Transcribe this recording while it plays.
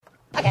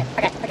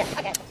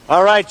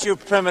All right, you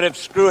primitive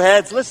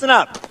screwheads, listen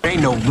up.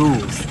 Ain't no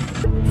rules.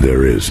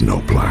 There is no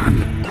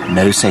plan.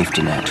 No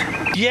safety net.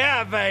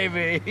 Yeah,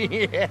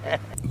 baby. Yeah.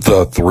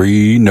 The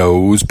Three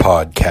Nose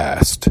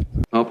Podcast.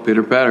 Oh,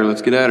 pitter patter,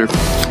 let's get at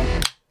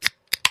her.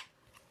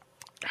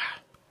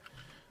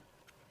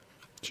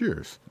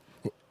 Cheers.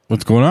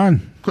 What's going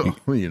on?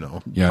 Well, you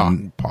know, Yeah,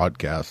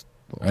 podcast.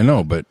 I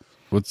know, but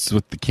what's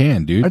with the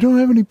can, dude? I don't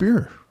have any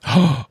beer.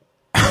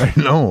 I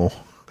know.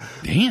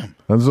 Damn.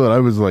 That's what I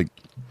was like.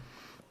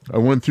 I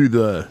went through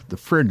the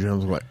fridge and I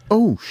was like,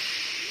 oh,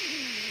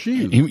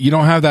 shit. You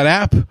don't have that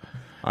app?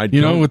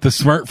 You know, with the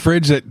smart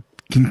fridge that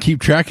can keep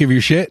track of your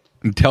shit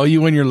and tell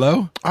you when you're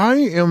low? I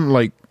am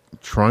like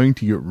trying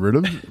to get rid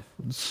of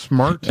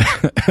smart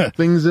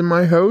things in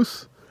my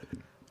house.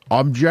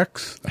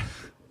 Objects.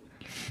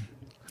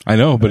 I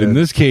know, but in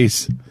this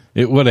case,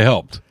 it would have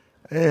helped.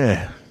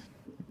 So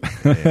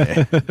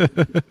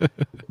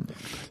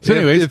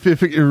anyways,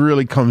 if it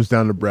really comes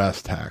down to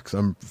brass tacks,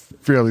 I'm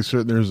fairly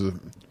certain there's a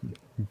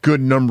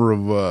good number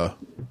of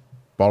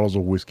bottles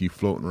of whiskey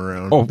floating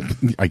around. Oh,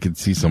 I can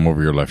see some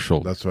over your left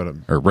shoulder. That's what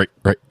I'm... Or right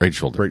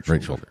shoulder.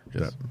 Right shoulder.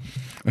 Yes.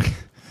 Yeah.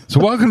 So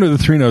welcome to the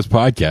Three Nose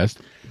Podcast.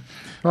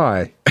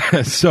 Hi.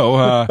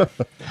 So,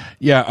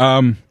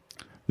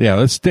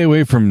 let's stay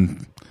away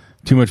from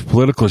too much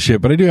political shit,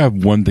 but I do have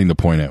one thing to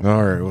point out.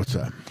 All right, what's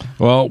that?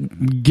 Well,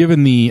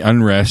 given the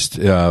unrest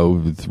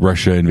with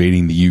Russia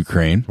invading the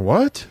Ukraine.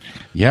 What?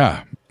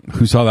 Yeah.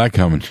 Who saw that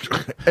coming?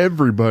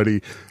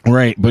 Everybody.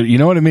 Right. But you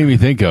know what it made me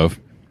think of?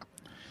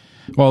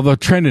 Well, the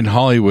trend in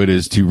Hollywood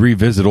is to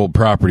revisit old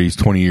properties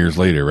 20 years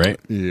later, right?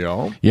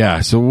 Yeah.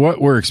 Yeah. So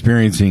what we're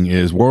experiencing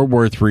is World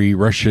War III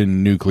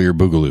Russian nuclear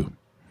boogaloo.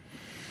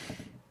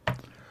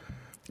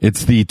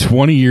 It's the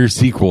 20-year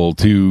sequel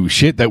to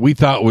shit that we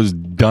thought was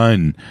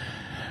done.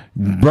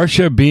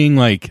 Russia being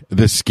like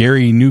the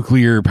scary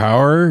nuclear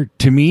power,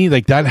 to me,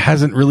 like that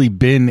hasn't really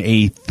been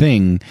a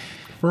thing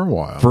for a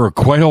while. For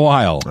quite a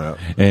while. Yeah.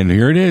 And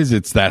here it is.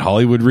 It's that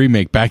Hollywood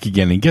remake back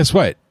again. And guess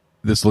what?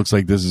 This looks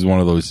like this is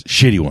one of those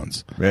shitty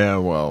ones. Yeah,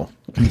 well,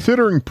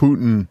 considering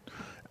Putin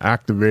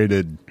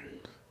activated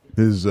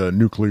his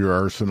nuclear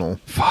arsenal.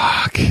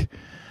 Fuck.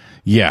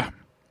 Yeah.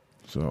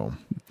 So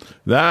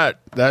that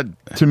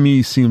to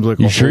me seems like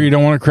you sure you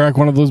don't want to crack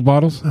one of those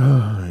bottles?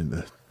 I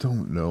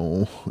don't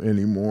know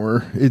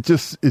anymore. It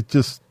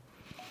just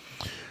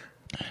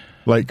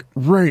like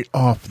right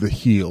off the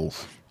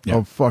heels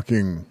of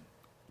fucking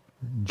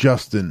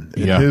Justin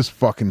and his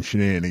fucking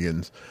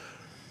shenanigans,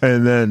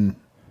 and then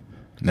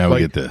now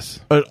we get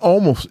this. It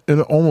almost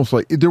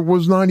like there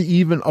was not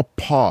even a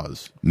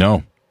pause.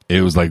 No,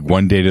 it was like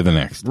one day to the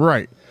next.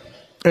 Right,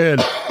 and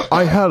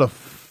I had a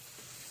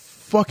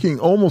fucking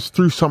almost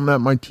threw something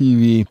at my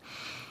TV.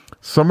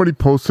 Somebody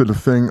posted a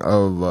thing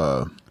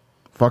of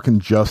fucking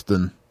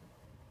Justin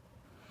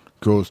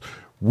goes,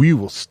 "We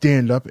will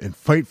stand up and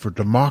fight for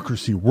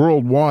democracy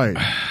worldwide,"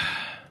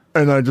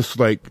 and I just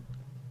like,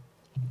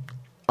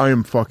 I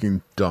am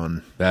fucking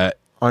done. I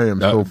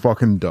am so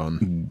fucking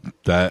done.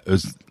 That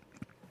is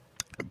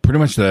pretty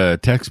much the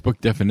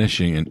textbook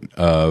definition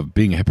of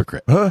being a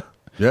hypocrite. Huh?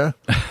 Yeah.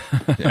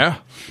 Yeah.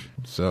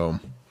 So,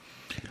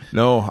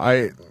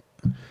 no,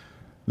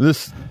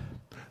 this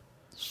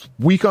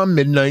week on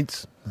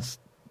Midnights,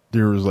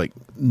 there was like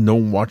no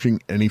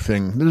watching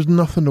anything. There's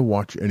nothing to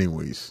watch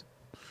anyways.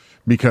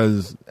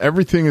 Because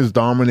everything is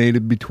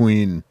dominated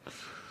between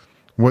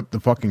what the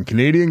fucking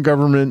Canadian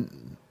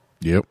government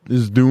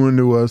is doing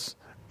to us,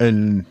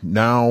 and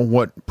now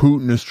what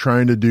Putin is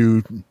trying to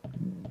do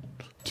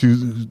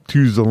to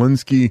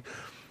Zelensky.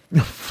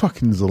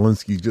 Fucking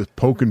Zelensky just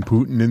poking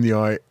Putin in the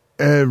eye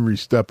every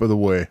step of the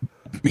way.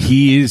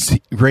 He is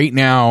right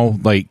now,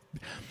 like,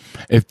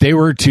 if they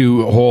were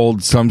to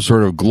hold some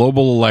sort of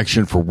global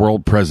election for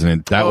world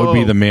president, that would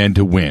be the man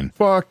to win.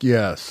 Fuck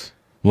yes.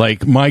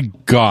 Like, my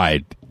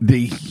God,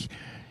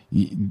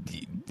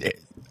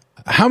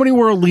 how many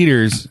world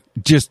leaders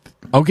just,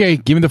 okay,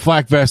 give me the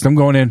flak vest, I'm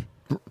going in.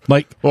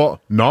 Like, well,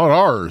 not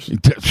ours.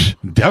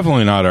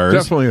 Definitely not ours.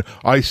 Definitely.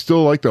 I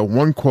still like that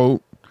one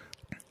quote,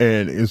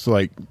 and it's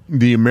like,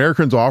 the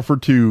Americans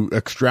offered to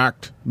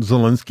extract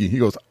Zelensky. He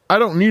goes, I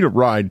don't need a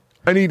ride.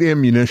 I need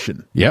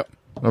ammunition. Yep.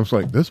 I was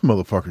like, this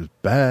motherfucker's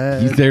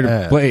bad. He's there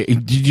to play.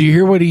 Did you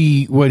hear what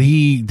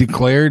he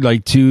declared,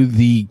 like, to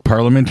the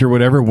parliament or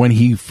whatever when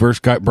he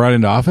first got brought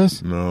into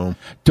office? No.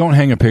 Don't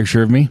hang a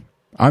picture of me.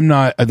 I'm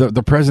not,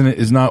 the president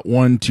is not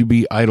one to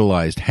be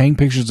idolized. Hang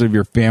pictures of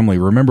your family.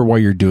 Remember why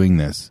you're doing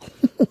this.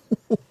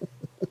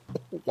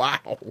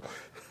 Wow.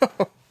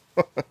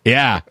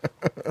 Yeah.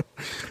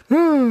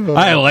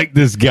 I like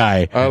this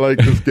guy. I like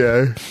this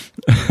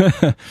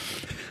guy.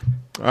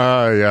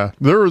 Yeah.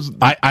 There was.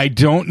 I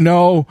don't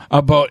know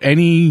about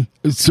any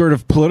sort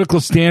of political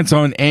stance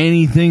on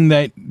anything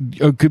that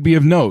could be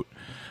of note,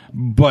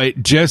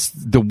 but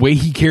just the way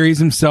he carries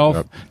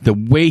himself, the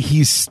way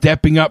he's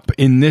stepping up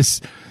in this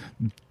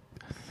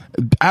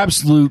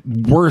absolute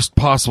worst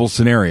possible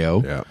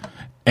scenario,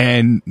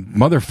 and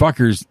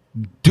motherfuckers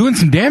doing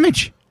some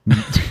damage.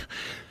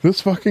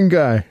 This fucking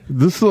guy,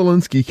 this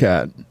Zelensky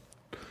cat,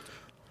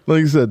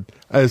 Like I said,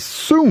 as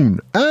soon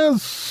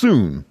as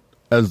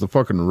the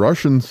fucking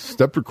Russians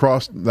stepped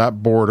across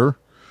that border,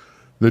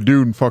 the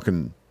dude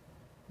fucking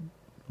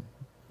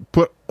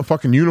put a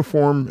fucking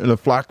uniform and a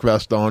flak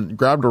vest on,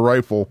 grabbed a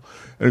rifle,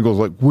 and it goes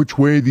like, which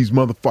way these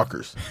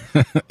motherfuckers?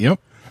 Yep.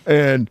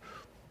 And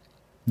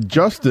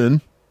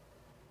Justin,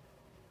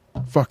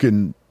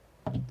 fucking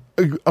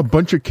a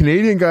bunch of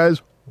Canadian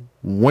guys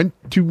went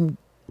to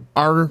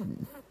our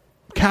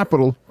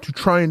capital to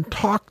try and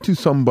talk to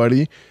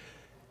somebody,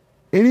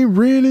 and he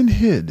ran and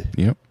hid.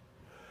 Yep.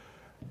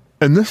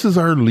 And this is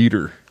our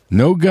leader.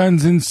 No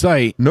guns in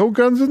sight. No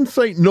guns in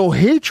sight. No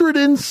hatred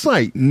in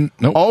sight.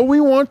 Nope. All we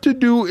want to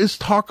do is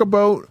talk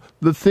about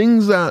the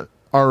things that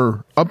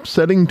are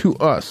upsetting to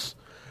us.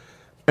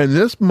 And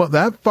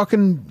that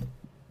fucking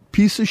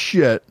piece of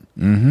shit.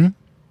 Mm-hmm.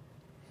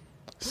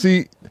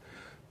 See,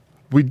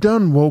 we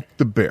done woke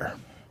the bear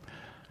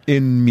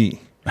in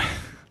me.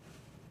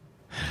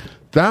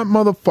 That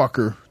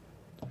motherfucker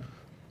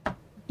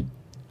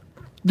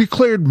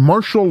declared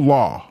martial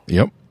law.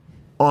 Yep.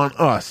 On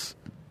us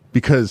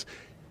because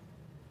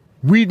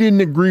we didn't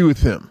agree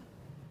with him.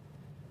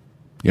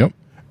 Yep.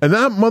 And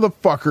that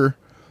motherfucker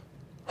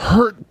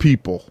hurt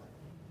people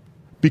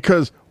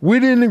because we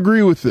didn't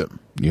agree with him.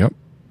 Yep.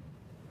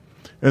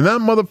 And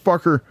that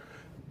motherfucker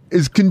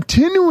is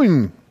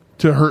continuing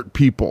to hurt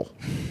people.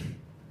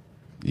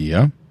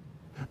 Yeah.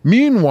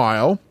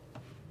 Meanwhile,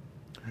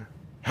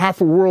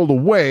 half a world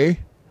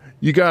away,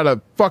 you got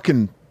a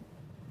fucking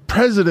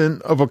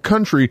president of a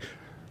country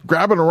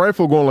grabbing a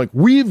rifle going like,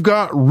 we've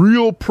got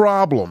real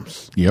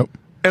problems. Yep.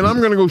 And I'm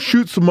going to go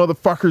shoot some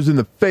motherfuckers in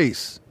the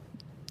face.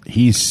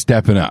 He's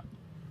stepping up.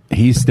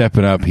 He's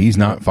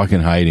not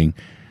fucking hiding.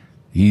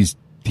 He's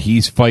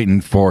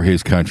fighting for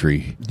his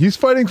country. He's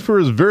fighting for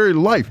his very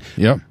life.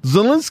 Yep.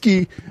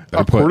 Zelensky,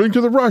 according to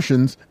the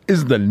Russians,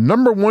 is the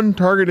number one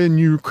target in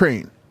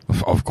Ukraine.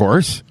 Of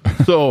course.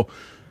 So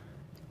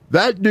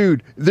that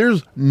dude,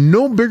 there's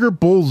no bigger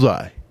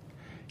bullseye.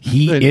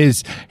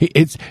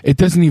 It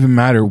doesn't even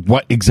matter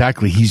what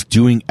exactly he's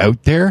doing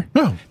out there.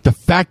 No. The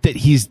fact that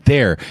he's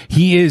there,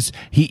 he is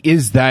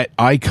that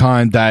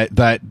icon,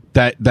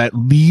 that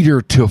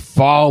leader to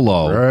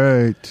follow.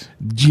 Right.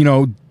 You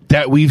know,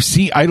 that we've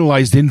seen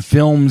idolized in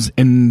films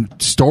and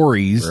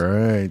stories.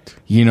 Right.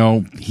 You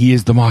know, he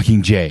is the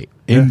Mockingjay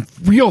in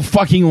real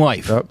fucking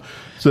life. Yep.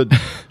 So,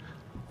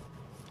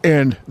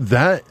 and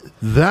that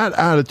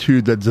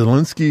attitude that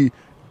Zelensky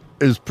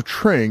is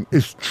portraying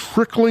is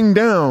trickling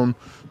down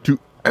to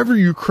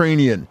every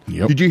Ukrainian.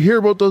 Yep. Did you hear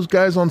about those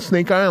guys on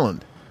Snake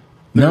Island?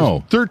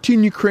 No.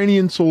 13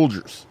 Ukrainian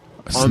soldiers.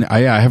 I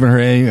haven't heard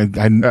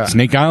anything.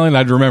 Snake Island,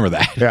 I'd remember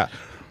that. Yeah.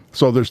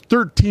 So there's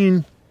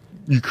 13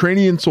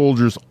 Ukrainian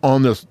soldiers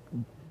on this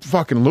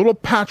fucking little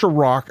patch of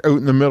rock out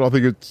in the middle. I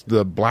think it's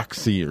the Black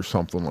Sea or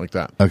something like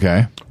that.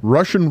 Okay.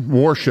 Russian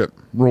warship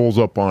rolls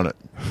up on it.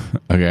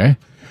 Okay.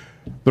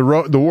 The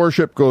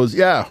warship goes,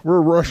 yeah, we're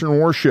a Russian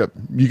warship.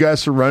 You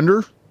guys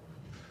surrender?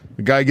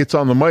 The guy gets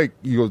on the mic.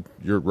 He goes,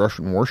 you're a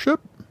Russian warship?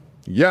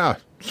 Yeah,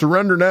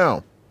 surrender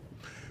now.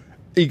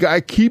 The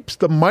guy keeps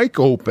the mic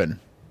open.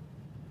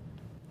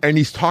 And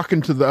he's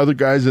talking to the other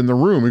guys in the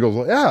room. He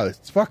goes, yeah,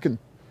 it's fucking,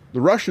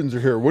 the Russians are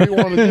here. What do you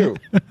want to do?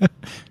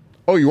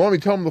 Oh, you want me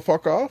to tell them to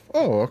fuck off?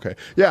 Oh, okay.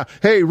 Yeah.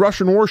 Hey,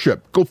 Russian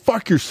warship, go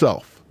fuck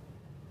yourself.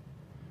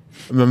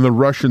 And then the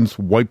Russians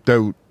wiped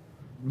out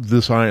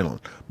this island.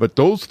 But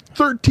those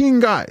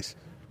 13 guys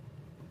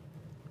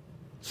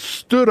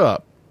stood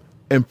up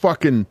and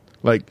fucking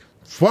like,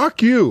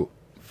 fuck you.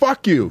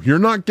 Fuck you. You're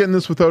not getting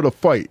this without a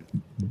fight.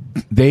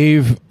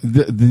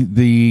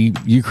 The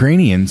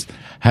Ukrainians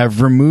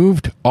have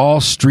removed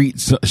all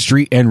street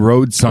and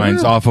road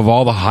signs off of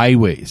all the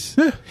highways.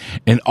 Yeah.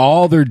 And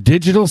all their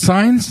digital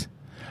signs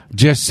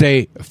just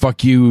say,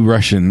 fuck you,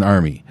 Russian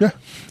army. Yeah.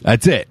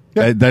 That's it.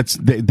 Yeah.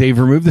 They've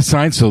removed the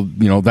signs, so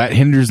you know that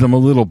hinders them a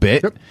little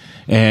bit. Yep.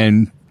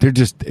 And they're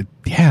just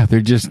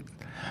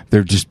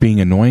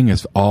being annoying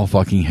as all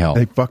fucking hell.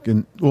 They have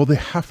to. Yep. They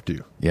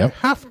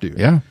have to.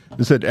 Yeah.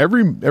 They said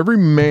every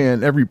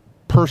man, every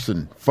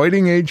person,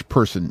 fighting age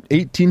person,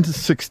 18 to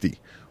 60,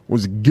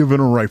 was given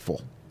a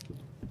rifle.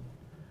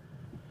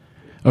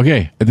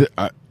 Okay.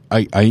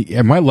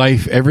 In my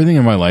life, everything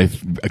in my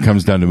life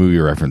comes down to movie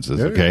references.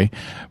 Yeah. Okay.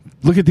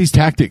 Look at these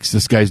tactics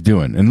this guy's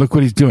doing, and look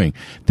what he's doing.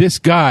 This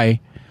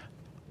guy,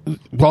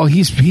 well,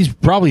 he's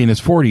probably in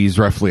his 40s,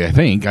 roughly. I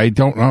think.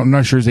 I'm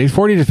not sure his age.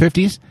 40 to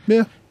 50s.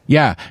 Yeah.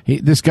 Yeah.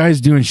 This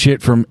guy's doing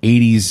shit from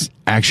 80s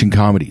action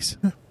comedies.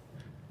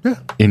 Yeah.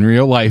 In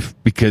real life,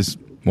 because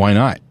why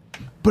not?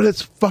 But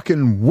it's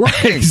fucking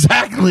working.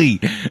 Exactly.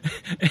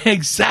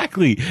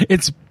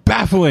 It's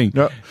baffling.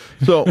 Yeah.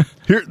 So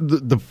here,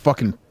 the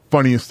fucking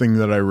funniest thing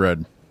that I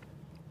read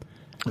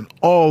in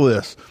all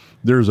this,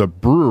 there's a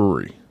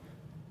brewery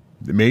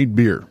that made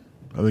beer.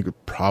 I think it's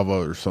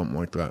Prava or something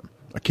like that.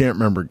 I can't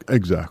remember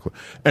exactly.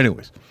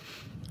 Anyways,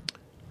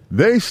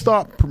 they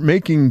stopped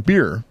making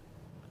beer,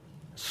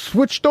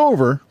 switched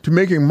over to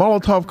making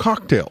Molotov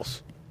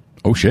cocktails.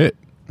 Oh shit.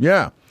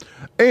 Yeah.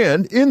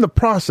 And in the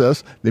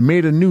process, they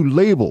made a new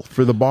label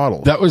for the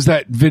bottle. That was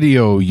that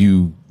video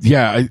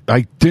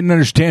I didn't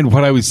understand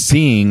what I was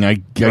seeing.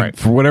 I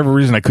for whatever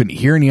reason, I couldn't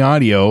hear any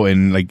audio,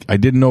 and I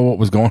didn't know what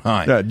was going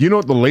on. Yeah, do you know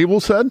what the label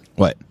said?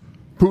 What?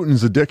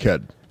 Putin's a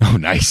dickhead. Oh,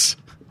 nice.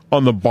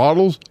 On the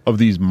bottles of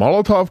these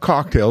Molotov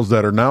cocktails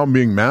that are now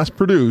being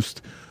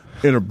mass-produced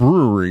in a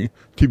brewery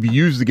to be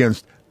used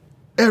against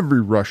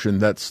every Russian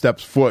that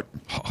steps foot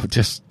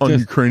on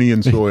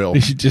Ukrainian soil.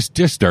 They should just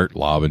start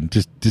lobbing.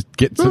 Just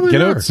get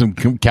out some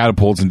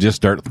catapults and just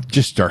start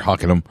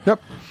hucking them.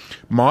 Yep.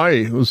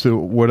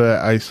 What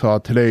I saw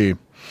today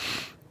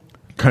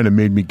kind of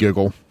made me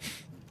giggle.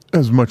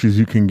 As much as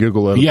you can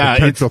giggle at a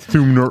potential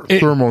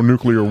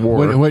thermonuclear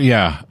war.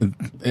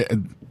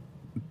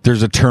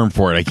 There's a term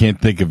for it. I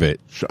can't think of it.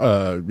 It's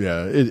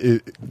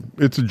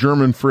a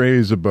German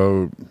phrase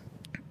about...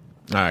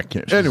 I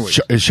can't. Anyway,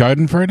 is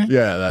Schadenfreude?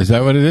 Yeah, is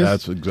that what it is?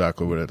 That's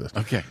exactly what it is.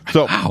 Okay.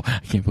 So, wow, I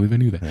can't believe I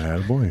knew that. Yeah,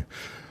 boy.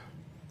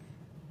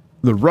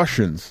 The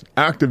Russians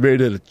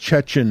activated a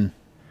Chechen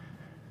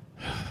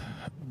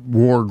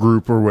war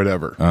group or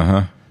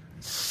whatever.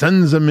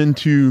 Sends them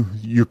into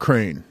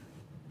Ukraine.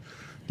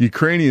 The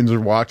Ukrainians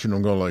are watching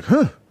them, going like,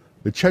 "Huh,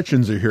 the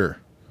Chechens are here."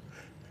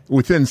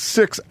 Within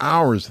 6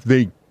 hours,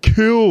 they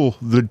kill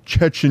the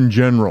Chechen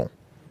general.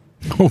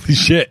 Holy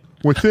shit.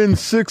 Within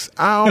 6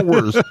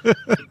 hours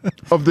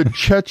of the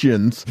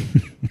Chechens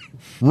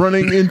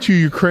running into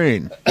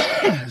Ukraine.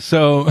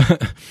 So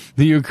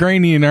the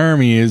Ukrainian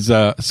army is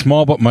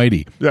small but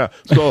mighty. Yeah.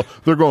 So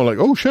they're going like,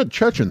 oh shit,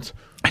 Chechens.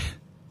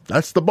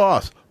 That's the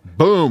boss.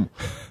 Boom.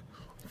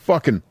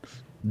 Fucking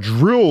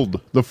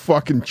drilled the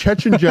fucking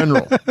Chechen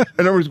general. And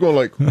everybody's going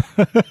like,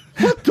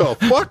 what the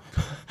fuck?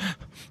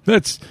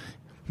 That's...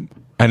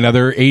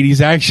 another 80s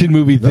action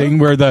movie thing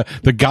where the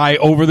guy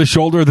over the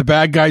shoulder of the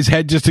bad guy's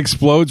head just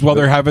explodes while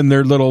they're having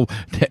their little,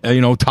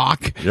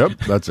 talk. Yep,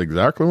 that's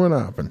exactly what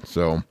happened.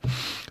 So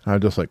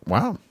I'm just like,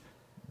 wow,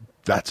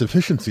 that's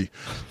efficiency.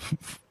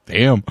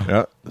 Damn.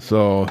 Yeah.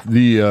 So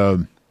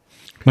the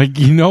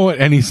at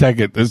any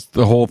second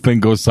the whole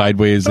thing goes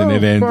sideways and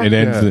it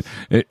ends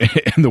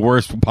in the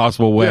worst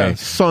possible way. Yeah,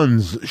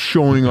 suns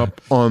showing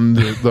up on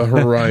the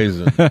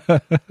horizon.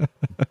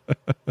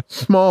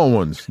 Small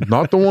ones,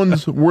 not the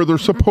ones where they're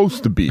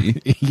supposed to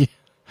be. Yeah.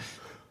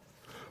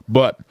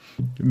 But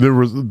there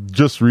was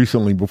just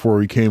recently before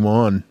we came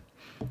on,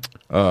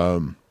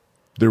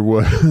 there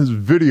was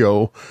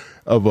video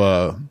of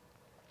a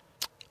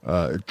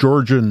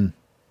Georgian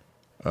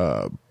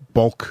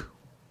bulk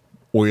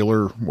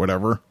oiler,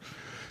 whatever,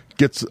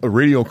 gets a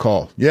radio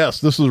call.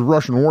 Yes, this is a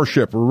Russian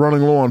warship. We're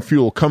running low on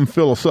fuel. Come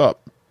fill us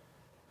up.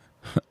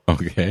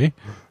 Okay.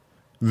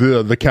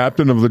 The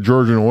captain of the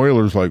Georgian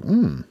oiler's like,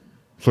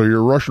 so you're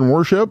a Russian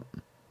warship?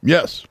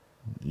 Yes.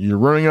 You're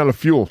running out of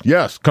fuel?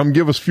 Yes. Come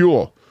give us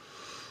fuel.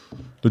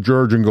 The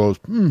Georgian goes,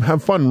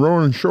 have fun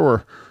rowing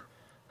shore.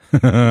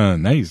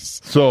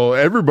 Nice. So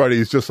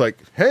everybody's just like,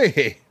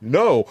 hey,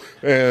 no.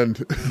 And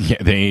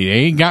they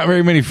ain't got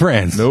very many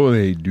friends. No,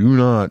 they do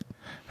not.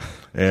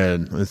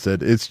 And I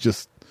said, it's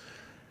just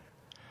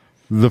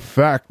the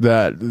fact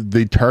that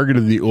they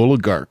targeted the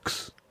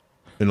oligarchs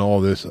in all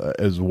this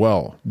as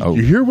well. Did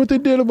you hear what they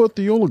did about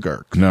the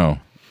oligarchs? No.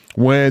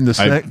 When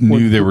I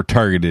knew they were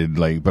targeted,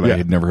 but I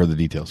had never heard the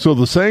details. So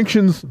the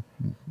sanctions,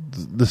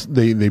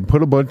 they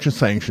put a bunch of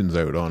sanctions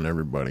out on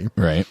everybody.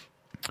 Right.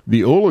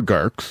 The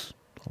oligarchs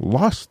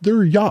lost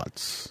their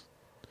yachts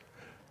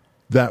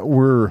that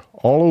were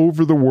all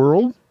over the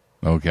world.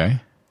 Okay.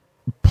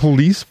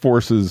 Police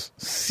forces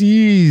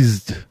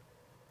seized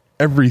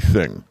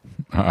everything.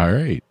 All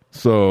right.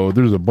 So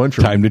there's a bunch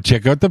of... time to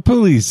check out the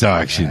police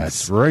auctions.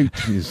 That's right.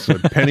 It's a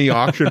penny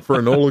auction for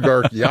an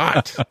oligarch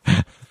yacht.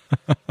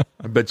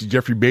 I bet you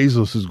Jeffrey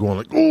Bezos is going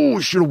like, oh,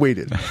 should have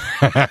waited.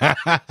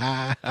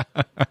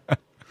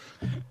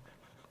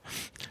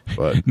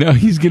 But no,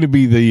 he's going to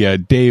be the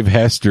Dave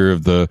Hester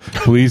of the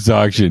police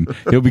auction.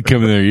 He'll be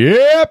coming there.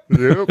 Yep.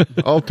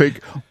 I'll take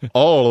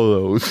all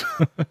of those.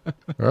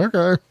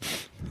 Okay.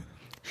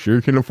 Sure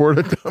can afford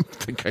it? I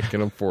think I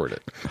can afford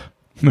it.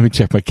 Let me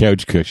check my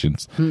couch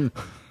cushions.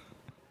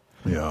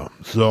 Yeah.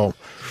 So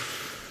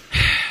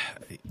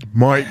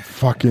my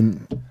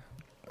fucking...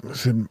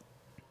 Listen,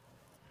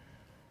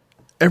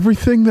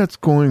 everything that's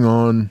going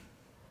on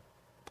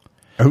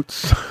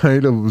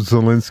outside of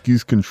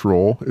Zelensky's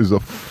control is a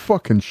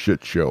fucking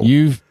shit show.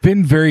 You've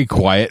been very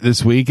quiet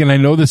this week, and I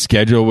know the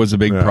schedule was a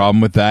big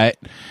problem with that.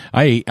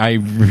 I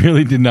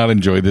really did not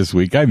enjoy this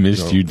week. I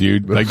missed you,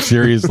 dude. Like,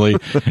 seriously.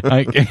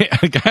 I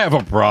have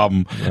a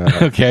problem.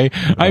 Okay?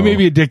 I may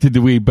be addicted to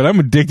weed, but I'm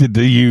addicted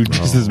to you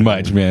just as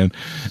much, man.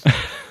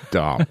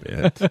 Stop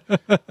it.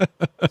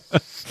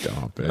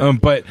 Stop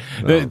it. But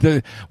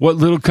the what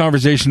little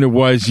conversation there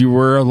was, you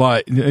were a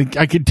lot...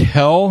 I could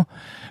tell...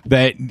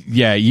 that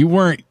you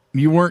weren't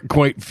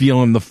quite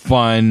feeling the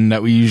fun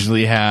that we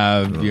usually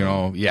have,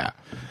 and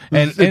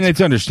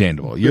it's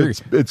understandable.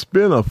 It's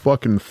been a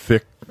fucking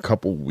thick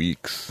couple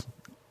weeks,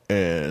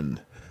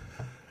 and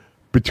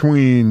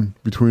between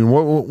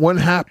what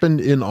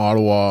happened in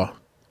Ottawa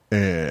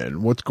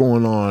and what's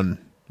going on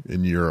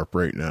in Europe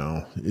right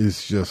now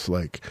is just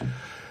like,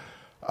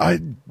 I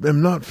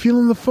am not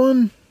feeling the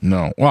fun.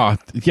 No. Well,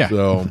 yeah.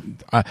 So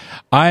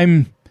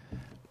I'm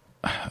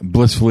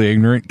blissfully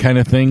ignorant kind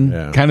of thing.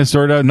 Yeah. Kind of,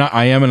 sort of. Not.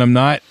 I am and I'm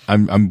not.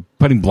 I'm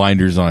putting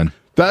blinders on.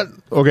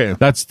 Okay.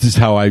 That's just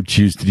how I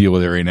choose to deal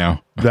with it right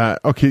now.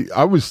 Okay.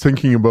 I was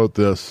thinking about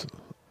this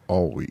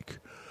all week.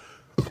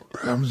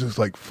 I was just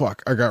like,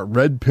 fuck, I got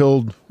red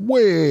pilled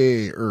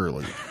way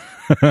early.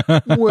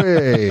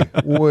 way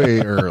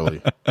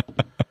early.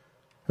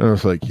 And I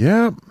was like,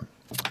 yeah,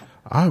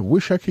 I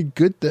wish I could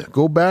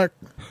go back,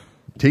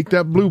 take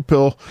that blue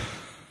pill.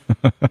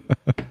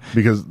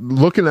 Because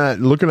looking at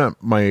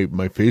my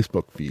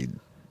Facebook feed,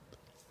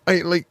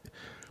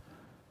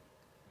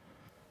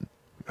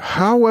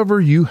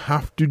 however you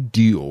have to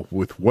deal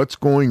with what's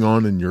going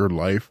on in your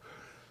life,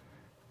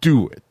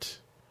 do it.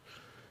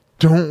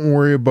 Don't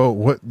worry about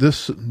what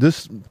this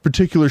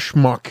particular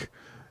schmuck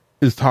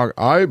is talking.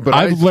 I've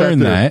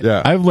learned that.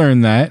 Yeah. I've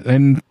learned that,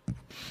 and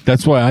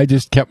that's why I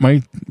just kept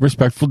my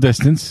respectful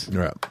distance.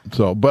 Yeah.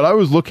 So, but I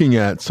was looking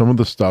at some of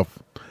the stuff,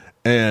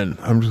 and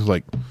I'm just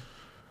like,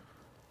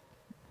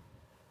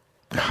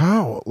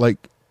 how?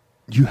 Like,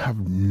 you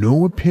have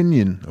no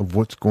opinion of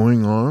what's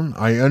going on.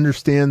 I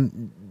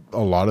understand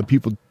a lot of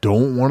people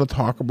don't want to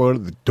talk about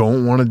it. They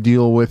don't want to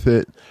deal with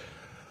it.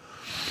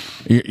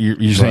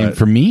 You're saying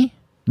for me?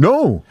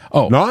 No.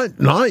 Oh.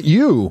 Not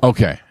you.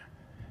 Okay.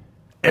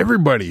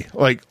 Everybody.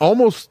 Like,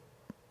 almost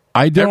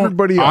I don't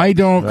everybody else. I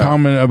don't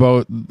comment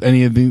about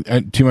any of the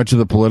too much of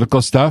the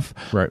political stuff.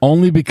 Right.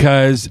 Only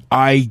because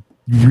I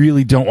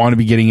really don't want to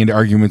be getting into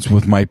arguments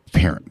with my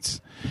parents.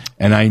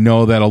 And I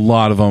know that a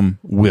lot of them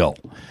will.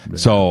 Yeah.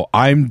 So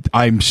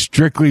I'm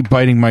strictly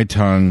biting my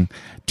tongue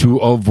to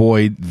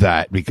avoid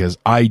that because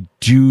I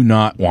do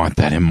not want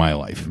that in my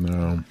life.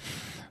 No.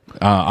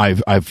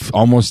 I've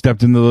almost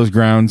stepped into those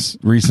grounds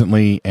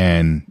recently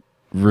and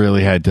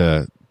really had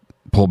to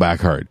pull back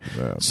hard.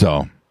 Yeah.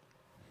 So,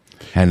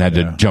 and had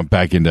to jump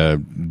back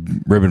into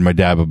ribbing my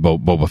dad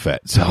about Boba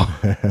Fett. So,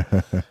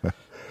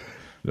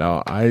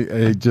 no,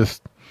 I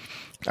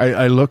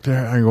looked at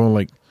her and I'm going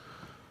like,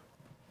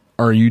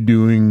 are you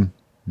doing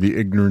the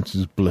ignorance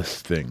is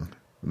bliss thing?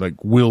 Like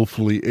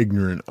willfully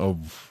ignorant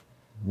of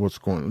what's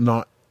going on?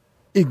 Not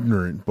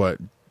ignorant, but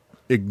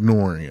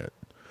ignoring it.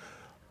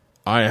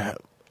 I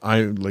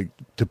like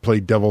to play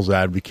devil's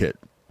advocate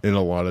in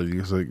a lot of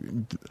these. Like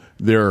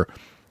they're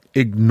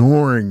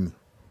ignoring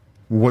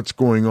what's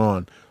going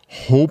on,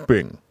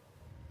 hoping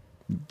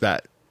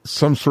that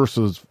some source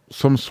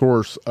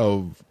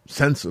of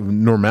sense of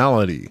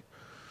normality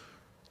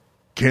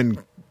can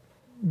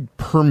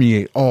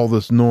permeate all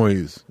this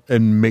noise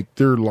and make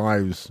their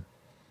lives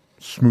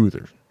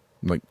smoother,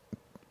 like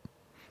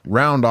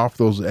round off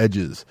those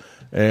edges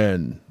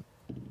and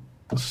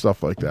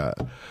stuff like that.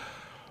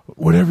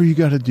 Whatever you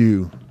got to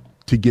do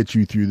to get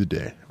you through the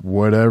day,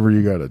 whatever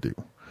you got to do.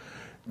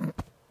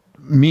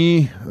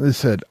 Me, I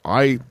said,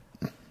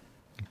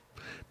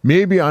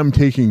 maybe I'm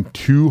taking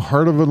too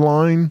hard of a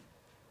line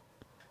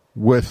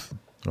with,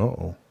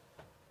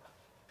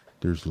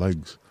 there's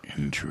legs.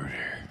 Intruder.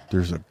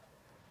 There's a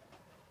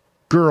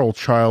girl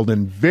child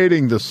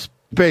invading the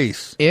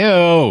space.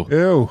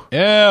 Ew.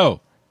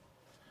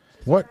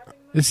 What?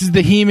 This is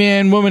the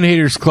He-Man Woman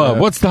Haters Club.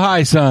 What's the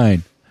high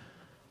sign?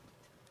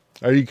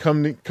 Are you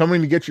coming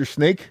to get your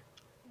snake?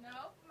 No,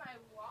 my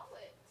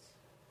wallet.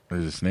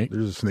 There's a snake?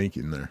 There's a snake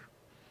in there.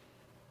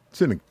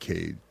 It's in a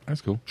cage.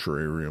 That's cool.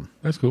 Terrarium.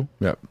 That's cool.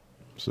 Yep.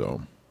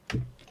 So,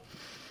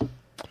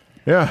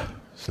 yeah.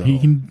 So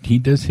He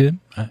does him.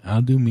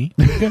 I'll do me.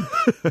 Good.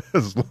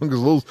 as long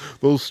as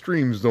those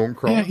streams don't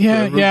cross.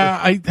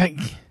 Yeah.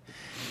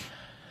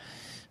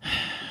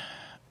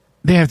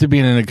 They have to be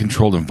in a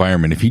controlled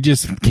environment. If he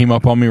just came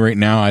up on me right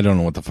now, I don't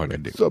know what the fuck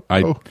I'd do.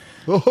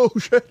 Oh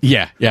shit.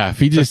 Yeah. If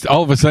he just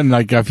all of a sudden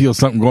like I feel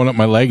something going up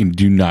my leg and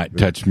do not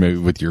touch me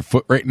with your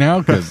foot right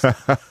now because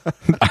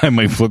I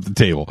might flip the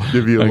table.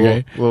 Give you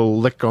a little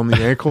lick on the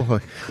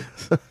ankle.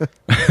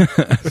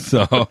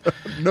 So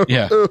No.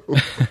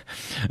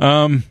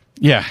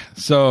 yeah.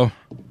 So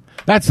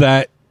that's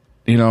that.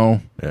 You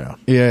know. Yeah.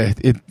 Yeah.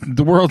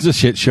 The world's a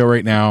shit show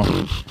right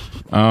now.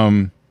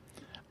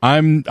 I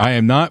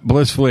am not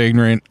blissfully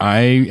ignorant.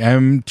 I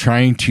am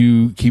trying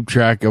to keep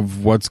track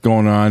of what's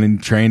going on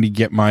and trying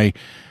to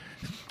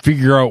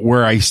figure out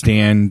where I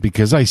stand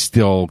because I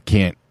still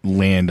can't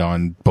land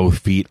on both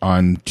feet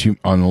on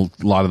a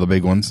lot of the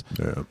big ones.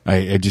 Yeah.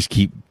 I just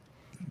keep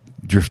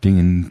drifting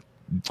and.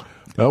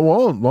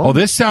 Well.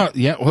 This sound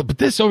but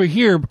this over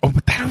here.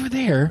 But that over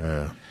there.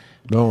 Yeah.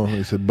 No,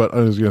 I said, but I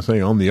was gonna say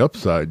on the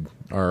upside,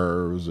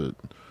 was it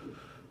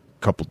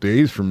couple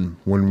days from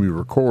when we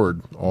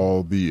record,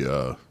 all the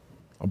a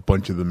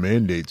bunch of the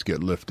mandates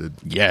get lifted.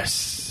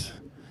 Yes.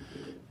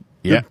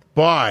 Yeah.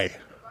 Bye.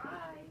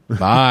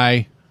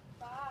 Bye.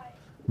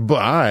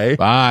 Bye.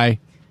 Bye.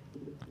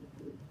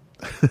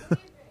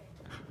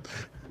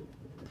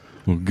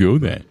 Well, go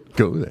then.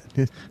 Go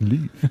then.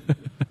 Leave.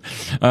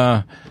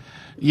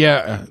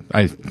 Yeah,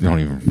 I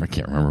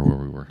can't remember where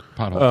we were.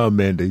 Pothole.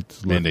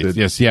 Mandates. Mandates.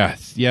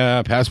 Lifted.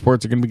 Yeah.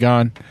 Passports are going to be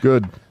gone.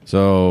 Good.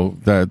 So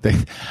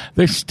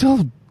they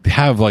still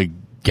have like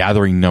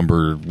gathering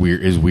number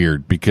is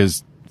weird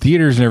because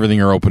theaters and everything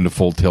are open to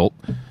full tilt.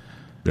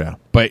 Yeah.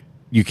 But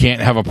you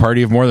can't have a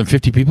party of more than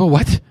 50 people?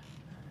 What?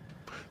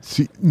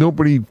 See,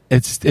 nobody.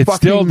 It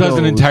still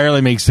doesn't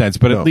entirely make sense,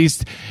 but at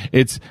least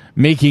it's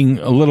making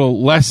a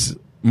little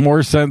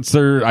more sense.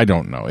 Or I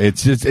don't know.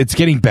 It's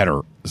getting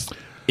better.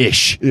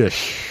 Ish. Yeah.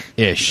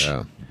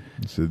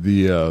 So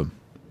the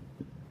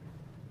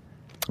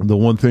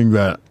one thing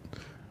that,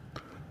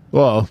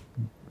 well,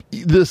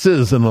 this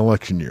is an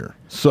election year,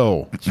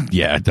 so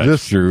yeah,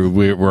 that's true.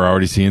 We're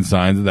already seeing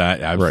signs of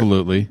that.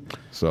 Absolutely. Right.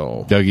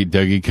 So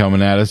Dougie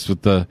coming at us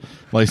with the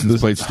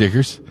license plate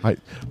stickers.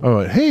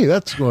 Hey,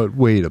 that's what.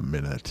 Wait a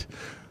minute.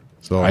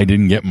 So I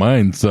didn't get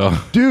mine. So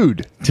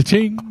dude,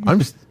 cha-ching.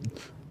 I'm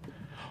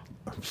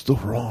still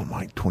rolling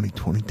my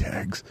 2020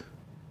 tags.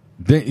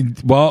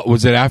 Well,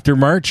 was it after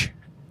March?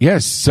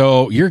 Yes.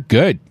 So you're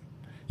good.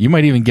 You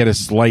might even get a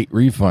slight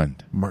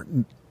refund.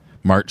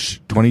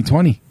 March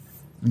 2020.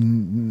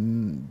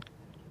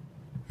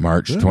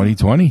 March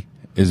 2020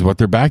 is what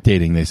they're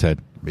backdating. They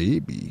said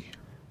maybe.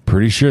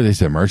 Pretty sure they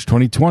said March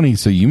 2020.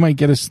 So you might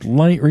get a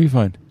slight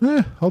refund.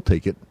 I'll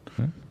take it.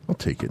 I'll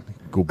take it.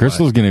 Go.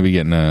 Crystal's going to be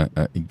getting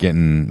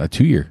a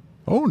 2-year.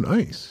 Oh,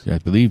 nice. Yeah, I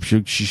believe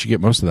she should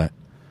get most of that.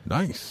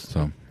 Nice.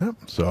 So yep.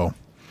 So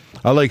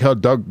I like how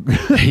Doug.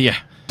 Yeah.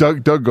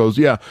 Doug goes.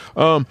 Yeah.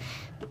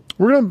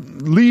 We're going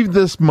to leave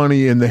this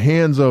money in the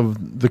hands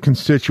of the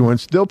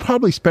constituents. They'll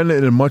probably spend it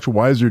in a much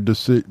wiser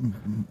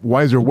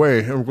way.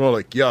 And we're going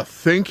like, you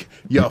think,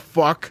 you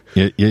fuck.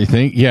 You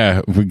think?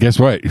 Yeah. Well, guess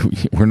what?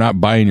 We're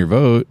not buying your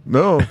vote.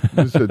 No.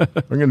 I said,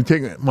 I'm going to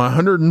take my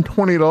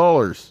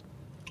 $120.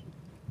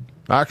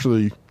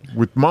 Actually,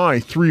 with my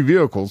 3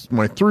 vehicles,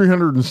 my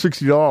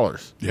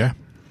 $360. Yeah.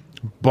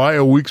 Buy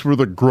a week's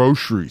worth of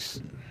groceries.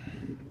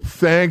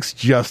 Thanks,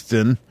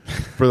 Justin,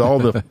 for all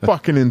the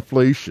fucking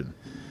inflation.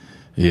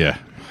 Yeah.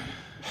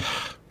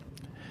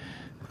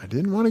 I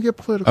didn't want to get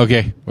political.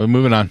 Okay, well,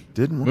 moving on.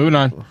 Moving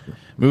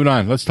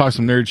on. Let's talk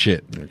some nerd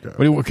shit.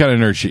 Okay. What kind of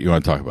nerd shit you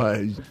want to talk about?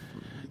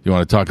 You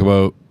want to talk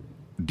about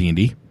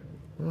D&D?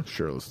 Well,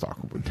 sure, let's talk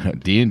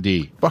about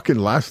D&D. Fucking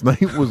last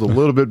night was a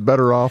little bit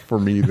better off for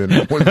me than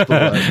Wednesday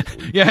last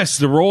week. Yes,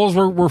 the rolls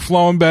were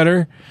flowing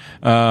better.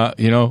 We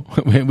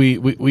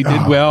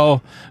did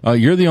well.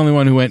 You're the only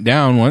one who went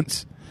down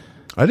once.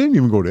 I didn't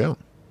even go down.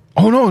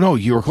 Oh, no,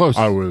 you were close.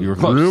 You were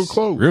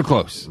close. Real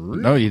close.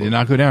 No, you did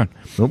not go down.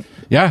 Nope.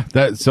 Yeah,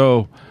 that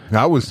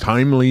was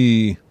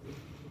timely.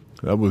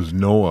 That was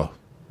Noah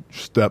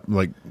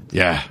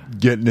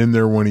getting in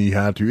there when he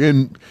had to.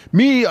 And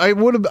me, I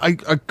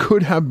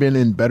could have been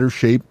in better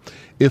shape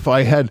if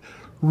I had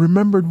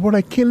remembered what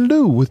I can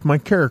do with my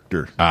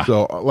character.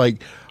 So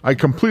I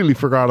completely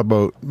forgot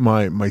about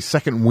my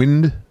second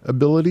wind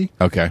ability.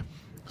 Okay.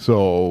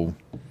 So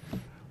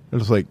it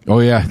was like, oh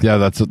yeah,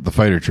 that's the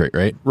fighter trait,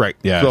 right? Right.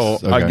 Yeah. So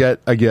okay.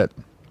 I get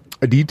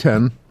a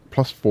D10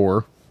 plus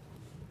 4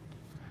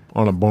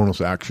 on a bonus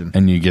action,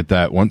 and you get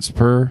that once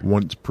per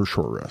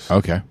short rest.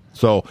 Okay.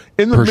 So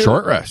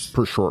short rest.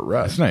 Per short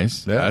rest. That's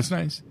nice. Yeah. That's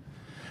nice.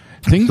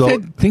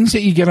 Things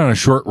that you get on a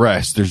short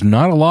rest. There's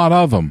not a lot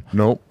of them.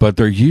 Nope. But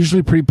they're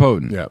usually pretty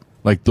potent. Yeah.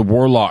 Like the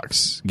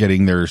warlocks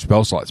getting their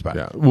spell slots back.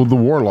 Yeah. Well, the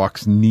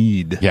warlocks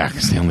need. Yeah,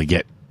 because they only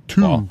get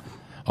 2. Well,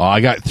 I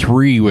got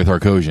 3 with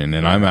Arcosian,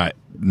 and I'm at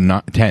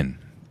not 10.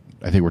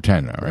 I think we're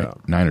 10 now, right? Yeah.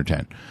 9 or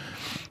 10.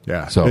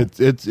 Yeah. So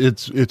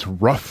it's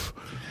rough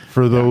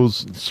for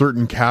those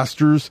certain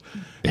casters,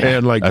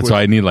 and that's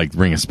why I need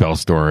Ring of Spell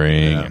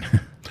Storing. Yeah.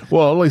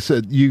 Well, like I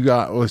said, you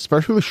got,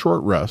 especially the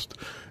short rest,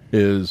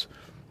 is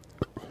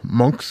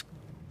Monk's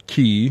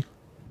Key.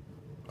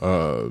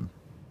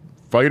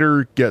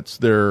 Fighter gets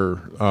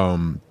their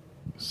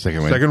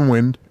second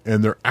wind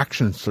and their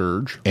action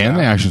surge. And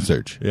the action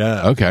surge.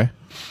 Yeah. Okay.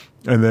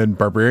 And then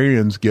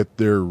barbarians get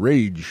their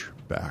rage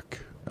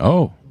back.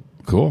 Oh,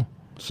 cool.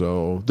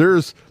 So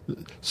there's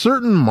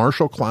certain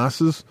martial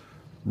classes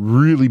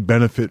really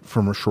benefit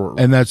from a short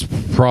rest. And that's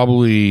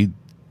probably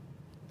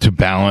to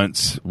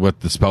balance what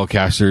the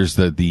spellcasters,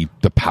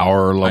 the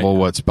power level,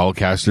 what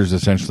spellcasters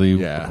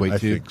essentially equate to. I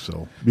think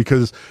so.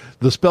 Because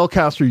the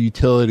spellcaster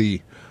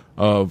utility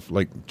of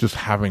just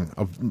having,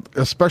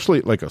 especially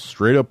like a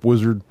straight up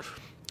wizard,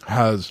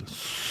 has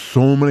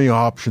so many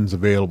options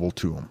available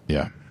to him.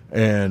 Yeah.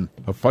 And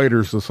a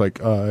fighter's just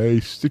like, I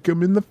stick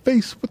him in the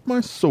face with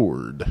my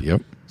sword.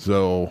 Yep.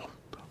 So,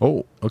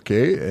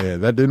 okay,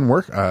 that didn't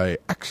work. I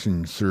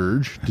action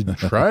surge to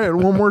try it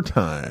one more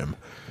time.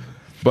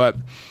 But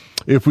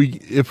if we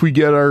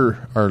get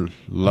our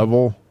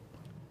level,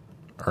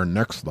 our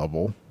next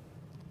level,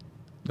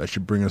 that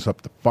should bring us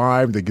up to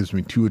 5. That gives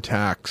me 2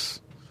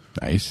 attacks.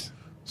 Nice.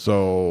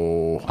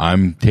 So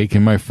I'm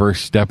taking my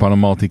first step on a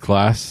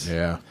multi-class.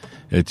 Yeah.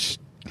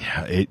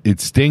 It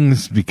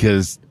stings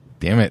because,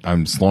 damn it,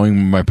 I'm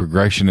slowing my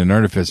progression in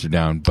Artificer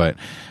down. But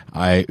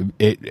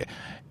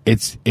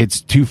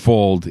it's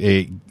twofold.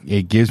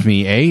 It gives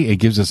me it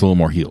gives us a little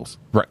more heals,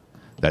 Right.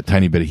 that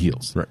tiny bit of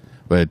heals, Right.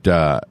 But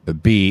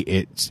B,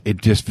 it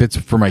just fits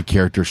for my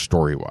character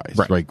story wise,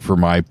 Right. like for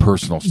my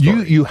personal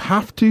story. You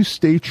have to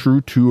stay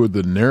true to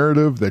the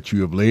narrative that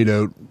you have laid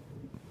out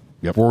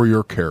for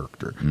your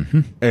character,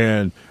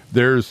 and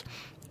there's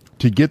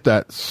to get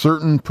that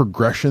certain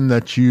progression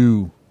that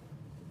you've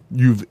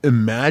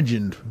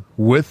imagined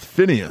with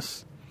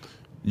Phineas.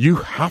 You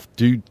have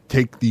to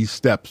take these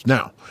steps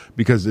now,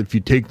 because if you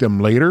take them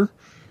later,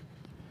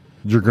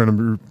 you're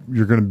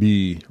gonna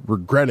be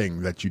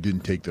regretting that you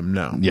didn't take them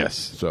now. Yes.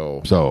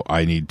 So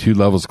I need 2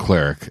 levels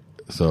cleric.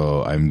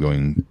 So I'm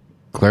going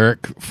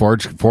cleric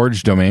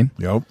forge domain.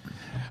 Yep.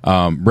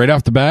 Right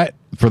off the bat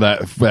for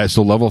that.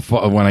 So level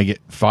when I get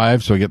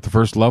 5, so I get the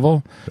first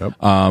level. Yep.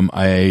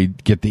 I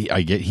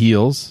get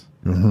heals,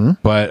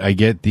 but I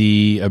get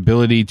the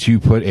ability to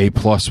put a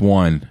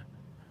 +1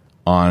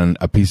 on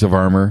a piece of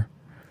armor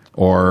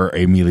or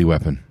a melee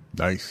weapon.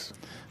 Nice.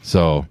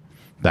 So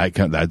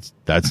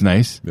that's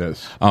nice.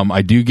 Yes.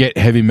 I do get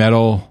heavy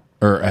metal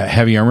or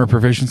heavy armor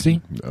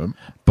proficiency,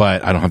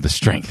 but I don't have the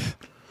strength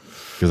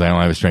because I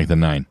only have a strength of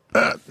 9.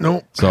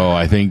 No. So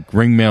I think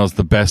ring mail is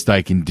the best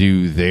I can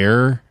do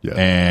there, Yeah.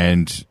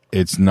 and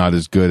it's not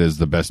as good as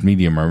the best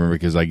medium armor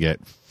because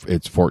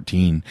it's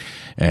 14,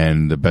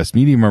 and the best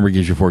medium armor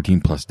gives you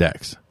 14 plus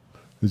dex.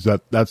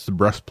 That's the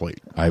breastplate?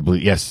 I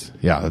believe yes,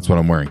 yeah, that's what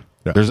I'm wearing.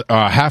 Yeah. There's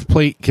half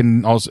plate is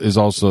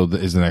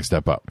the next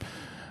step up,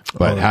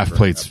 but half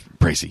plate's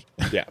pricey.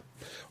 Yeah.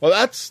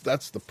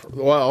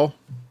 Well,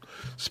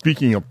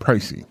 speaking of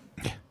pricey,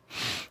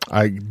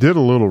 I did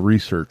a little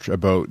research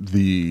about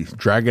the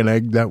dragon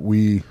egg that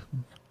we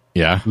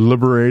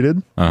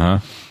liberated. I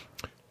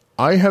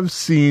have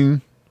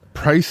seen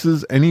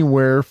prices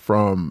anywhere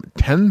from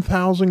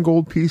 10,000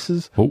 gold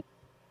pieces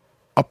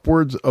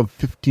upwards of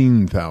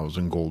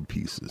 15,000 gold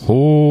pieces.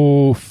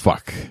 Oh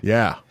fuck!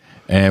 Yeah.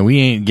 And we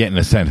ain't getting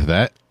a cent of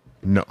that.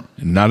 No.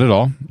 Not at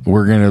all.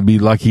 We're going to be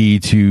lucky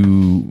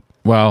to,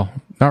 well,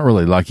 not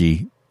really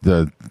lucky,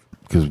 because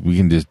we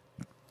can just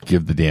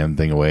give the damn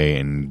thing away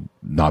and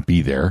not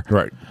be there.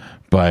 Right.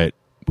 But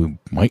we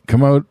might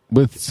come out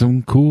with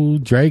some cool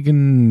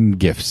dragon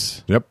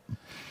gifts. Yep.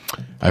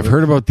 I've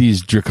heard about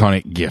these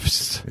draconic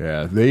gifts.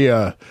 Yeah. They,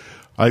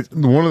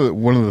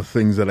 one of the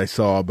things that I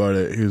saw about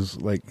it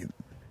is like,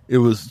 it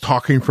was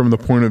talking from the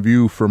point of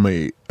view from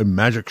a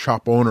magic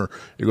shop owner.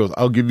 It goes,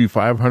 I'll give you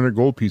 500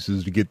 gold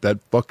pieces to get that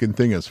fucking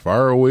thing as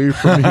far away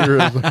from here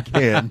as I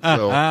can.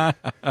 So,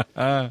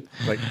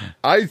 like,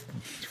 I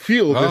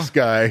feel this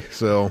guy.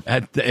 So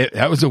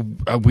that was a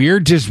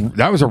weird,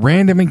 that was a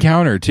random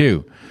encounter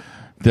too.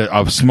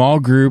 A small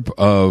group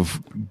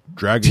of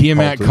dragon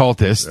Tiamat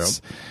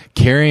cultists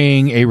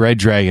carrying a red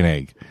dragon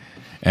egg,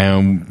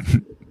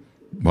 and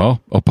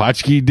well,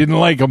 Opachki didn't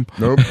like him.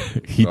 Nope.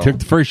 He took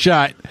the first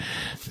shot.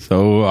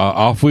 So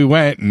off we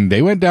went, and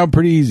they went down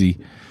pretty easy.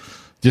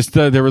 Just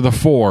there were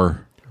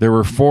 4. There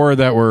were 4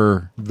 that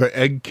were the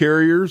egg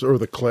carriers or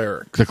the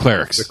clerics. The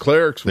clerics. The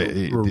clerics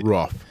were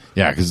rough.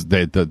 Yeah, because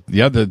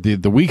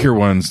the weaker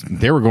ones,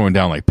 they were going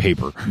down like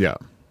paper. Yeah,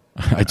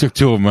 I took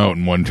 2 of them out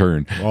in one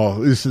turn.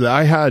 Well, I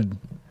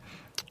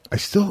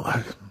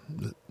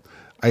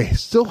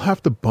still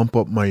have to bump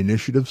up my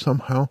initiative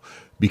somehow,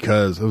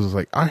 because I was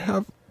like,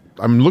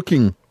 I'm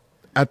looking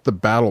at the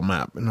battle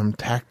map, and I'm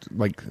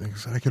like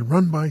I can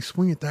run by,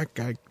 swing at that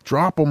guy,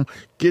 drop him,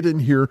 get in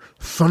here,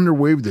 thunder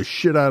wave the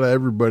shit out of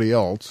everybody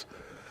else,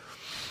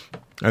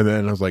 and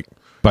then I was like,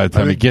 by the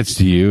time it gets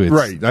to you, it's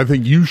right. I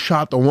think you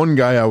shot the one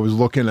guy I was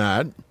looking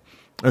at,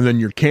 and then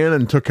your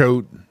cannon took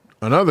out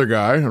another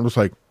guy. I'm just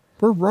like,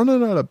 we're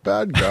running out of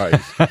bad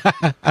guys.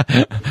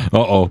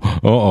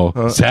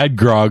 Sad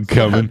grog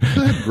coming.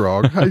 Sad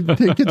grog. I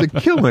didn't get to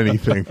kill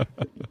anything.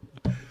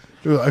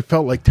 I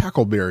felt like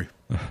Tackleberry.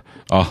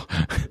 Oh,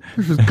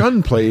 there's his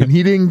gunplay, and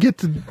he didn't get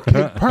to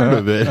take part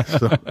of it.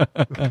 So.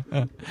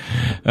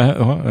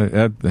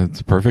 That's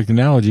a perfect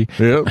analogy.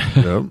 Yep.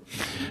 So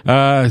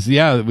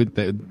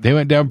they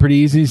went down pretty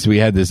easy. So we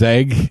had this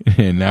egg,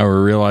 and now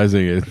we're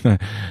realizing it's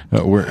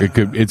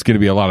going to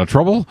be a lot of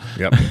trouble.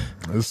 Yep.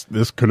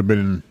 This could have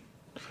been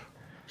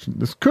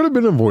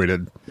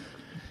avoided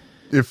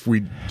if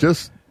we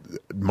just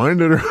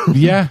minded our own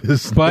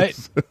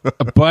business.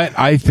 but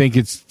I think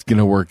it's going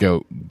to work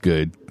out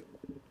good.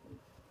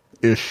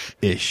 Ish.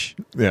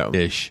 Yeah.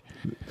 Ish.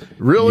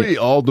 Really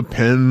all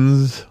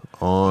depends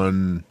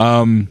on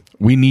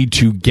we need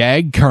to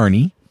gag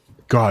Carney.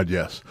 God,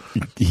 yes.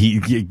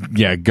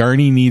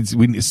 Garney needs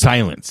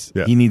silence.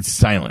 Yeah. He needs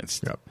silence.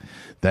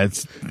 Yeah.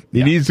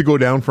 He needs to go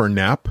down for a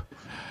nap,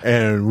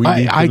 and we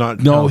need to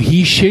not. No,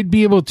 he should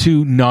be able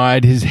to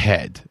nod his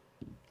head.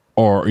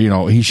 Or,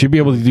 he should be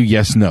able to do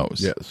yes,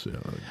 no's. Yes.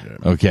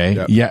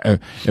 Okay. Yeah.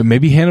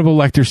 Maybe Hannibal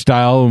Lecter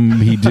style.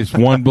 He just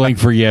 1 blink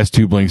for yes,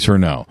 2 blinks for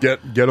no. Get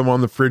him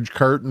on the fridge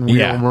cart and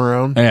wheel him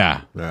around.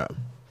 Yeah.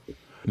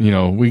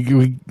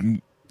 We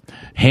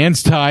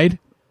hands tied.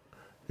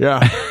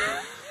 Yeah.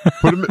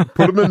 Put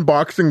him in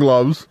boxing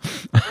gloves.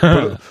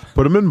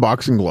 Put him in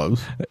boxing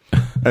gloves.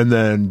 and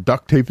then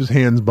duct tape his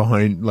hands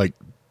behind, like,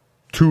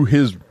 to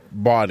his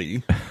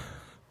body.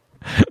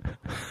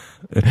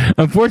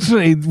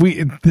 Unfortunately,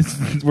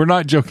 we're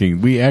not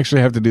joking. We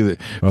actually have to do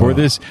that for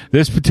this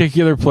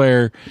particular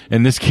player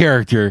and this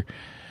character.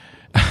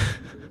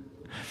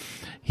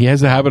 He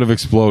has a habit of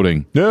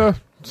exploding. Yeah,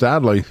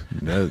 sadly.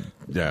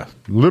 Yeah,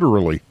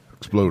 literally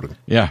exploding.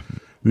 Yeah.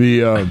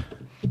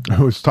 I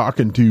was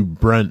talking to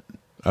Brent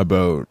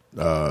about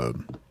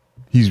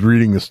he's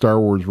reading a Star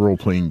Wars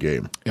role-playing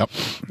game. Yep.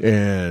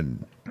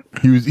 And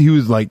he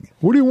was like,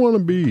 what do you want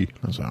to be?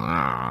 I was like,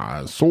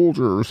 a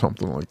soldier or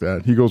something like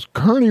that. He goes,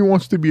 Carney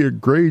wants to be a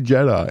gray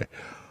Jedi.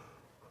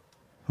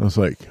 I was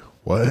like,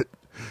 what?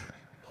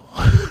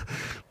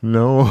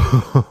 No.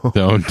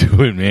 Don't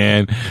do it,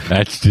 man.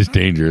 That's just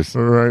dangerous.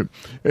 All right.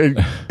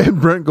 And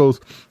Brent goes,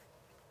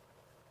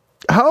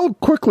 how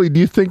quickly do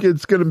you think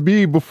it's going to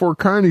be before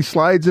Carney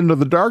slides into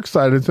the dark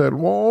side? And said,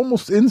 well,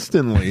 almost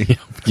instantly.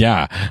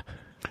 Yeah.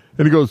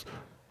 And he goes,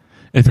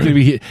 he's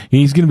going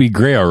to be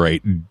gray, all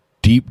right.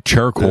 Deep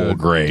charcoal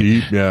gray.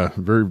 Deep, yeah.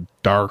 Very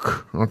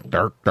dark.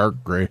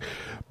 Dark gray.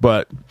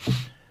 But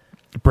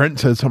Brent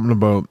said something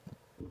about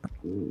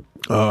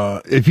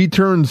if he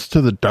turns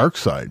to the dark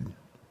side,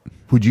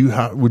 would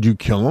you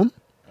kill him?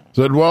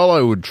 Said, well,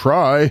 I would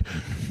try.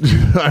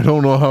 I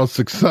don't know how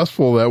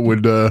successful that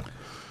would.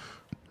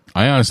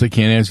 I honestly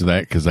can't answer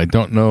that because I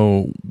don't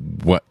know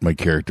what my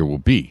character will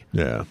be.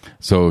 Yeah.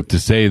 So to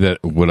say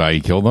that would I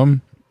kill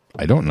them,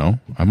 I don't know.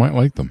 I might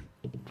like them.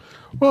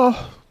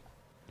 Well,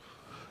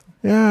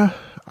 yeah.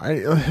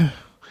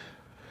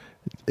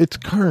 It's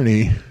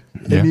Carney,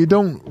 and you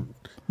don't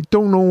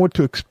know what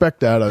to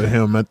expect out of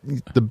him at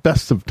the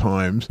best of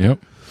times. Yep.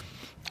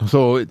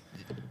 So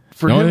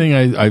the only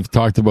thing I've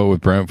talked about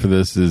with Brent for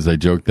this is I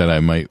joked that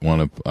I might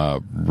want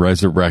to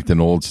resurrect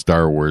an old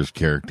Star Wars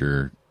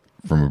character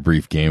from a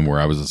brief game where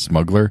I was a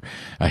smuggler.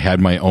 I had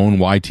my own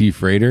YT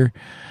freighter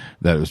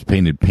that was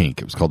painted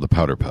pink. It was called the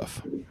Powder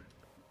Puff.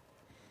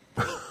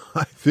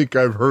 I think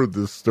I've heard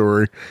this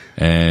story.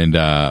 And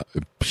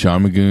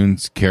Sean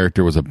Magoon's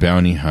character was a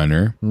bounty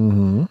hunter.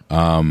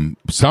 Mm-hmm.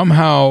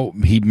 Somehow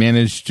he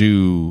managed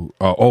to...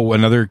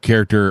 another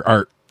character,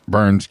 Art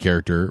Barnes'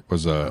 character,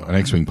 was an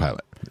X-Wing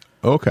pilot.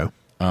 Okay.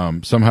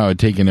 Somehow had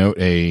taken out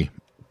a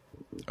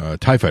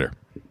TIE fighter.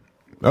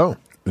 Oh.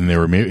 And they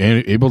were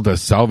able to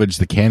salvage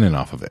the cannon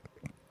off of it.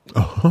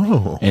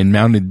 Oh. And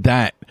mounted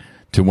that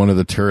to one of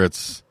the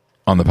turrets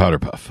on the Powder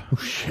Puff. Oh,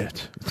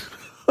 shit.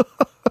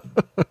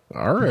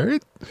 All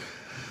right.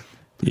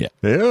 Yeah.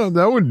 Yeah,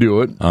 that would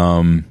do it.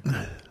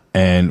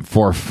 And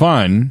for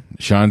fun,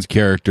 Sean's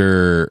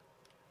character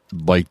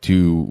liked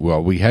to...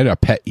 Well, we had a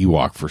pet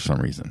Ewok for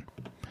some reason.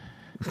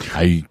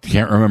 I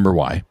can't remember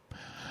why.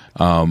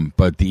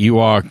 But the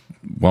Ewok...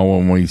 Well,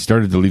 when we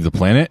started to leave the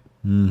planet,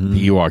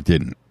 the Ewok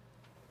didn't.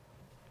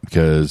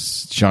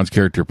 Because Sean's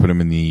character put him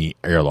in the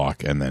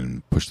airlock and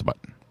then pushed the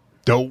button.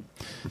 Dope.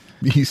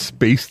 He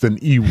spaced an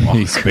Ewok.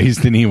 He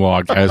spaced an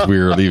Ewok as we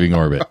were leaving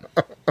orbit.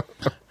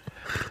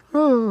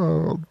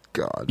 Oh,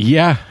 God.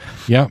 Yeah.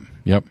 Yep.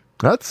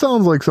 That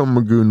sounds like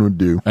something Magoon would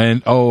do.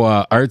 And,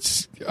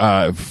 Art's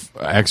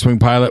X-Wing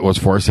pilot was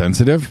force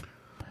sensitive.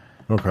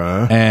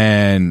 Okay.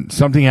 And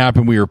something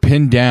happened. We were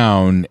pinned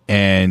down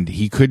and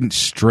he couldn't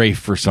strafe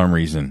for some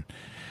reason.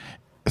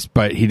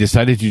 But he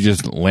decided to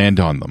just land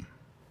on them.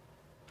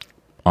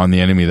 On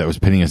the enemy that was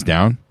pinning us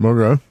down.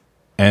 Okay.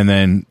 And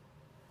then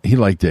he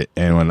liked it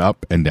and went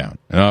up and down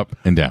and up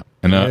and down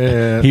and up.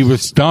 Yes. He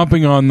was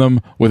stomping on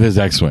them with his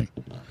X-Wing.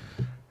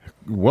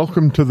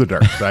 Welcome to the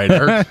dark side,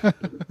 Art.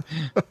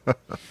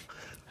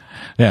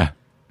 Yeah.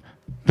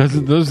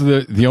 Those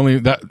are the only...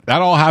 That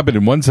all happened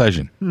in one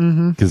session.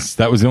 Because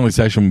that was the only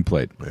session we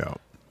played. Yeah.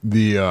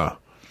 The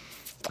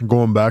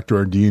going back to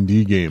our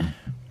D&D game,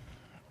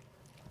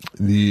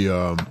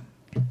 the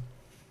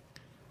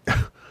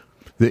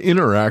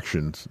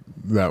interactions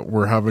that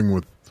we're having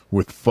with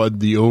Fudd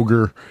the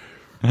Ogre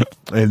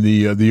and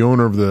the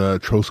owner of the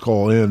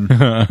Troskull Inn.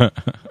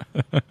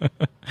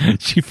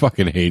 She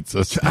fucking hates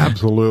us.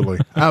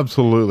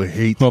 Absolutely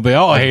hates. Well, they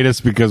all hate us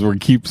because we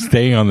keep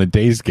staying on the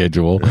day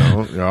schedule.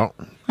 Yeah.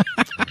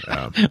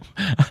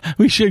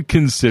 We should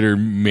consider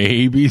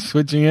maybe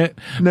switching it.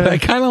 Nah. But I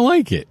kind of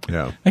like it.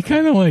 Yeah. I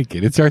kind of like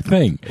it. It's our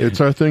thing.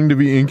 It's our thing to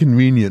be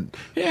inconvenient.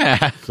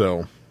 Yeah.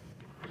 So,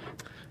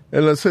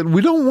 and I said,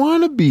 we don't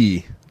want to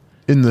be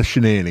in the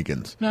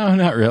shenanigans. No,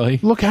 not really.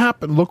 Look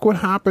what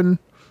happened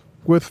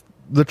with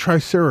the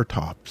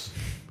Triceratops.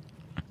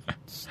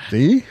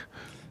 See?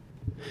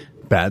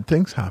 Bad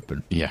things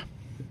happen. Yeah.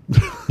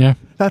 Yeah.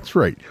 That's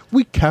right.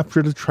 We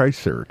captured a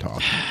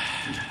Triceratops.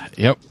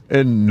 Yep.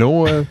 And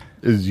Noah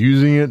is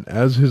using it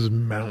as his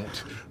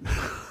mount.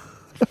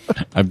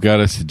 I've got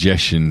a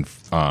suggestion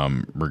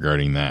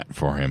regarding that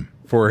for him.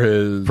 For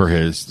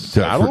his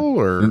saddle?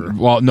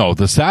 Well, no,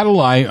 the saddle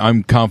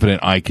I'm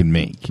confident I can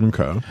make.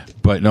 Okay.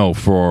 But no,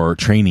 for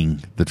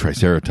training the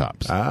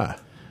Triceratops.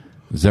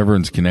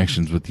 Zevran's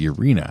connections with the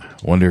arena.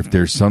 I wonder if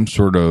there's some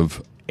sort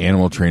of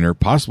animal trainer,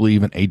 possibly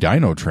even a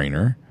dino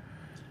trainer,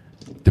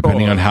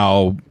 depending on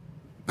how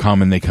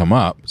common they come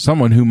up,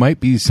 someone who might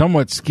be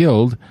somewhat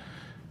skilled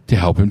to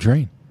help him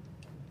train.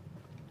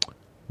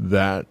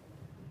 That's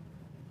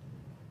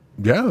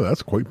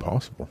quite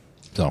possible.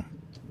 So,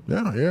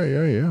 Yeah.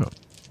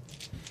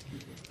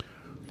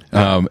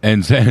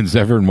 and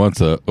Zevran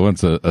wants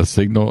a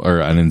signal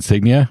or an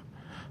insignia.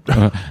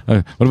 What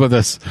about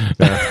this?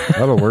 Yeah,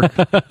 that'll work.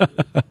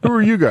 Who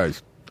are you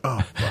guys?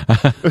 Oh,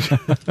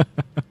 fuck.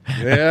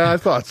 Yeah, I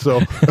thought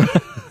so.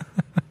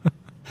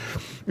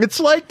 It's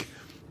like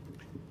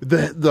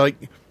you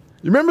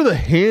remember the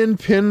hand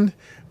pin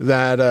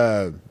that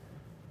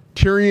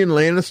Tyrion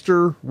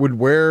Lannister would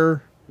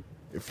wear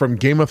from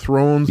Game of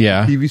Thrones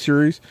TV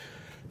series?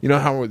 You know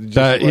how it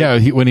just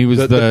when he was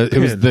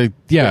the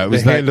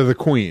hand of the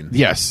queen.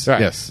 Yes,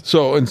 Right. yes.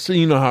 So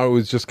you know how it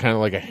was just kind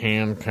of like a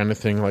hand kind of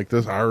thing like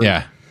this. Ours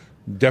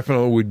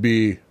definitely would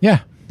be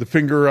the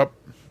finger up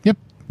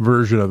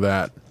version of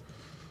that.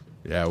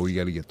 Yeah, we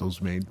got to get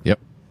those made. Yep.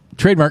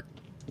 Trademark.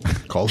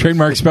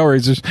 Trademark spell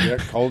razors. Yeah,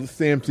 call it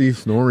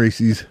Stampsies. No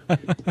racies.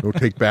 No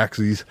take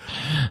backsies.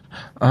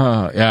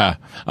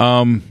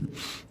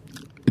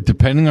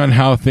 Depending on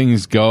how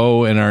things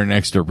go in our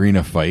next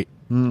arena fight,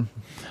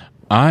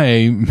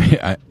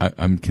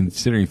 I'm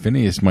considering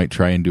Phineas might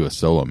try and do a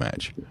solo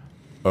match.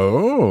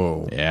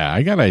 Oh. Yeah,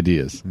 I got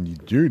ideas.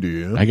 You do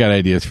you? I got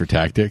ideas for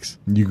tactics.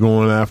 You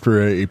going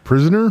after a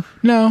prisoner?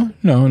 No.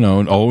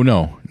 Oh,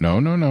 no.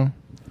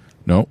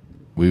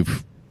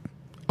 We've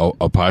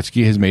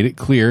Opachki has made it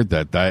clear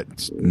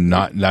that's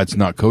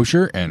not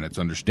kosher, and it's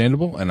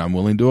understandable, and I'm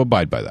willing to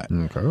abide by that.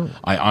 Okay.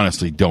 I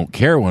honestly don't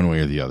care one way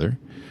or the other,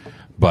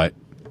 but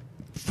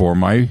for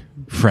my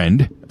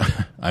friend,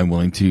 I'm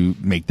willing to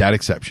make that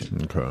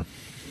exception. Okay.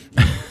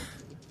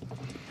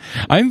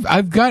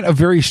 I've got a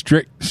very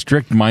strict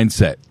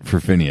mindset for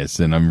Phineas,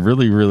 and I'm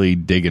really, really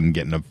digging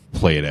getting to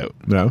play it out.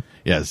 No.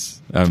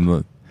 Yes,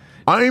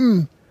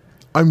 I'm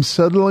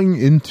settling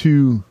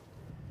into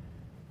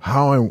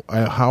how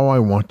I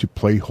want to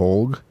play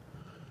Holg,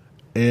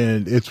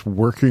 and it's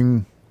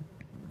working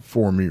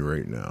for me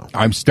right now.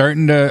 I'm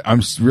starting to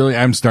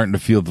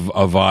feel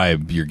a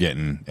vibe you're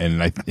getting,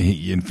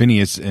 and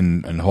Phineas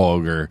and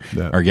Holg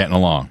are getting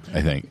along.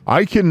 I think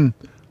I can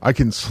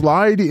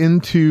slide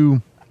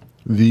into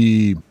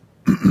the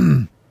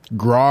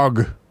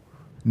grog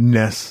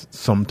nest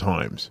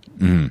sometimes,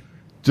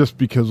 just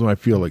because I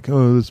feel like,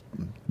 this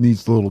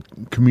needs a little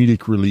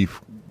comedic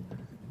relief,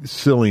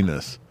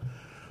 silliness.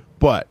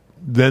 But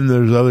then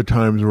there's other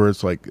times where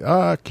it's like,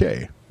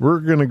 okay,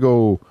 we're gonna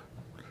go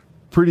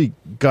pretty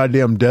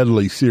goddamn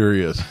deadly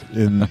serious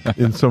in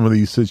some of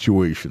these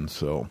situations.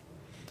 So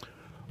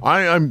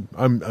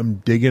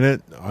I'm digging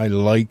it. I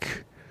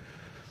like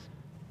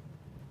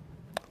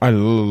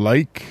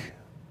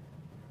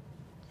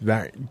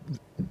that.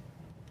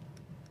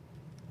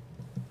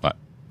 What?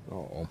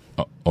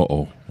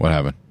 What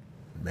happened?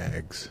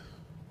 Mags.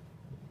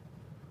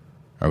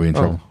 Are we in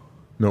trouble?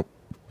 Nope.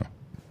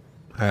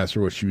 I asked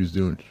her what she was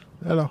doing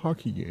at a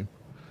hockey game.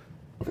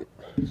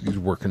 She's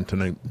working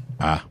tonight.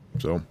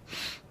 So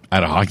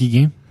at a hockey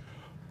game?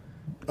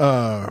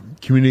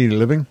 Community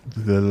Living,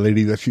 the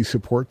lady that she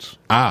supports.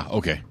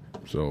 Okay.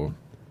 So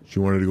she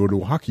wanted to go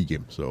to a hockey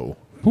game. So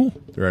cool.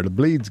 They're at a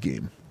Blades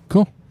game.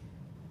 Cool.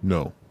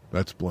 No,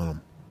 that's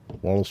Blenheim.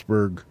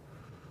 Wallsburg.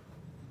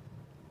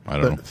 I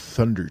don't know.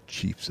 Thunder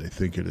Chiefs, I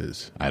think it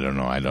is. I don't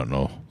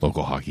know.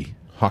 Local hockey.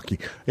 Hockey.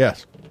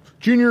 Yes.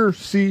 Junior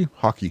C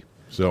hockey.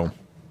 So,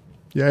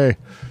 yay.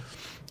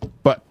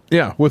 But,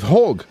 yeah, with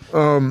Holg,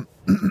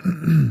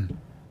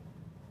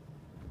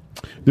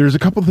 there's a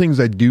couple things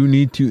I do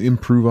need to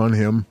improve on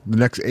him. The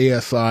next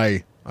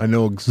ASI, I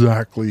know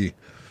exactly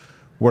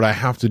what I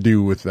have to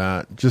do with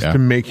that, just to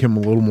make him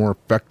a little more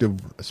effective,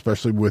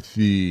 especially with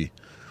the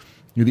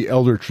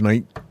Eldritch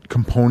Knight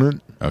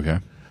component. Okay.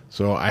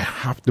 So I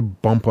have to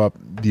bump up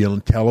the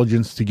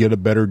intelligence to get a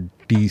better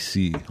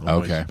DC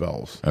on my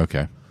spells.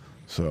 Okay.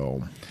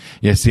 So,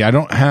 yeah. See, I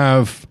don't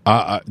have.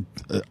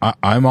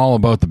 I'm all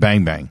about the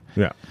bang bang.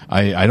 Yeah.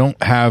 I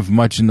don't have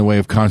much in the way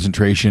of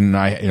concentration.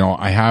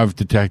 I have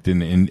detect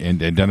and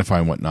identify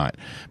and whatnot.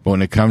 But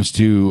when it comes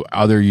to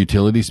other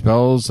utility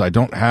spells, I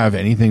don't have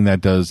anything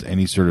that does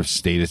any sort of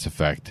status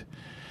effect.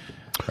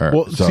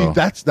 See,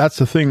 that's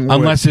the thing.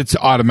 Unless it's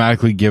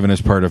automatically given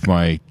as part of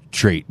my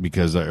trait,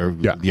 because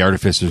the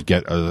artificers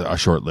get a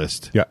short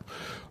list. Yeah.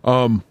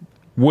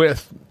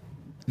 With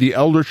the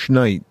Eldritch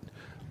Knight,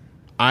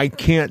 I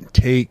can't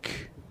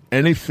take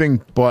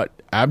anything but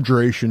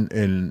abjuration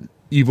and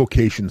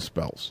evocation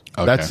spells.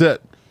 Okay. That's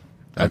it.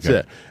 That's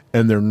it.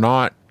 And they're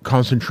not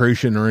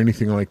concentration or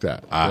anything like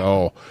that.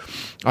 So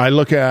I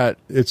look at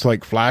it's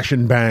like flash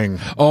and bang.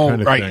 Oh,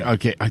 kind of right. thing.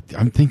 Okay.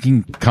 I'm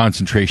thinking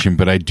concentration,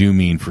 but I do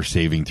mean for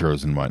saving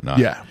throws and whatnot.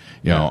 Yeah.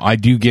 I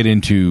do get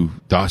into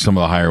some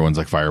of the higher ones,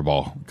 like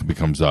Fireball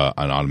becomes an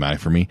automatic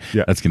for me.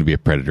 Yeah. That's going to be a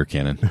Predator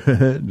cannon.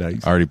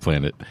 Nice. I already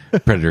planned it.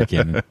 Predator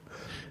cannon.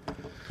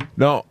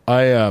 No,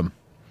 I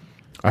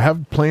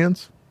have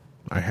plans.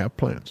 I have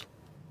plans.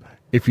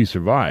 If he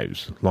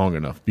survives long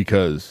enough,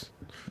 because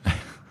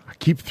I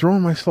keep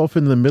throwing myself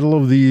in the middle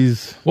of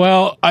these.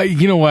 Well,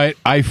 you know what?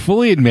 I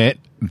fully admit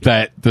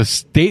that the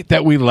state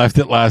that we left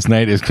it last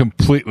night is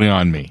completely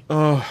on me.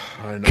 Oh,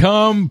 I know.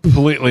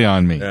 Completely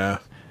on me. Yeah.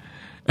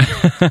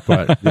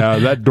 But yeah,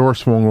 that door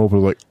swung over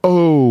like,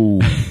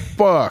 oh,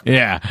 fuck.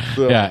 Yeah.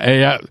 So-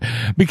 Yeah.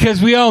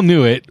 Because we all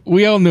knew it.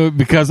 We all knew it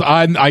because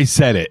I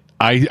said it.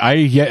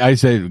 I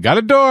said, got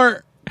a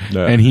door.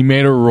 Yeah. And he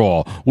made a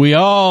roll. We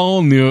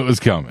all knew it was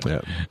coming.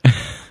 Yeah.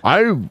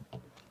 I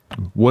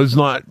was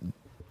not.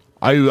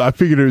 I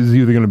figured it was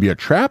either going to be a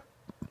trap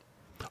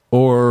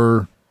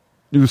or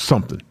it was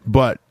something,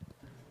 but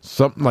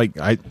something like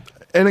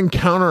an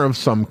encounter of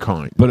some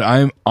kind. But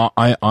I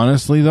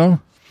honestly though,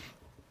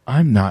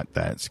 I'm not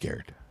that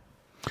scared.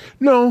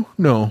 No.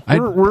 I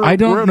don't we're at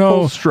know.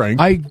 full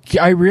strength.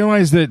 I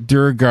realize that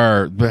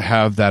Duragar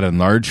have that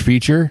enlarged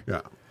feature.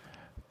 Yeah.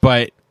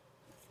 But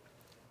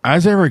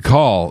as I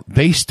recall,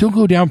 they still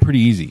go down pretty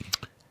easy.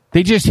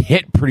 They just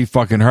hit pretty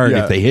fucking hard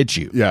if they hit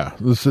you. Yeah.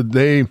 Listen,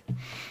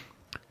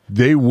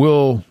 they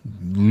will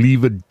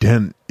leave a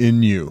dent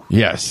in you.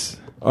 Yes.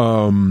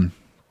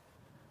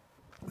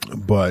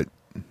 But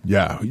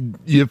yeah,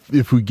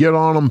 if we get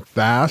on them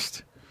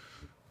fast,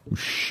 we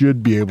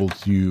should be able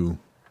to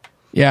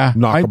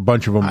knock a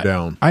bunch of them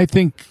down. I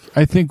think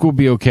we'll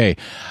be okay.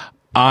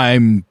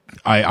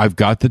 I've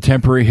got the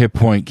temporary hit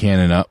point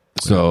cannon up,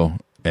 so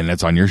and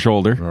that's on your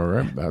shoulder. All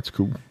right, that's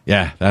cool.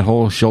 Yeah, that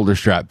whole shoulder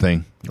strap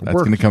thing. That's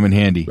works. going to come in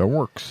handy. That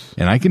works.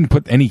 And I can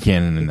put any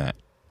cannon in that.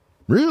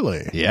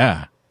 Really?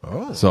 Yeah.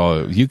 Oh.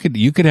 So you could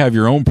have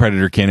your own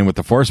Predator cannon with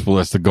the Force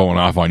Ballista going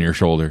off on your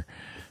shoulder.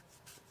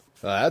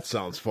 That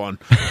sounds fun.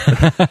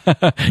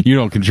 You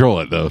don't control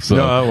it though, so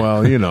No,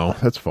 well,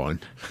 that's fine.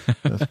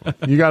 That's fine.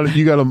 You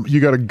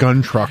got a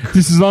gun truck.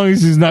 just as long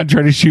as he's not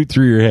trying to shoot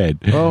through your head.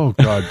 Oh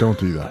God, don't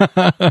do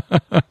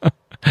that.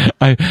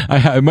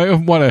 I might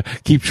want to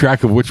keep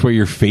track of which way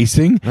you're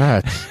facing.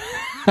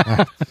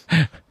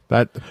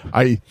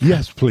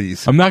 Yes,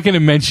 please. I'm not going to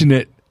mention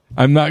it.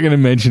 I'm not going to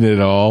mention it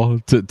at all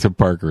to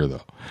Parker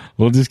though.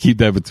 We'll just keep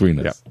that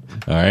between us.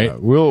 Yep. All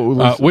right.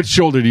 We'll which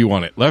shoulder do you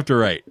want it? Left or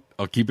right?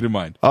 I'll keep it in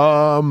mind.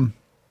 I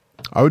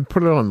would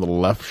put it on the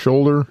left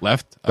shoulder.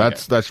 Left. Okay.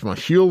 That's my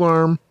shield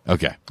arm,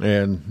 Okay.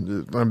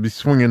 and I'll be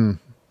swinging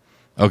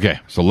Okay.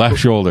 So left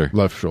shoulder.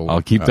 left shoulder.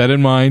 I'll keep that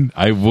in mind.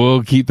 I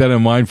will keep that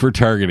in mind for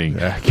targeting.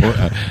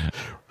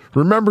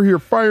 Remember your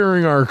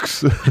firing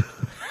arcs.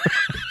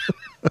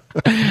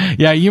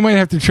 Yeah, you might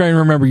have to try and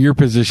remember your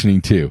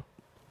positioning too.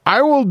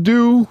 I will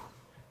do.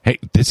 Hey,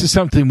 this is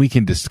something we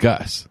can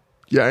discuss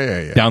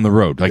Yeah. down the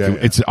road. Like Yeah.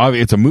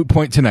 it's a moot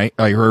point tonight,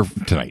 or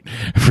tonight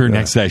for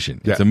next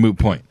session. It's Yeah. a moot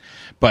point,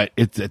 but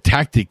it's a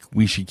tactic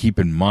we should keep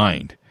in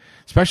mind,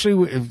 especially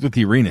with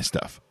the arena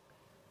stuff.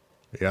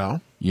 Yeah.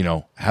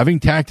 Having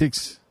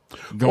tactics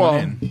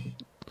going in.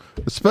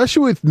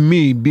 Especially with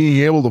me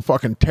being able to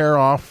fucking tear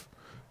off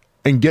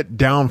and get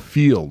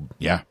downfield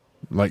Yeah.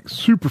 like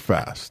super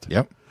fast.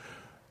 Yep.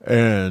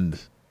 And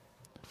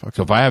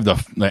So if I have the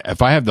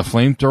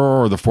flamethrower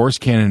or the force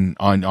cannon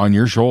on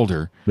your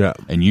shoulder, Yeah.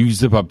 and you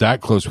zip up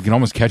that close, we can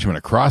almost catch him in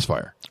a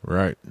crossfire.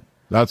 right.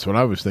 That's what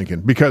I was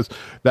thinking. Because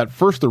that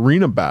first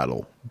arena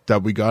battle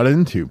that we got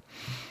into,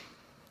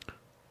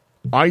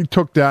 I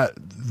took the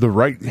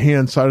right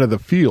hand side of the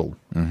field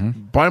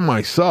by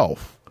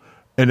myself,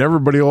 and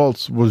everybody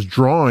else was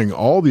drawing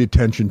all the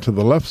attention to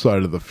the left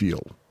side of the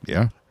field.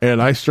 Yeah.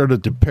 And I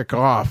started to pick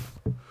off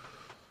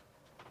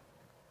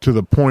to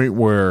the point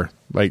where,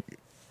 like,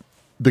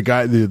 the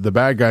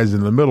bad guys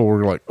in the middle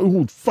were like,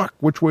 "Oh fuck,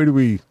 which way do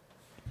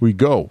we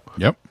go?"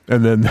 Yep.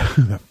 And then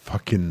the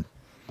fucking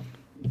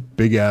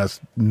big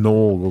ass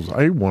Noel goes,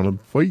 "I want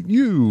to fight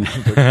you."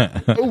 I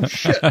was like, oh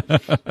shit.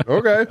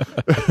 Okay.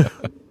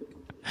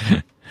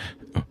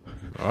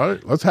 All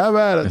right, let's have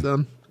at it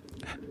then.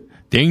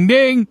 Ding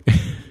ding.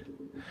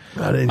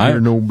 I didn't hear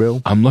no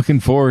bell. I'm looking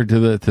forward to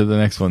the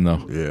next one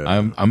though. Yeah.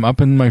 I'm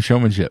up in my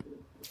showmanship.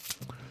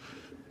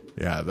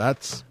 Yeah,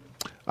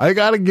 I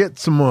got to get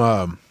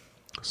some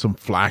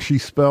flashy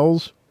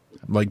spells,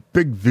 like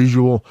big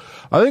visual.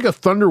 I think a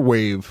thunder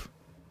wave.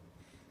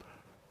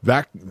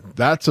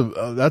 That's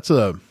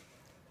a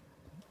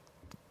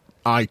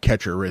eye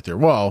catcher right there.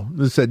 Well,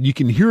 they said you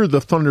can hear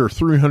the thunder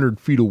 300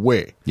 feet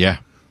away, Yeah.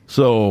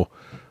 so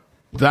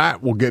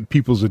that will get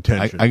people's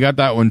attention. I got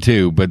that one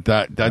too, but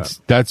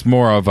that's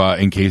more of a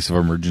in case of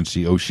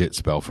emergency oh shit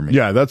spell for me.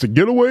 Yeah, that's a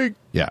getaway.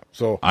 Yeah.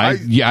 So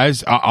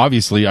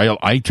obviously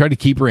I try to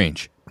keep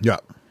range. Yeah.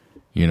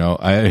 When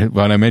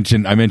I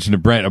mentioned to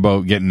Brent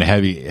about getting the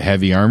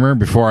heavy armor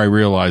before I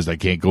realized I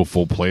can't go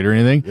full plate or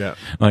anything. Yeah.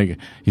 Like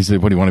he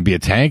said, "What do you want to be a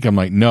tank?" I'm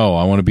like, "No,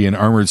 I want to be an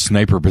armored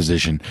sniper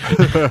position."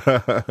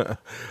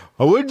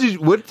 What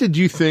did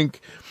you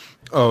think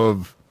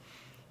of?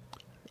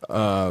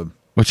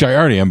 Which I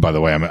already am, by the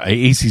way. I'm an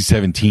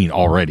AC-17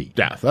 already.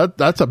 Yeah,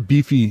 that's a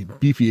beefy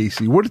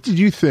AC. What did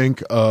you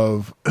think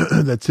of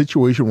that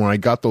situation when I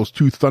got those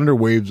two thunder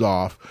waves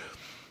off,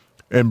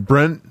 and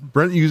Brent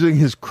using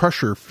his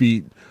crusher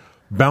feet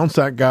bounced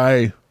that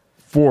guy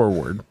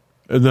forward,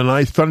 and then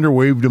I thunder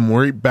waved him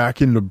right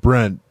back into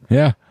Brent.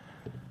 Yeah.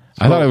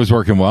 I thought it was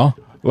working well.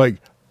 Like,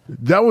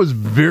 that was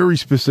very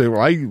specific.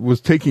 I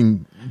was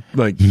taking,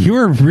 like... You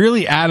were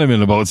really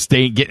adamant about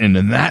getting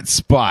in that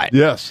spot.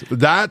 Yes,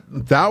 that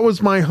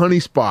was my honey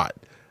spot.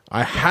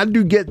 I had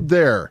to get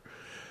there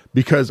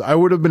because I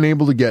would have been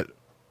able to get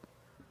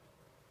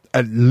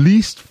at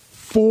least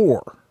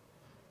 4.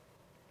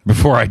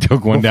 Before I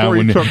took one down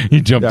when you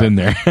jumped in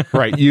there.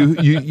 Right.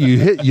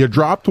 You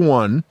dropped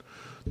one,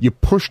 you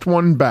pushed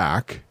one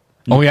back.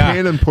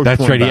 Cannon pushed that's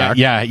one right. Back.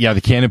 Yeah.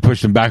 The cannon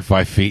pushed him back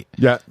 5 feet.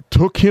 Yeah.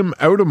 Took him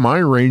out of my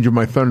range of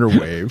my thunder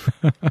wave.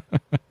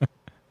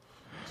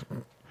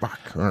 Fuck.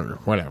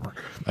 Whatever.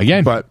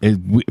 Again, but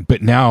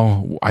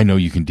now I know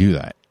you can do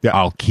that. Yeah.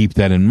 I'll keep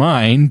that in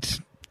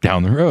mind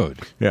down the road.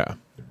 Yeah.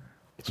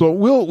 So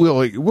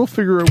we'll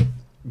figure out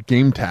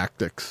game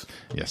tactics.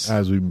 Yes.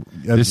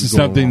 This is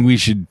something along. we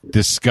should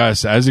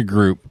discuss as a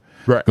group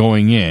right.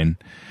 going in.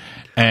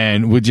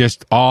 And we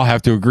just all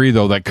have to agree,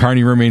 though, that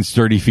Carney remains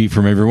 30 feet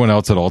from everyone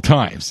else at all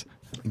times.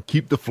 And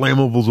keep the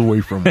flammables away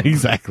from him.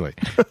 Exactly.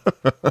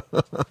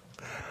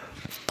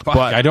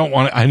 But I don't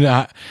want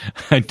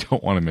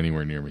him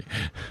anywhere near me.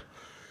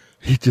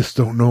 You just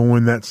don't know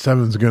when that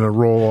 7's going to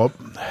roll up.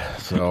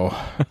 So,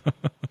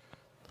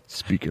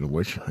 speaking of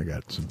which, I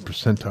got some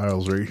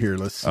percentiles right here.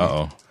 Let's see.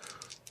 Uh-oh.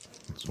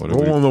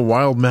 Roll on the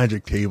wild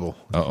magic table.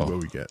 Uh-oh.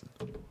 What we get?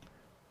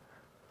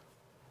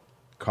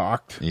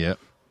 Cocked. Yep.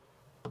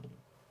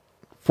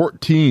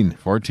 14.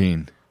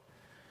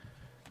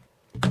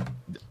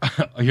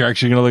 You're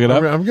actually going to look it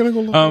up? I'm going to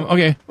go look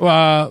okay.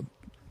 Well,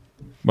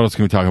 what else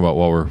can we talk about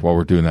while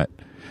we're doing that?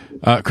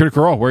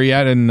 Critical Role, where are you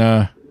at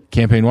in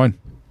campaign 1?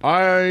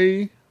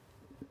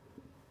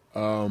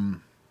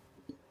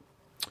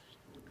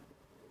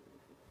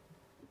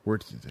 where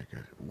did I get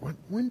it?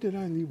 When did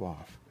I leave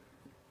off?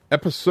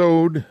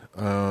 Episode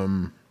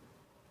 9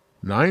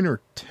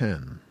 or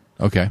 10?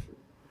 Okay.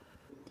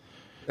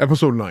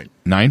 Episode 9.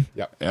 9?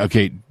 Yeah.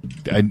 Okay.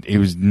 It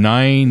was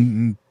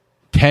 9.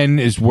 10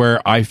 is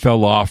where I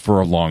fell off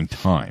for a long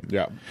time.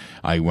 Yeah.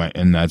 I went,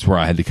 and that's where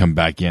I had to come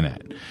back in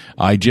at.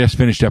 I just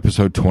finished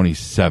episode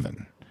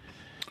 27,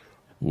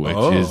 which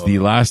is the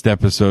last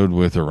episode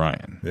with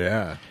Orion.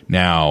 Yeah.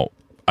 Now,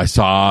 I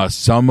saw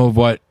some of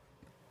what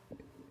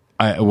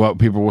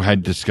people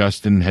had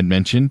discussed and had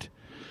mentioned.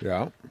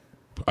 Yeah.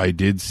 I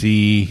did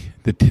see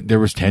that there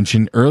was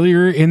tension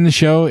earlier in the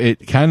show.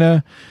 It kind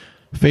of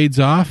fades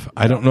off.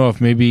 I don't know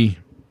if maybe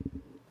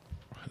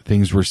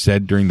things were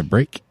said during the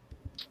break.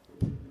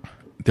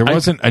 There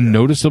wasn't a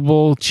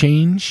noticeable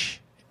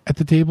change at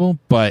the table,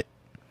 but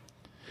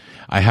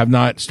I have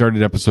not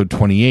started episode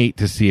 28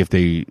 to see if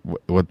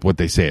what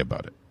they say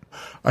about it.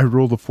 I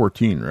rolled a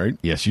 14, right?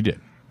 Yes, you did.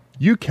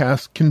 You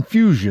cast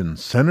confusion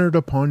centered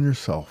upon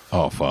yourself.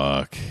 Oh,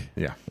 fuck.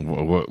 Yeah.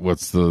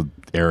 What's the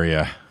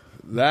area?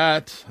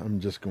 That, I'm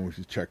just going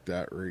to check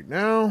that right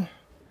now.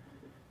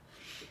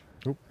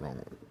 Oop, wrong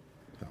one.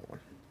 That one.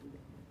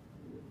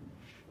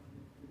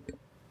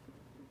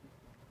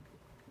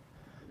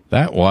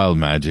 That wild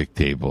magic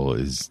table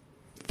is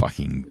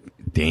fucking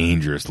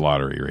dangerous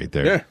lottery right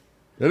there. Yeah,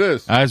 it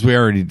is. As we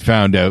already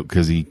found out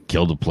because he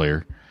killed a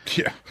player.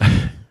 Yeah.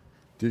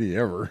 Did he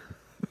ever?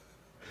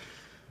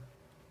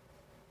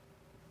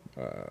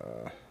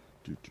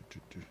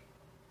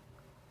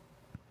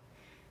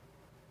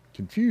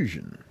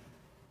 Confusion.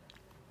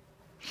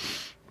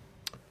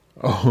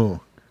 Oh,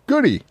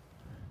 goody.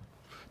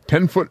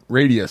 10-foot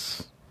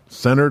radius.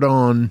 Centered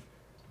on...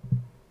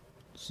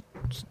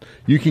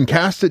 You can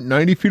cast it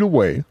 90 feet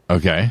away.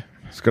 Okay.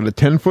 It's got a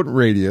 10-foot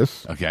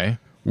radius. Okay.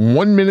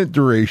 1 minute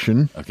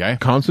duration. Okay.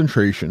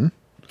 Concentration.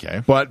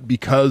 Okay. But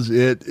because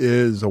it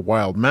is a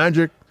wild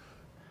magic,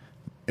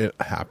 it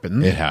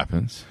happens. It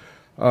happens.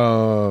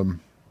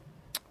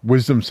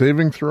 Wisdom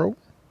saving throw.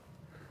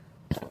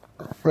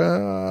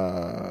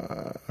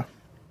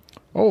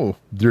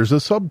 There's a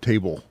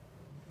subtable.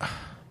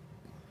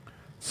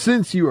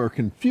 Since you are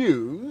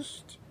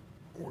confused,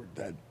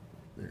 there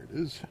it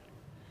is.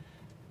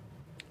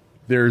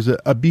 There's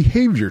a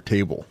behavior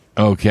table.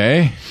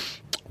 Okay.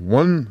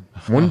 One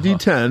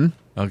D10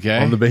 Okay.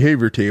 on the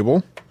behavior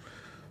table.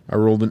 I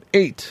rolled an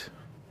 8.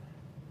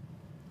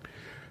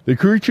 The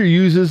creature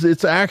uses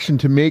its action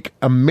to make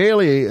a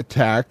melee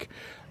attack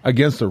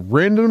against a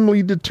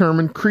randomly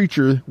determined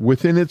creature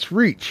within its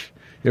reach.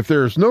 If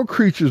there is no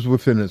creatures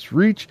within its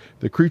reach,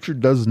 the creature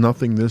does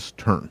nothing this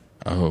turn.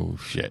 Oh,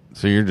 shit.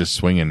 So you're just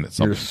swinging at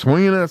something. You're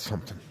swinging at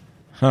something.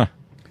 Huh.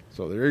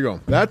 So there you go.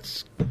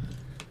 That's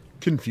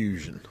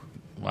confusion,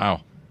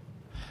 Wow.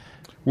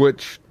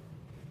 which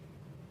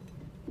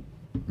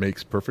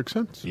makes perfect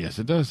sense. Yes,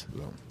 it does.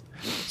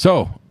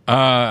 So,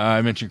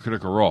 I mentioned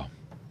Critical Role.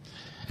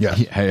 Yes.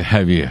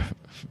 Have you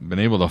been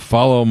able to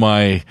follow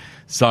my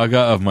saga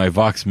of my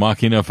Vox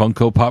Machina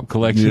Funko Pop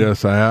collection?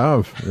 Yes, I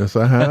have.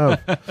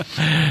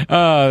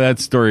 That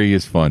story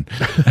is fun.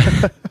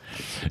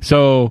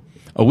 So,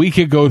 a week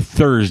ago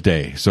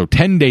Thursday, so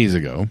 10 days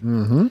ago,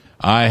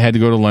 I had to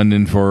go to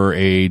London for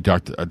a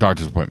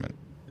doctor's appointment.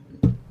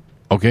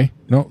 Okay,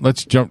 no,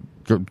 let's jump.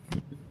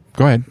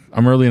 Go ahead.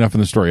 I'm early enough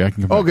in the story. I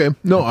can come back. Okay.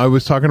 No, I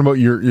was talking about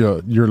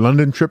your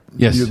London trip.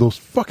 Yes. Those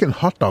fucking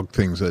hot dog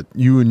things that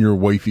you and your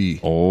wifey.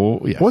 Oh,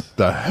 yes. What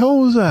the hell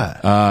was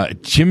that?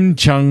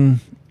 Chimchung,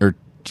 or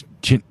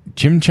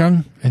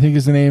Chimchung, I think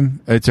is the name.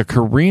 It's a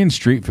Korean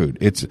street food.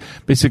 It's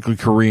basically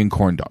Korean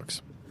corn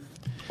dogs.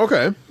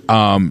 Okay.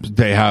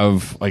 They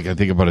have, like, I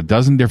think about a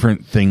dozen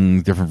different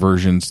things, different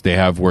versions. They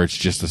have where it's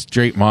just a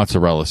straight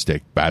mozzarella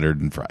stick,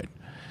 battered and fried.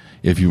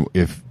 If you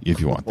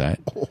want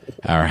that,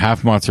 or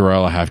half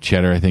mozzarella, half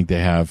cheddar, I think they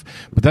have.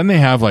 But then they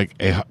have like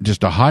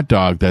just a hot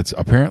dog that's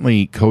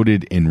apparently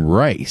coated in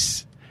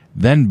rice,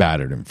 then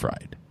battered and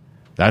fried.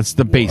 That's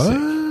the basic.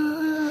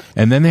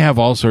 And then they have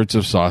all sorts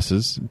of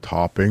sauces,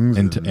 Toppings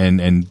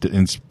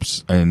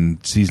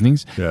and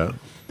seasonings. Yeah.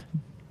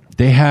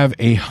 They have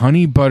a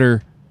honey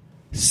butter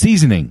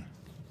seasoning,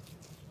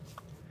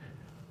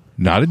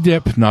 not a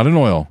dip, not an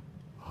oil,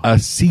 a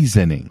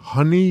seasoning.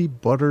 Honey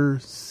butter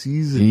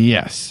seasoning.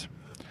 Yes.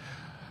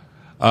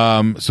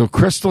 So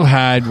Crystal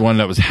had one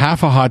that was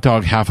half a hot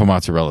dog, half a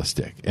mozzarella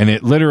stick. And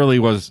it literally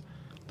was,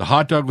 the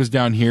hot dog was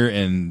down here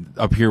and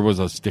up here was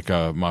a stick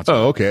of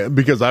mozzarella. Oh, okay.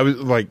 Because I was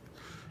like,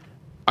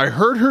 I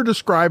heard her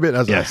describe it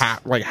as Yes.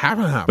 half and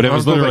half. But it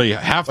was literally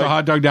like, half the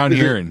hot dog down is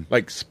here it and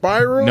like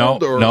spiral.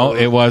 no,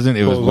 it wasn't.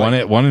 It was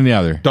one and the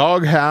other.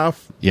 Dog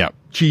half, Yep.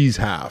 cheese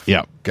half.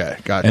 Yep. Okay,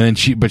 got it. And then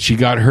she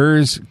got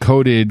hers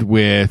coated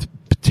with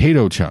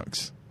potato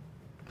chunks.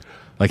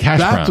 Like hash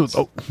browns.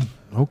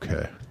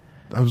 Okay.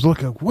 I was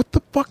looking, what the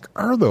fuck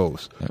are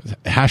those?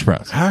 Hash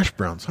browns. Hash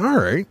browns. All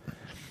right.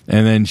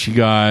 And then she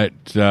got,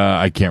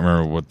 I can't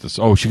remember what this,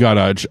 she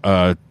got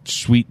a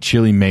sweet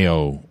chili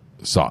mayo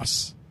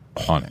sauce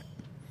on it.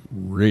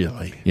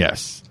 Really?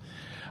 Yes.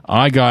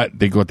 I got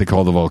what they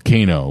call the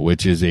volcano,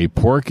 which is a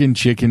pork and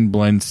chicken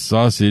blend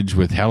sausage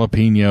with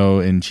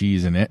jalapeno and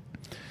cheese in it.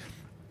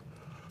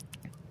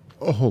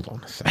 Oh, hold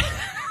on a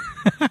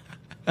second.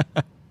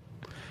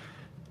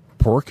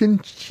 Pork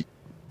and cheese.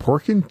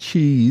 Pork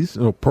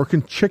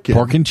and chicken.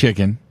 Pork and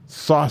chicken.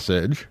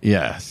 Sausage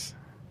Yes.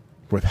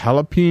 with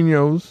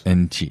jalapenos.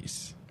 And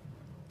cheese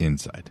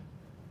inside.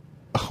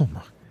 Oh,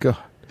 my God.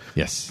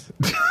 Yes.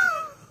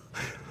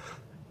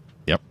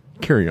 Yep.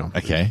 Carry on.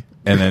 Okay.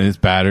 And then it's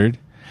battered.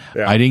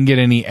 Yeah. I didn't get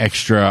any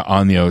extra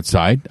on the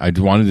outside. I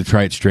wanted to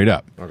try it straight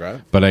up. Okay.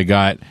 But I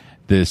got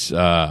this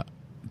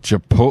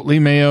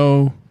chipotle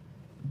mayo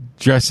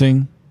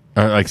dressing,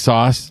 or like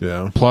sauce,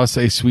 Yeah. plus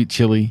a sweet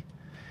chili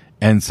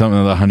and some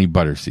of the honey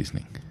butter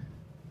seasoning.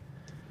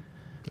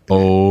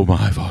 Oh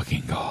my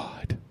fucking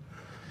God.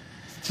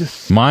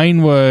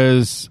 Mine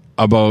was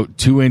about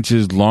 2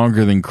 inches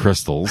longer than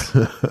Crystal's.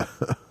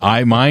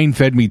 Mine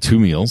fed me 2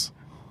 meals.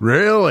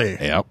 Really?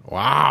 Yep.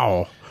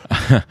 Wow.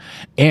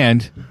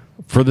 And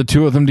for the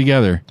two of them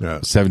together, Yeah.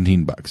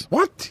 $17.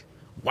 What?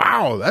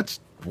 Wow.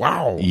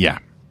 Wow. Yeah.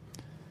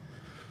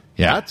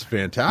 Yeah. That's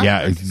fantastic.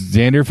 Yeah,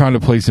 Xander found a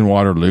place in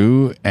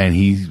Waterloo, and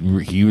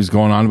he was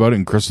going on about it,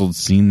 and Crystal had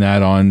seen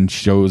that on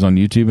shows on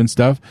YouTube and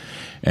stuff.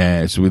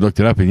 And so we looked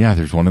it up, and yeah,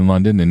 there's one in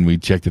London, and we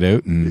checked it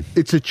out. And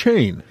It's a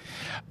chain.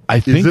 I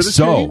think it a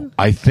so. chain?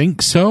 I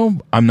think so.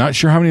 I'm not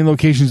sure how many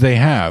locations they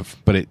have,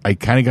 but I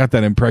kind of got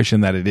that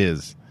impression that it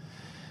is.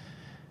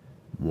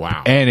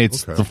 Wow. And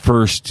it's Okay. the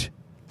first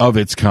of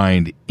its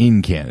kind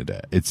in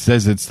Canada. It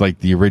says it's like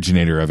the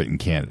originator of it in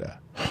Canada.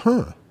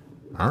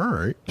 All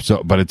right.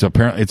 So, but it's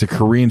a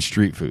Korean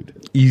street food.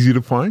 Easy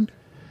to find?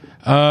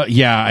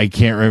 Yeah, I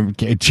can't remember.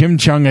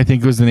 Chimchung, I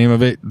think was the name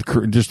of it.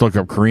 Just look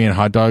up Korean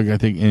hot dog, I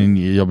think, and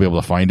you'll be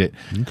able to find it.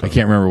 Okay. I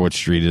can't remember what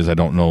street it is. I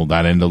don't know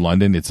that end of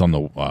London. It's on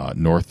the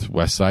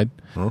northwest side.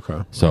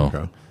 Okay. So,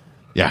 Okay.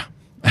 yeah.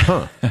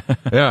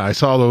 Yeah, I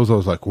saw those. I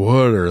was like,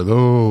 what are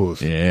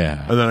those?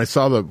 Yeah. And then I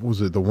saw the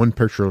one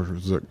picture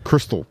was that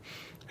Crystal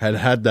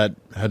had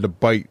to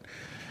bite,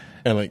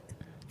 and like,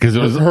 Because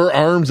it was her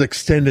arms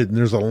extended and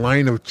there's a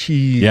line of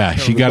cheese. Yeah,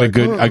 she got a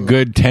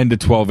good 10 to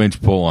 12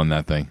 inch pull on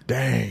that thing.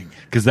 Dang.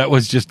 Because that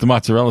was just the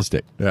mozzarella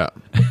stick. Yeah.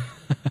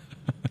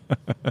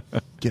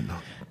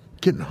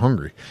 Getting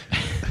hungry.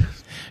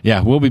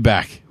 Yeah, we'll be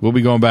back. We'll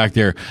be going back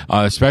there,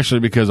 especially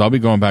because I'll be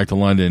going back to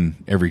London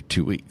every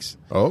 2 weeks.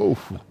 Oh.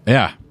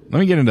 Yeah. Let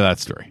me get into that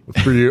story.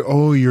 For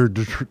you, your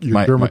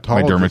dermatologist.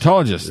 My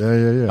dermatologist.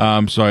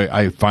 Yeah. So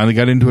I finally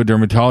got into a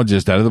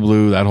dermatologist out of the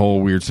blue, that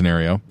whole weird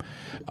scenario.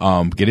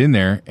 Get in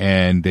there,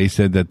 and they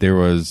said that there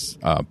was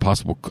a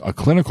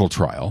clinical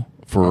trial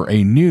for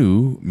a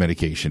new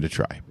medication to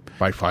try.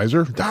 By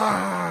Pfizer?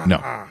 No.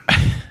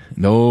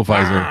 No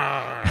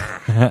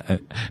Pfizer.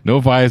 No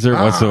Pfizer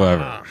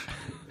whatsoever.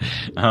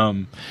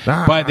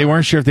 But they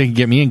weren't sure if they could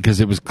get me in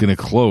because it was going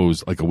to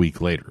close like a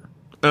week later.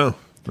 Oh,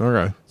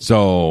 okay.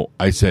 So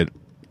I said,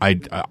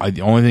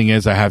 the only thing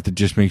is I have to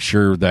just make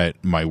sure that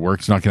my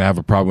work's not going to have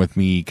a problem with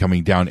me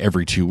coming down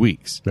every 2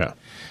 weeks. Yeah.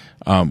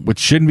 Which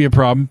shouldn't be a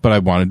problem, but I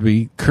wanted to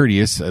be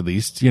courteous at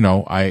least. You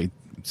know,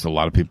 it's a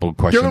lot of people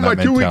question Give him that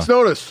my 2 weeks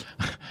notice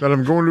that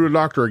I'm going to a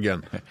doctor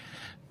again.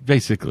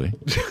 Basically.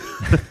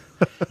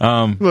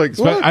 Like,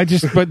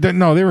 what?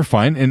 No, they were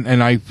fine.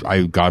 And I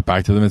got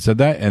back to them and said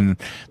that. And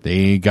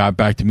they got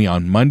back to me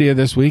on Monday of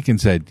this week and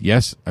said,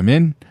 yes, I'm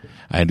in.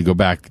 I had to go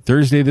back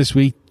Thursday this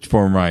week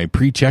for my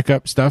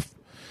pre-checkup stuff.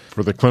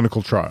 For the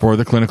clinical trial.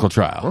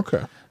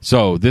 Okay.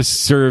 So this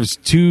serves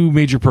two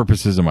major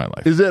purposes in my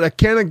life. Is it a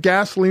can of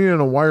gasoline and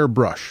a wire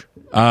brush?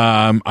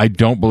 I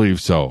don't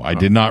believe so. I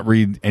did not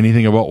read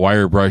anything about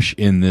wire brush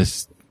in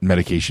this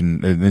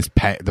medication, in this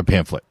the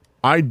pamphlet.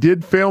 I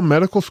did fail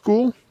medical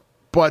school,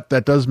 but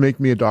that does make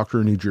me a doctor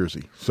in New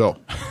Jersey. So,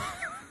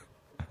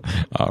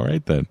 all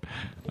right then.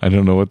 I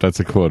don't know what that's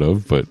a quote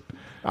of, but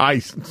I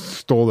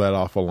stole that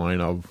off a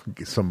line of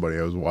somebody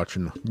I was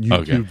watching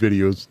YouTube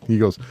videos. He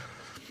goes,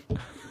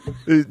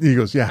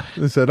 yeah.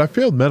 I said, I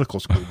failed medical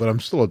school, but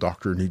I'm still a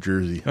doctor in New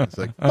Jersey. It's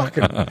like,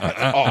 fucking,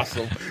 that's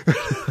awesome.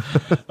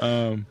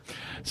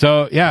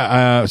 So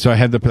I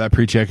had that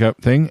pre-checkup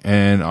thing,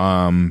 and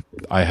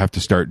I have to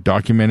start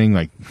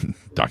documenting.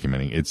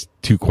 It's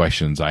 2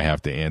 questions I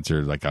have to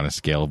answer, like on a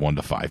scale of 1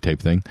 to 5 type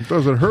thing.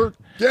 Does it hurt?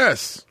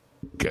 Yes.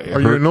 Are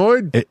you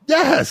annoyed?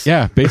 Yes.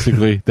 Yeah,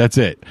 basically that's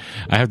it.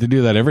 I have to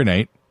do that every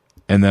night.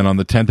 And then on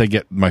the 10th, I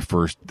get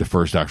the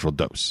first actual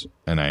dose,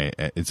 and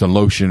it's a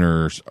lotion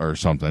or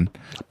something,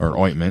 or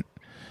ointment,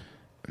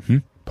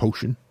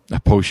 potion, a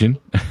potion,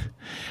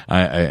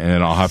 and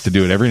then I'll have to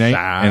do it every night,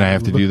 and I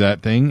have to do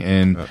that thing,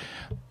 and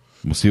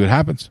we'll see what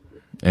happens.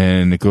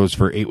 And it goes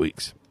for 8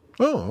 weeks.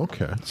 Oh,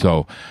 okay.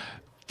 So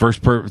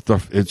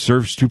it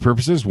serves 2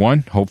 purposes.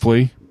 1,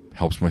 hopefully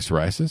helps my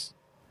psoriasis.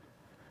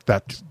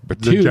 That's the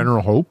 2,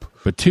 general hope.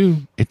 But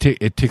 2,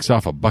 it ticks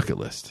off a bucket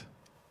list.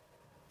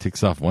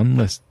 Ticks off one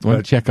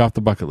check off the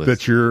bucket list.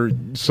 That you're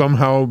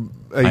somehow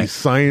a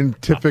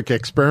scientific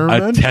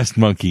experiment? A test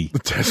monkey.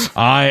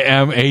 I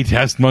am a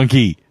test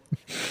monkey.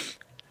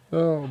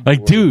 Oh,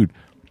 like, dude.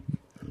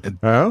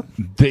 Huh?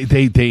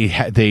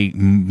 They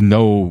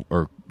know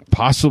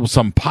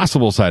some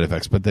possible side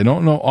effects, but they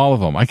don't know all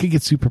of them. I could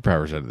get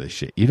superpowers out of this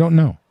shit. You don't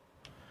know.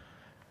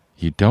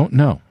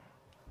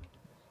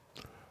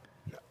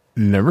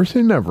 Never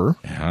say never.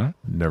 Uh-huh.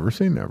 Never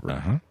say never.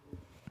 Uh-huh.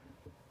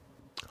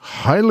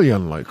 Highly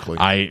unlikely.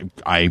 I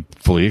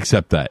fully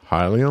accept that.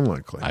 Highly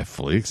unlikely. I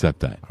fully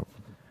accept that.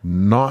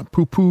 Not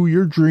poo-poo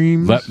your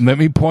dreams. Let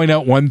me point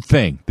out one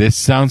thing. This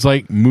sounds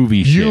like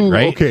movie shit,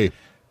 right? Okay.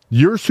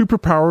 Your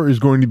superpower is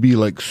going to be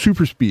like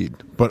super speed,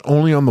 but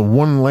only on the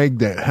one leg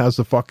that has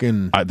the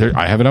fucking...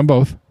 I have it on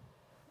both.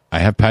 I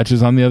have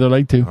patches on the other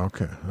leg too.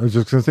 Okay, I was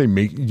just gonna say,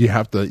 you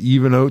have to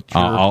even out.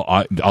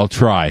 I'll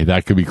try.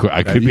 That could be quick.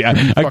 I could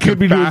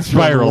be doing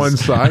spirals. On one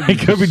side, I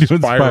could be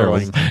doing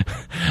spirals.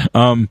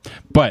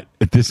 But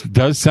this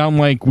does sound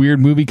like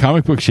weird movie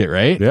comic book shit,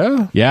 right?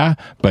 Yeah, yeah.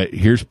 But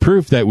here's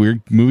proof that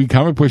weird movie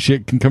comic book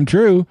shit can come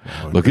true.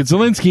 Look at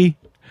Zelensky.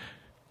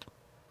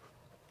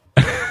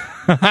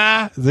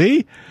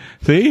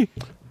 See.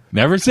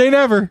 Never say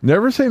never.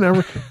 Never say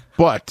never.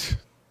 But.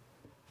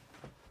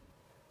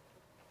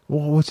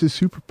 Well, what's his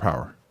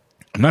superpower?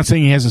 I'm not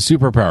saying he has a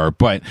superpower,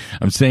 but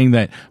I'm saying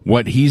that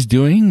what he's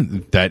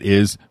doing, that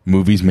is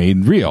movies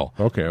made real.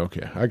 Okay.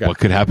 I got what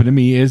could happen to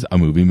me is a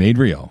movie made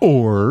real.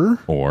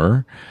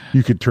 Or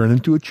you could turn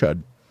into a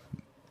chud.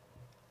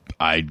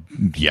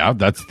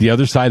 That's the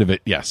other side of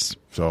it, yes.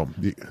 So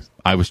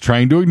I was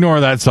trying to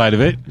ignore that side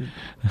of it.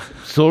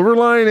 Silver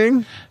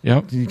lining.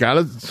 Yep. You got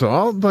to,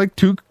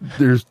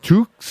 there's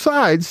 2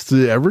 sides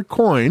to every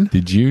coin.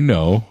 Did you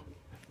know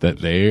that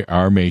they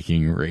are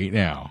making right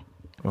now?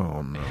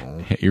 Oh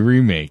no! A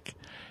remake,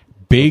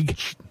 big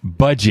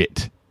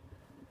budget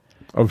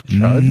of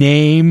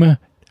Chud?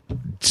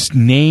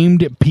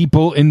 Named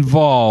people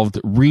involved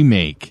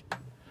remake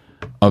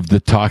of the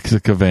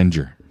Toxic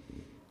Avenger.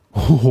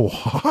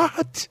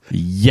 What?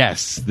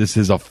 Yes, this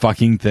is a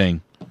fucking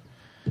thing.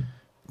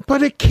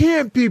 But it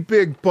can't be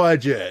big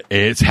budget.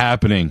 It's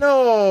happening.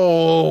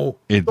 No,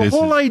 the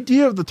whole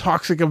idea of the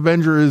Toxic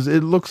Avenger is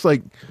it looks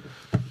like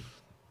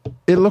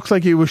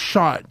it was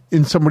shot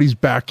in somebody's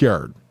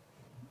backyard.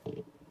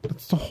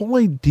 That's the whole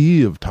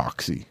idea of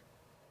Toxie.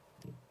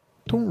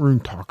 Don't ruin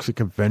Toxic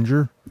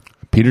Avenger.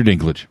 Peter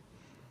Dinklage.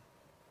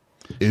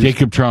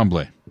 Jacob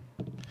Tremblay.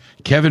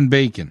 Kevin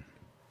Bacon.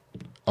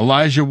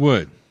 Elijah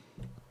Wood.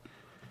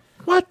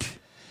 What?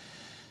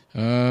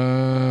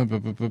 Don't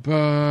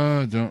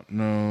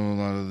know a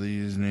lot of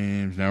these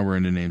names. Now we're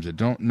into names I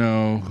don't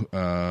know.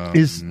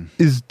 Is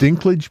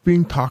Dinklage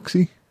being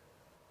Toxie?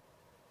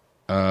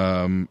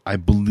 I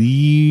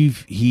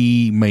believe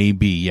he may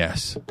be,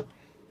 yes.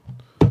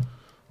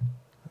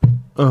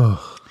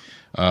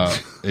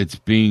 It's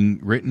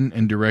being written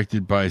and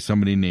directed by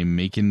somebody named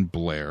Macon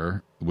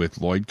Blair, with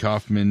Lloyd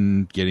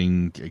Kaufman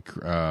getting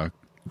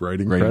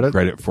writing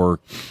credit for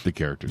the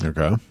character.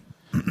 Okay.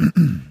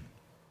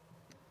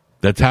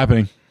 That's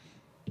happening.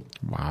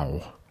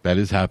 Wow. That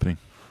is happening.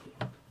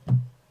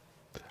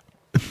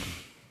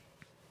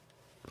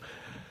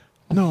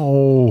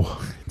 No.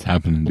 It's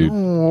happening, dude.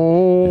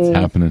 No. It's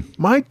happening.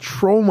 My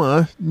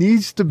trauma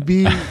needs to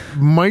be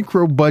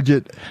micro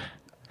budget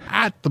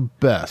at the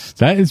best.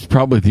 That is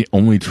probably the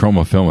only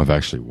trauma film I've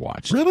actually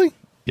watched. Really?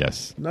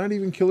 Yes. Not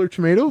even Killer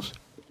Tomatoes?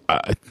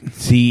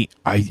 See,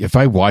 if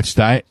I watched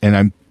that, and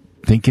I'm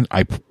thinking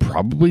I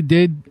probably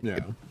did, Yeah.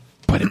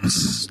 but it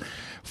was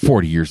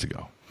 40 years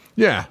ago.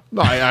 Yeah.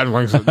 No,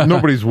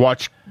 nobody's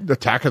watched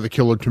Attack of the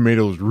Killer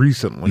Tomatoes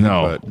recently.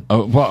 No.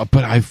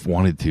 But I've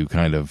wanted to,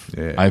 kind of.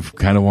 Yeah. I've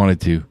kind of wanted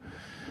to.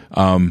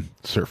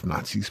 Surf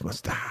Nazis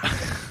must die.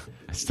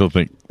 I still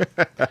think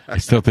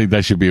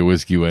that should be a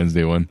Whiskey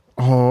Wednesday one.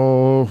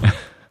 Oh,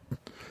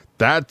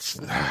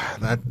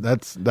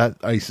 that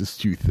ice is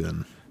too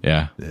thin.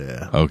 Yeah.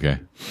 Yeah. Okay.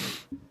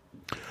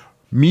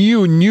 Me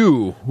and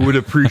you would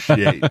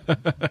appreciate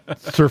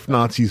Surf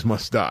Nazis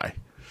Must Die.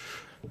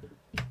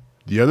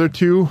 The other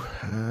two,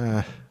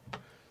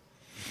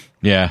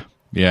 Yeah,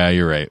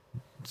 you're right.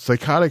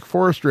 Psychotic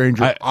Forest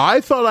Ranger.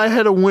 I thought I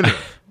had a winner.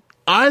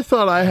 I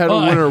thought I had a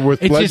winner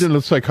with Legend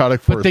of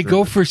Psychotic Forest Ranger. But they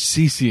go for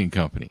CC and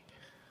Company.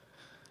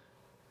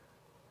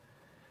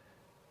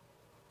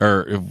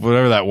 Or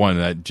whatever that one,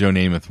 that Joe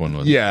Namath one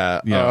was.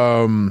 Yeah.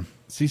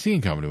 CC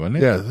and Company, wasn't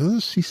it? Yeah,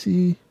 this is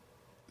CC.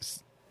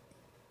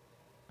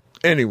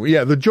 Anyway,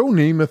 yeah, the Joe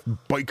Namath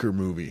biker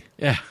movie.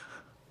 Yeah.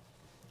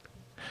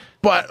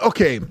 But,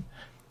 okay,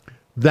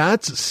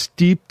 that's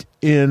steeped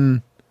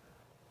in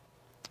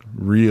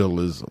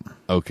realism.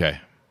 Okay.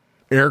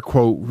 Air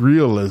quote,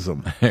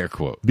 realism. Air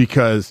quote.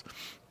 Because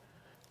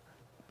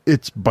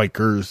it's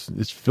bikers,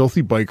 it's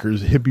filthy bikers,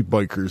 hippie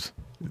bikers,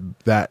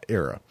 that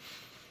era.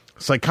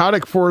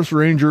 Psychotic Forest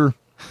Ranger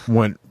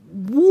went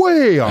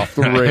way off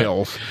the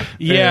rails.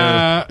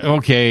 Yeah,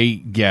 okay,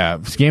 yeah.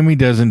 Scammy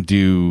doesn't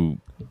do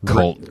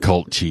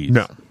cult cheese.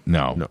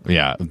 No.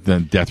 Yeah, the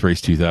Death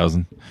Race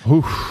 2000.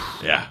 Oof.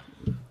 Yeah.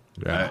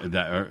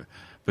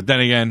 But then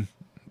again,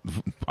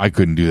 I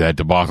couldn't do that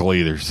debacle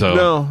either. So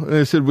No,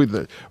 I said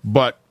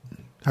but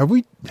I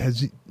was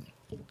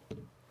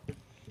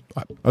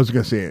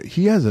going to say,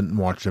 he hasn't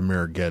watched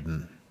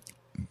Amerigeddon.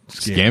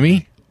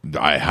 Scammy?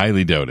 I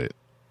highly doubt it.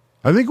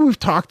 I think we've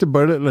talked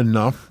about it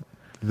enough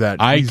that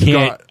I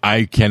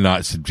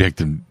cannot subject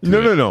him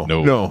to it.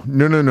 No.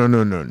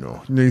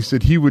 And he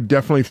said he would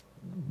definitely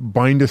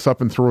bind us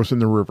up and throw us in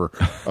the river.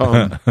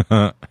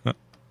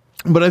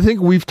 But I think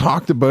we've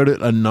talked about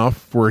it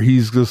enough where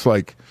he's just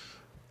like,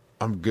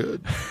 I'm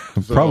good.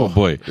 So,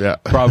 probably. Yeah.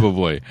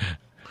 Probably.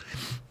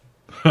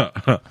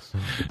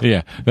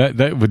 Yeah,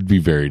 that would be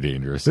very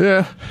dangerous.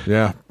 Yeah.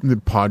 The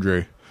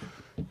Padre.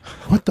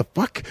 What the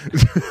fuck?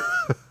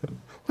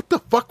 What the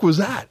fuck was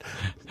that?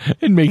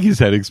 And make his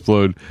head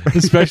explode,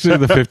 especially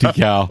the 50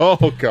 cal.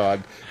 Oh,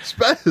 God.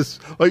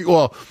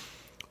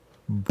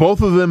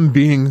 Both of them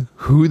being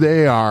who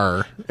they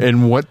are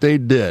and what they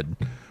did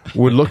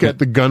would look at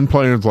the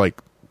gunplay and it's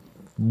like,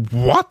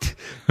 what?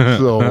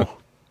 So,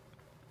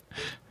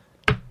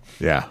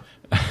 yeah.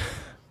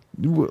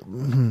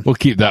 We'll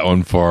keep that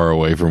one far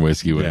away from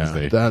Whiskey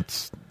Wednesday.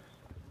 That's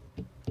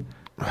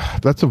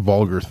a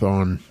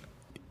vulgar-thon.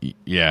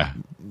 Yeah.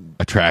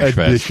 A trash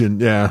edition,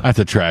 fest. Yeah. That's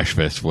a trash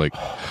fest flick.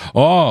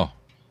 Oh,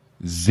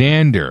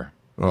 Xander.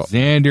 Oh.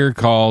 Xander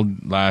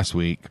called last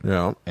week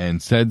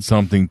and said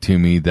something to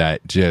me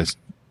that just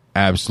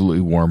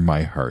absolutely warmed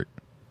my heart.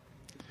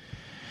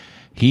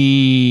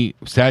 He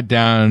sat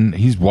down.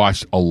 He's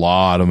watched a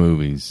lot of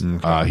movies.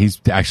 Okay.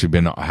 He's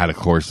actually had a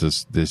course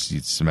this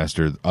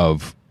semester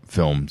of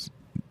films,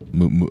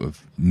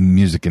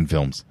 music and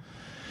films.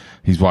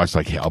 He's watched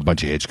like a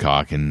bunch of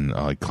Hitchcock and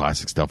like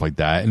classic stuff like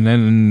that, and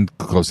then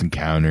Close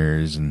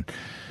Encounters and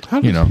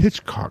how does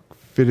Hitchcock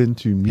fit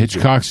into music?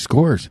 Hitchcock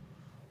scores.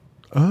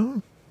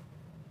 Oh,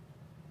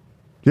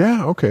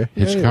 yeah, okay.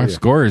 Hitchcock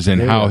scores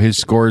and how his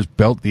scores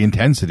built the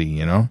intensity.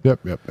 Yep.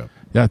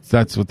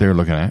 That's what they're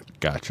looking at.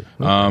 Gotcha.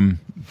 Okay.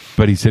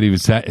 But he said he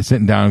was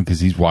sitting down because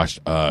he's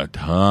watched a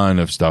ton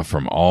of stuff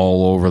from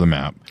all over the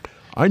map.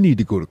 I need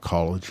to go to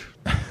college.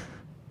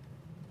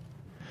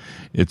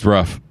 It's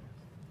rough.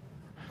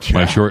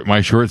 Yeah.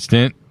 My short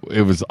stint,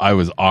 I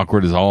was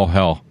awkward as all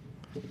hell,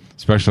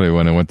 especially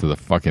when I went to the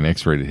fucking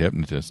X-rated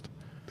hypnotist.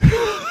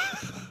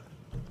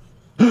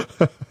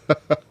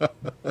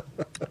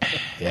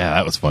 Yeah,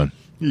 that was fun.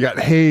 You got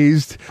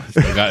hazed.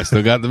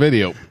 Still got the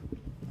video.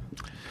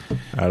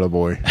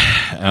 Attaboy.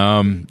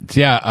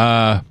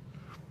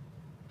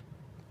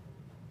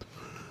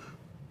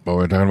 What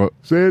were we talking about?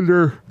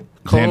 Xander,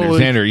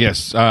 yes.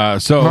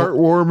 So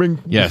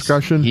heartwarming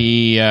discussion.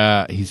 He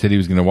said he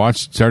was going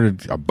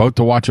to about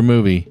to watch a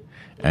movie,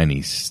 and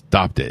he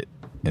stopped it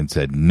and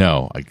said,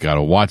 "No, I got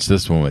to watch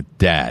this one with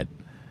Dad."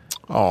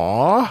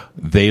 Aw,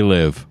 They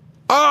Live.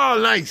 Oh,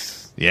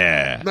 nice.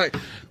 Yeah. Nice.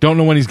 Don't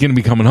know when he's going to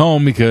be coming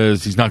home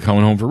because he's not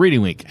coming home for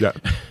reading week. Yeah.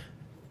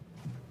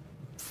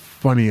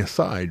 Funny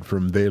aside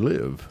from They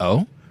Live.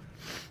 Oh,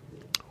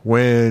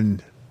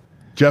 when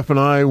Jeff and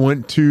I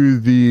went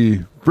to the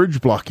bridge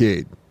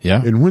blockade.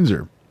 Yeah. In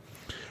Windsor.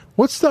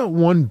 What's that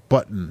one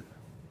button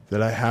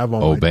that I have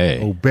on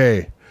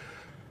Obey.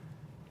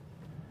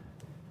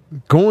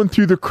 Going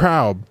through the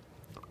crowd,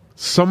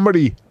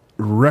 somebody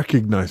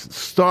recognized it,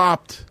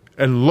 stopped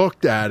and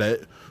looked at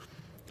it.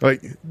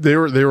 Like they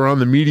were on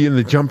the median,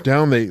 they jumped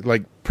down, they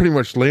like pretty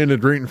much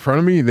landed right in front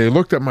of me. They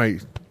looked at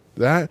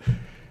that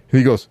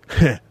he goes,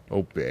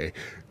 obey.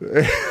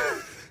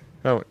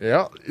 Oh,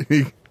 yeah.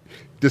 He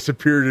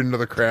disappeared into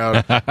the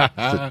crowd.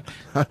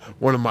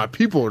 One of my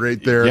people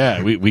right there.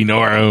 Yeah, we know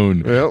our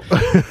own. Yep.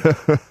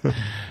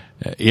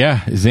 Yeah,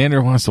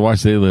 Xander wants to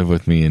watch They Live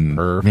with me, and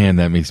man,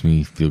 that makes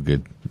me feel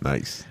good.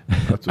 Nice.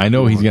 I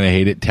know he's going to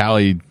hate it.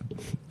 Tally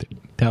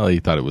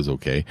thought it was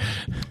okay.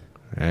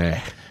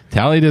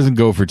 Tally doesn't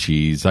go for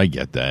cheese. I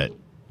get that.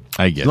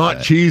 It's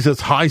not cheese,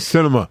 it's high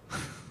cinema.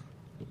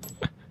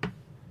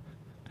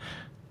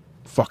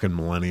 Fucking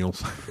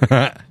millennials.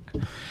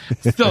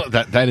 Still,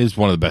 that is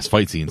one of the best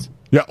fight scenes.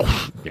 Yeah.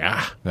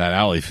 Yeah. That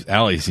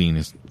alley scene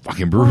is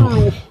fucking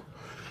brutal.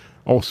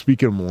 Oh,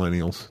 speaking of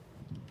millennials,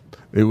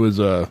 it was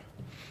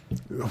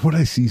what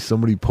I see,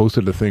 somebody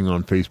posted a thing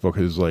on Facebook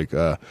is like,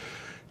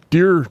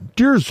 dear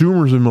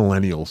Zoomers and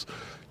millennials,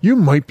 you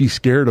might be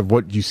scared of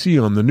what you see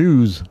on the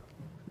news,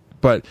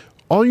 but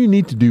all you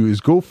need to do is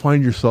go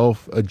find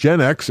yourself a Gen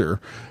Xer,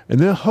 and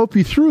they'll help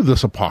you through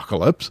this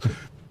apocalypse.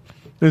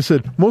 And it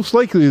said, most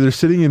likely they're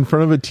sitting in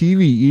front of a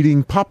TV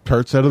eating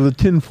Pop-Tarts out of the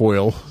tin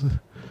foil.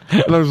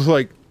 And I was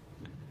like,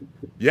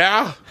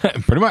 yeah.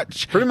 Pretty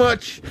much.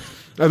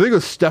 I think it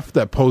was Steph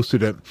that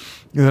posted it.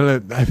 And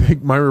then I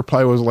think my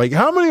reply was like,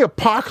 how many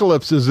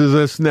apocalypses is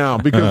this now?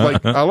 Because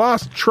like I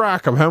lost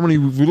track of how many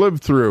we've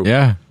lived through.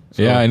 Yeah.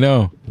 So, yeah, I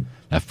know.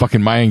 That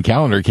fucking Mayan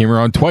calendar came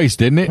around twice,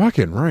 didn't it?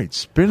 Fucking right.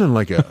 Spinning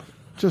like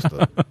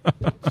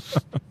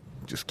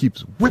just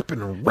keeps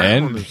whipping around.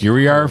 And here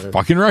we are,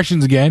 fucking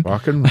Russians again.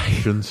 Fucking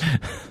Russians.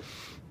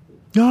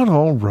 Not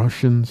all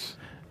Russians.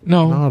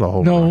 No. Not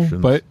all no,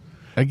 Russians. But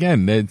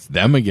again, it's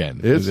them again.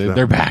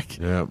 They're back.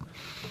 Yeah.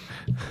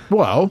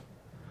 Well,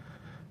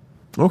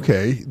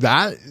 okay.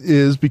 That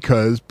is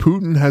because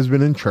Putin has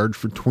been in charge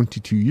for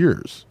 22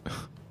 years.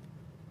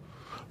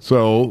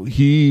 So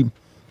he's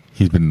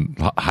been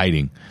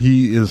hiding.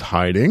 He is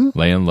hiding.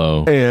 Laying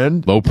low.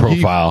 And low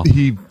profile.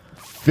 He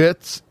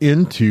fits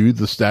into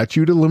the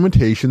statute of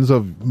limitations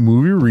of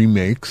movie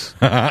remakes.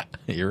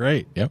 You're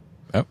right. Yep.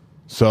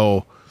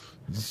 So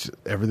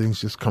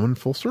everything's just coming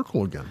full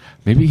circle again.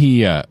 Maybe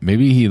he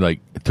like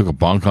took a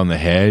bonk on the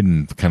head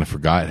and kind of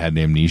forgot, had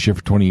amnesia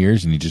for 20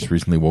 years, and he just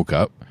recently woke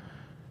up.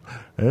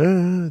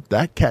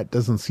 That cat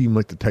doesn't seem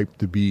like the type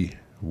to be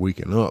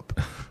waking up.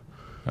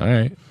 All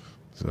right.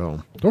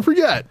 So don't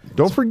forget.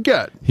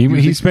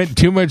 He spent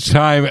too much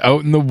time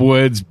out in the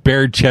woods,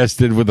 bare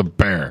chested with a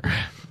bear.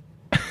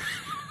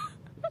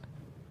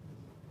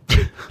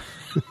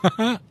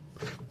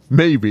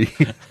 Maybe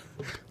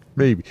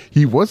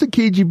he was a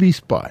KGB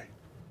spy.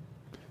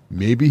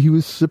 Maybe he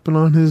was sipping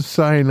on his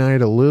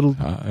cyanide a little,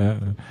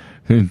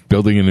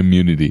 building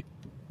immunity.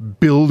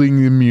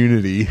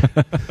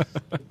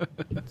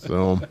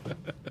 So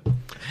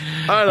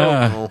I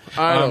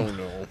don't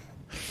know.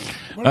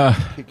 What am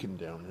I kicking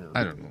down here?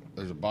 I don't know.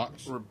 There's a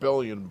box.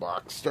 Rebellion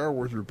box. Star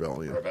Wars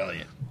Rebellion.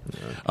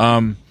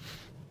 Yeah.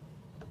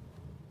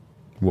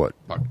 What?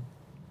 Fuck.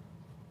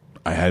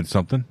 I had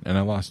something and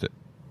I lost it.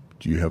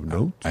 Do you have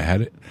notes? I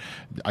had it.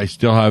 I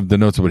still have the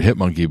notes about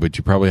Hitmonkey, but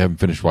you probably haven't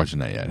finished watching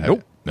that yet.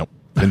 Nope. Nope.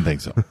 Didn't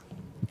think so.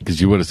 Because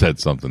you would have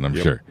said something, I'm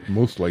sure.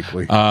 Most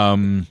likely.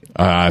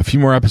 A few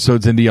more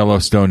episodes into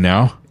Yellowstone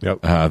now.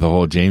 Yep. The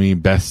whole Jamie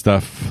Beth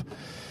stuff.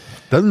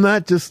 Doesn't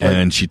that just like...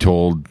 And she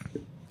told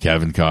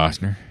Kevin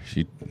Costner.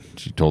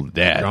 She told the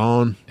dad.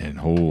 John. And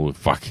holy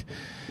fuck.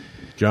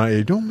 John,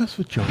 hey, don't mess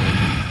with John.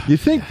 You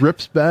think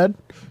Rip's bad?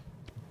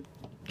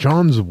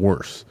 John's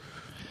worse.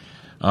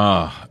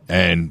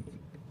 And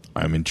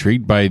I'm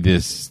intrigued by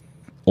this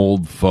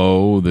old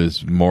foe,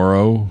 this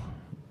Morrow.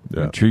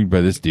 Yeah. Intrigued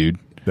by this dude.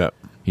 Yeah.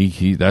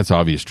 He that's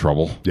obvious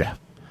trouble. Yeah.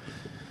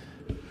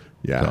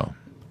 Yeah. So.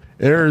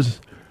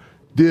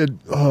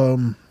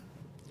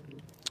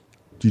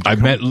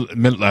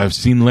 I've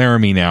seen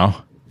Laramie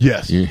now.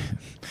 Yes.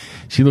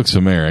 She looks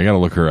familiar. I got to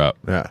look her up.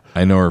 Yeah.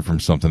 I know her from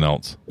something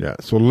else. Yeah.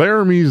 So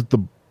Laramie's the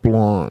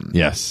blonde.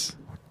 Yes.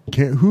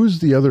 Who's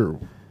the other?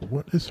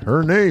 What is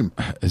her name?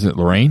 Is it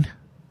Lorraine?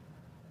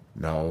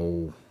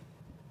 No.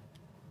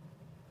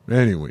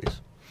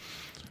 Anyways.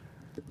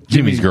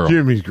 Jimmy's girl.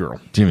 Jimmy's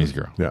girl.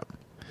 Yeah.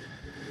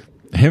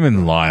 Him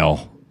and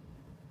Lyle,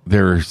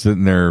 they're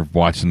sitting there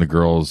watching the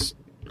girls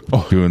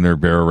doing their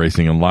barrel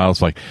racing, and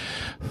Lyle's like,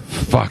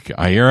 fuck,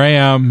 here I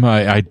am.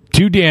 I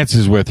 2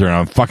 dances with her, and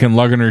I'm fucking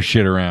lugging her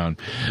shit around.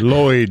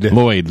 Lloyd. I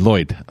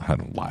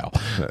don't Lyle.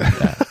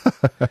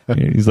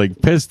 He's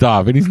like pissed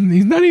off, and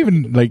he's not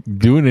even like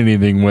doing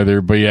anything with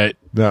her, but yet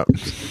no.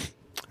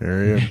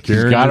 There you go.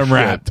 He's got him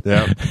wrapped.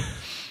 Yeah.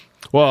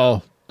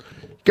 Well,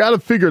 got to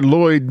figure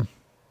Lloyd's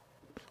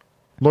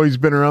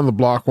been around the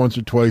block once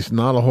or twice.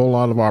 Not a whole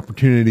lot of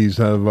opportunities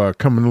have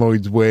come in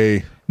Lloyd's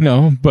way.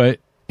 No, but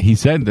he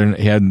said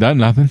he hadn't done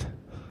nothing.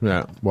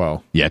 Yeah,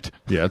 well. Yet.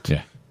 Yeah.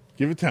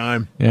 Give it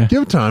time. Yeah.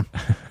 Give it time.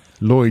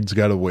 Lloyd's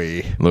got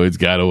away.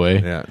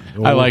 Yeah.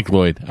 I like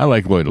Lloyd. I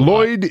like Lloyd a lot.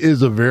 Lloyd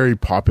is a very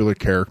popular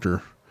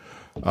character.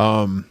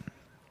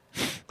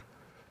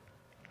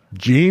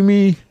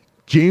 Jamie's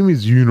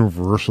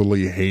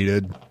universally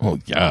hated. Oh,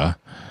 yeah.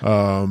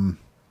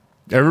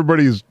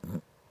 Everybody's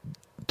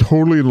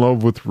totally in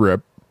love with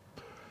Rip.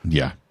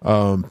 Yeah.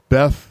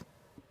 Beth.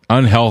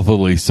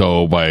 Unhealthily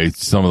so by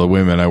some of the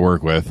women I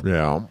work with.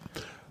 Yeah.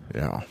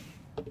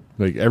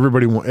 Like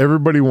everybody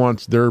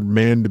wants their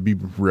man to be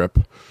rip.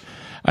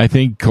 I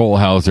think Cole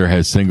Hauser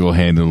has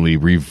single-handedly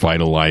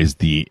revitalized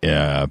the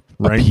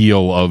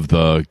appeal of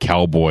the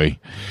cowboy.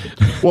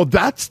 Well,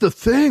 that's the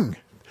thing.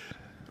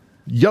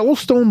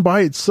 Yellowstone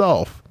by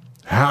itself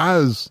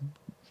has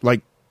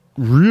like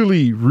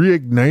really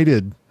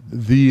reignited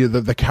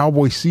the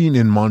cowboy scene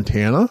in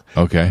Montana.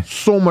 Okay.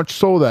 So much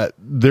so that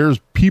there's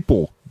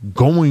people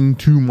going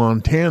to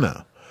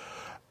Montana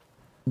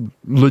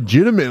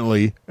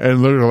legitimately,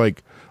 and they're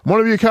like, I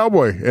want to be a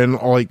cowboy, and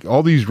like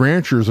all these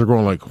ranchers are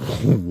going like,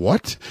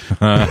 what?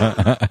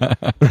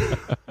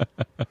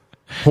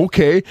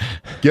 Okay,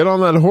 get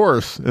on that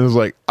horse. And it's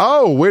like,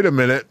 oh, wait a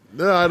minute,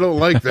 I don't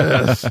like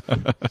this.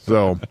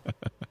 So,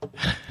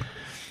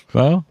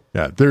 well,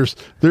 yeah, there's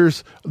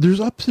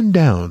ups and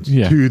downs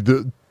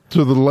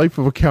to the life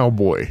of a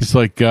cowboy. It's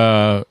like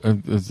it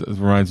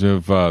reminds me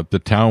of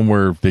the town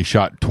where they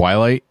shot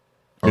Twilight,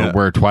 or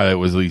where Twilight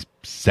was at least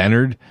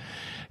centered.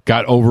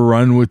 Got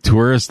overrun with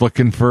tourists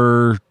looking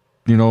for,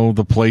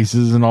 the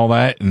places and all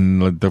that,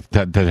 and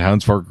the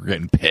townsfolk were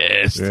getting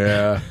pissed.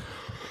 Yeah.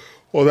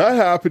 Well, that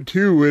happened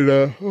too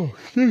with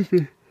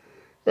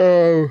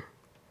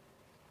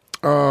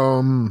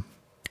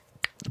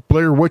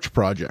Blair Witch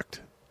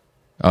Project.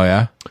 Oh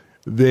yeah.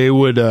 They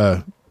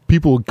would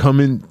people would come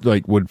in,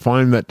 like, would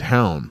find that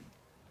town,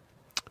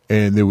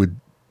 and they would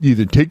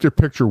either take their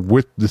picture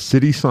with the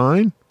city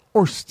sign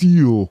or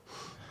steal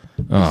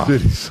the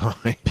city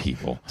sign.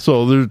 People.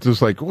 So they're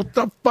just like, what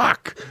the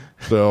fuck?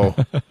 So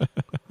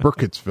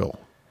Burkittsville.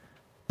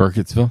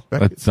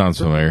 That sounds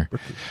familiar.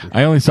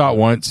 I only saw it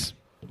once.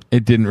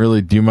 It didn't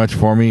really do much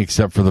for me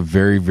except for the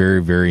very, very,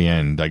 very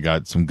end. I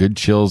got some good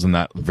chills in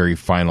that very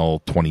final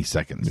 20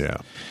 seconds. Yeah.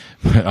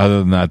 But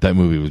other than that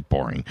movie was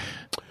boring.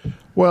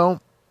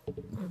 Well,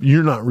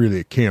 you're not really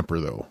a camper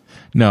though.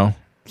 No.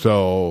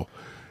 So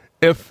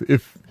if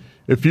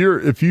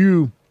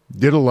you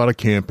did a lot of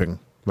camping,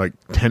 like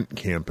tent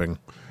camping,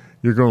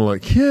 you're going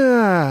like,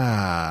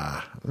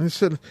 yeah. I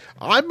said,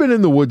 I've been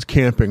in the woods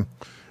camping,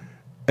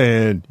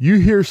 and you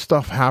hear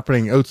stuff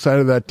happening outside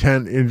of that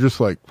tent, and you're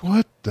just like,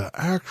 what the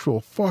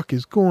actual fuck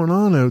is going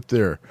on out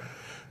there?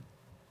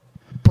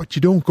 But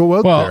you don't go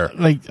out there.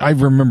 Like, I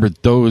remember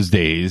those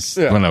days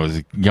when I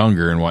was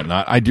younger and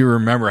whatnot. I do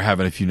remember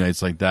having a few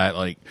nights like that.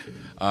 Like,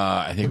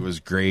 I think it was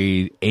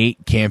grade 8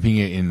 camping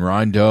in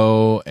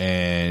Rondo,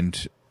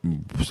 and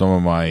some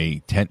of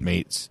my tent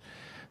mates,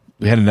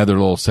 we had another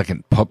little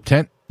second pup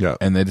tent,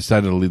 and they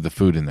decided to leave the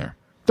food in there.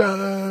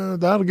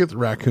 That'll get the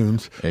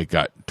raccoons. It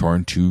got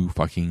torn to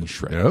fucking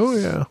shreds. Oh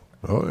yeah.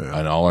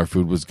 And all our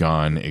food was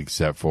gone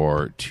except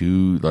for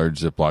 2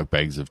 large Ziploc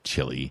bags of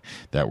chili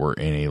that were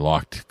in a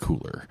locked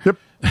cooler. Yep.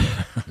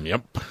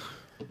 Yep.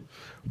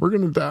 We're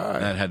going to die.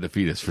 That had to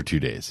feed us for 2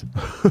 days.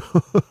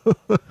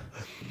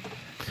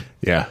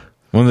 Yeah.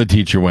 When the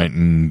teacher went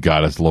and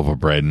got us a loaf of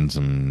bread and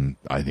some,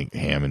 I think,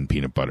 ham and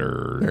peanut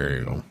butter. There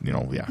you go.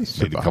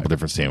 Made a couple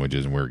different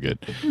sandwiches and we were good.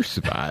 You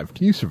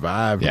survived.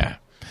 Yeah.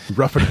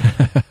 Roughing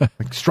it.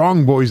 Like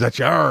strong boys that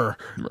you are.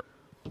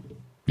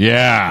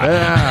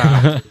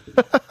 Yeah.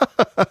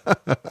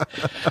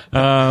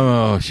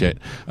 Oh, shit.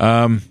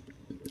 I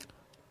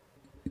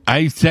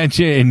sent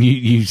you, and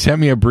you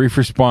sent me a brief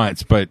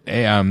response, but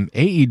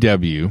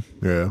AEW.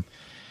 Yeah.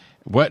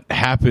 What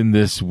happened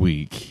this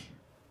week?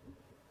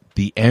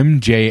 The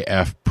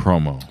MJF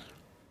promo.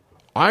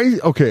 I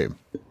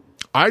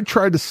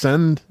tried to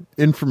send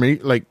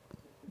information, like,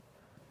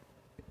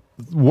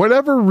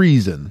 whatever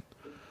reason,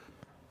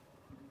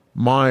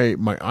 my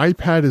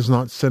iPad is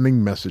not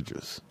sending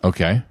messages.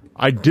 Okay.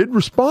 I did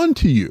respond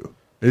to you.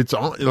 It's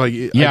on, like,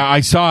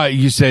 I saw it.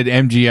 You said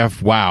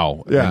MGF.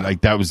 Wow. Yeah. And,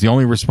 like, that was the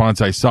only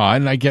response I saw.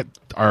 And I get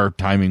our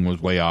timing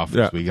was way off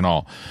this week and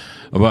all.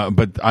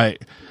 But I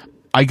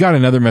got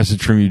another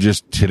message from you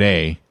just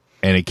today,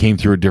 and it came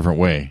through a different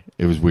way.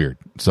 It was weird.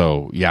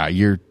 So yeah,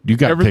 you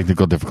got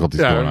technical difficulties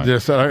going on.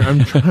 Yes,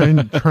 I'm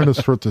trying to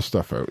sort this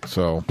stuff out.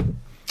 So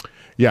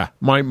yeah,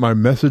 my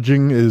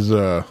messaging is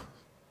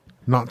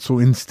not so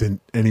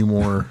instant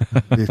anymore.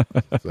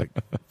 It's like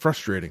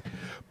frustrating.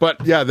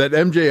 But yeah, that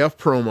MJF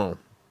promo.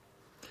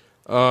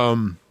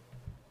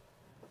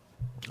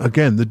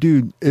 Again, the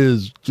dude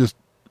is just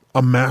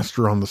a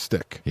master on the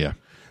stick. Yeah.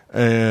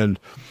 And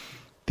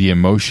the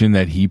emotion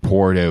that he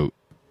poured out,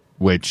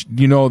 which,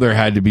 there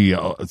had to be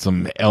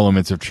some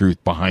elements of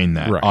truth behind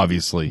that,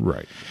 obviously.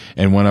 Right.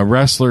 And when a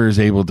wrestler is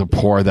able to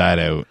pour that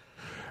out.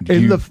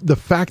 And the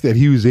fact that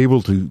he was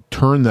able to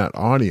turn that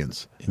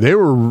audience, they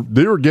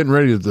were getting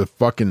ready to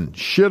fucking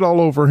shit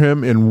all over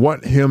him and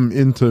what him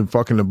into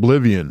fucking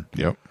oblivion.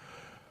 Yep.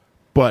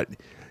 But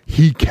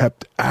he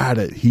kept at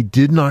it. He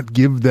did not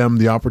give them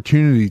the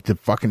opportunity to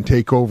fucking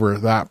take over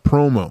that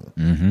promo.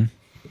 Mm-hmm.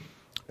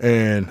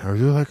 And I was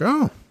just like,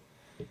 oh,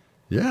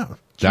 yeah.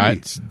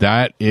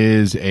 That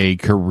is a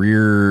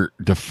career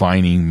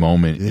defining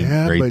moment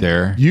right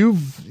there.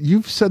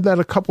 You've said that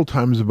a couple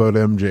times about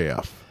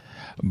MJF.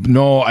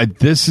 No,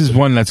 this is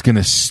one that's going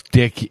to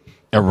stick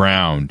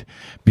around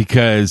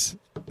because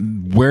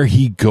where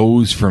he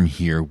goes from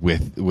here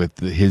with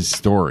his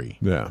story.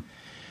 Yeah.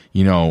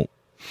 You know,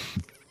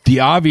 the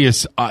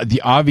obvious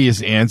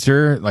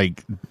answer,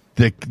 like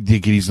they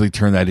could easily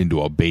turn that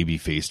into a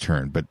babyface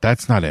turn, but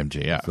that's not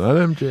MJF. It's not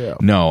MJF.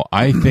 No,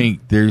 I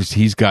think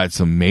he's got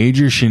some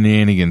major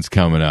shenanigans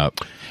coming up,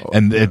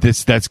 and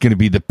that's going to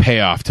be the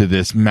payoff to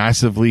this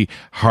massively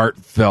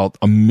heartfelt,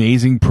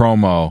 amazing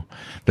promo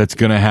that's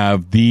going to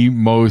have the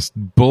most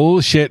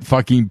bullshit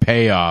fucking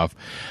payoff,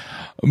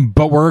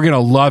 but we're going to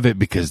love it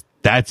because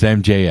that's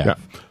MJF. Yeah.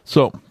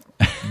 So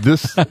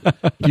this,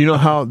 you know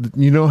how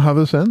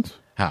this ends?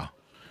 How?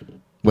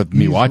 With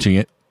me watching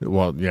it.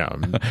 Well, yeah,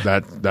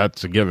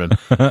 that's a given.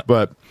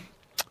 But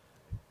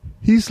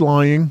he's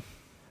lying.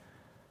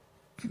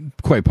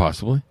 Quite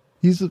possibly.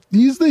 He's the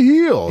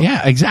heel.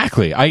 Yeah,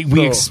 exactly.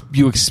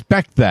 You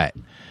expect that.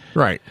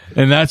 Right.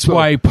 And that's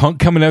why Punk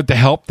coming out to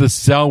help the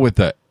sell with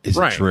the is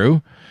it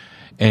true?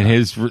 And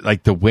his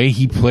like the way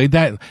he played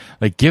that,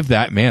 like give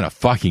that man a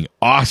fucking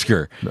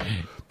Oscar. No.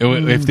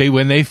 If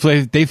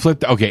they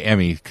flipped okay,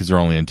 Emmy, because they're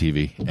only on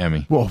TV.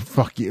 Emmy. Well,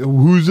 fuck you.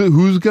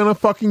 Who's gonna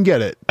fucking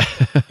get it?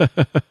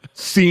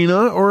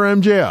 Cena or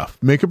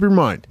MJF? Make up your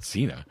mind.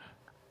 Cena.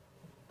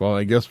 Well,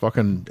 I guess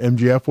fucking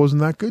MJF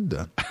wasn't that good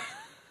then.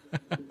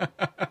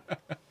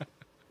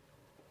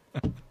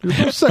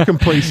 There's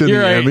second place in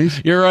you're the right.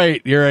 Emmys. You're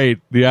right.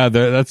 Yeah,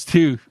 that's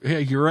two. Yeah,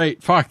 you're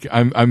right. Fuck.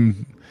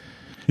 Damn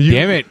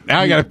it.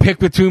 Now I got to pick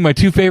between my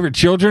two favorite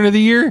children of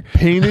the year.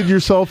 Painted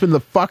yourself in the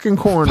fucking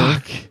corner.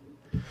 Fuck.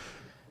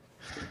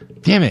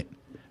 Damn it.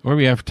 What are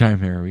we at for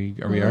time here? Are we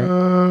all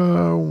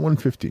right?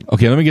 1:15.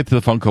 Okay, let me get to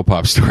the Funko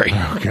Pop story.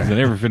 Okay. I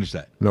never finished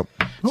that. Nope.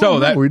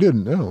 So we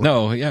didn't.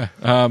 No, yeah.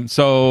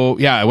 So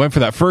yeah, I went for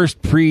that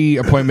first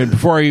pre-appointment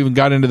before I even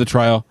got into the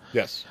trial.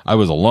 Yes. I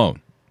was alone,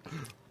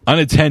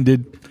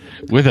 unattended,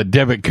 with a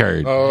debit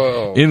card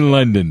in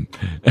London.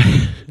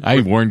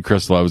 I warned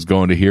Crystal I was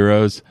going to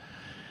Heroes.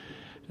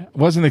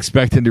 Wasn't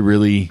expecting to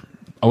really.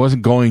 I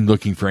wasn't going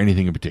looking for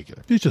anything in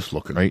particular. He's just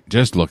looking. Right,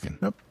 just looking.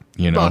 Yep.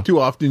 You know, not too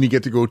often you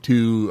get to go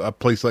to a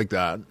place like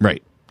that.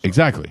 Right.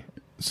 Exactly.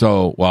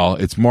 So, well,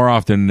 it's more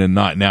often than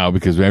not now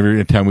because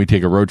every time we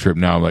take a road trip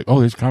now, I'm like, oh,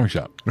 there's a comic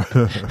shop.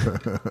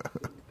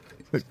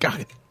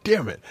 God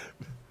damn it.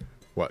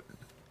 What?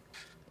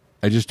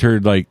 I just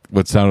heard like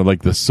what sounded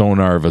like the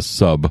sonar of a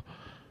sub.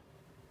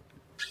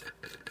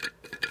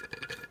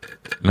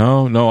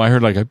 No, I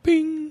heard like a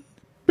bing,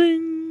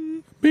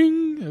 bing,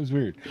 bing. That was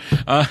weird.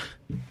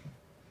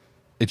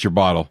 It's your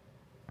bottle.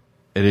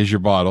 It is your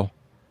bottle.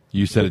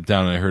 You set it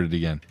down and I heard it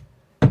again.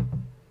 I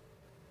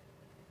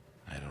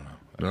don't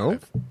know. No?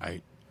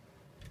 I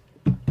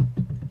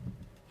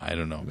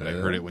don't know, but I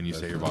heard it when you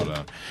say your bottle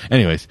down.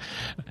 Anyways,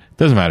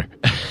 doesn't matter.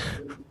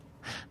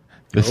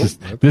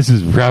 This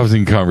is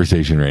rousing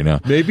conversation right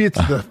now. Maybe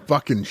it's the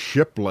fucking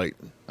ship light.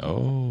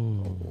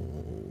 Oh.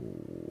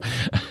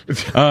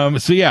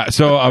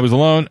 So I was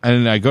alone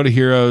and I go to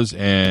Heroes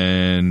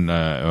and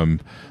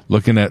I'm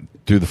looking at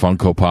through the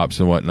Funko Pops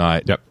and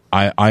whatnot. Yep.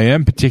 I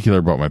am particular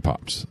about my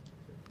Pops.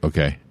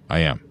 Okay, I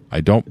am.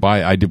 I don't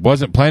buy.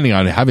 Wasn't planning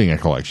on having a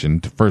collection,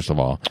 first of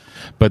all,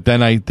 but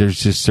then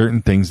there's just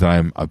certain things that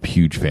I'm a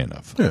huge fan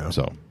of. Yeah.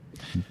 So,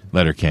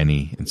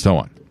 Letterkenny and so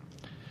on.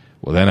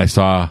 Well, then I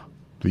saw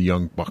the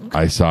Young Buck.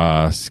 I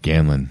saw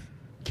Scanlon.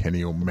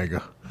 Kenny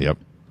Omega. Yep.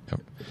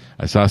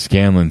 I saw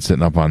Scanlon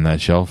sitting up on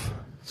that shelf.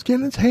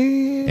 Scanlon's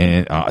hand.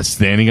 And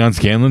standing on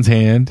Scanlon's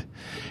hand,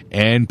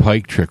 and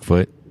Pike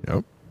Trickfoot.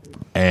 Yep.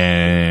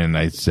 And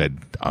I said,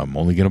 I'm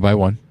only going to buy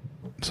one.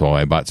 So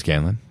I bought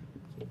Scanlon.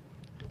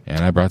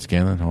 And I brought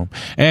Scanlon home.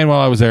 And while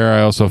I was there,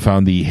 I also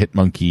found the Hit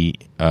Monkey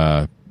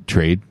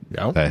trade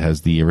that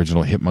has the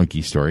original Hit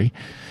Monkey story.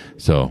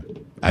 So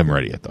I haven't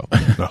read it yet, though.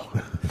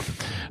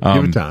 No.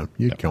 Give it time.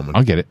 You're coming.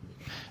 I'll get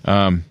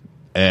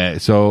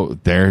it. So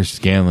there's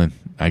Scanlon.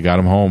 I got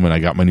him home, and I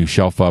got my new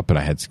shelf up, and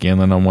I had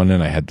Scanlon on one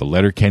end. I had the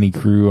Letterkenny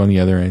crew on the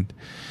other end.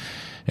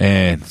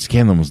 And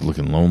Scanlon was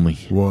looking lonely.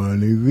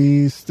 One of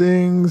these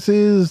things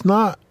is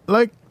not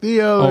like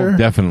the other. Oh,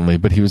 definitely.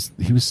 But he was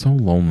so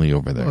lonely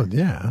over there. Oh,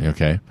 yeah.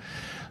 Okay.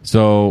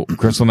 So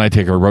Crystal and I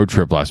take a road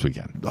trip last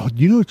weekend. Oh,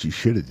 you know what you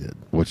should have did?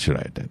 What should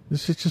I have done?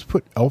 Just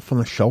put Elf on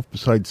the shelf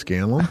beside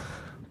Scanlon.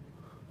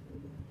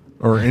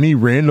 Or any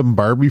random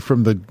Barbie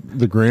from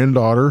the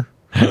granddaughter.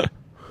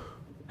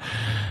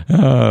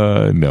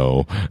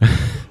 No.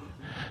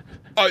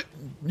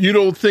 You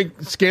don't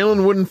think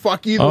Scanlon wouldn't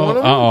fuck either one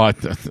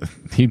of them?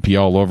 He'd be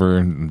all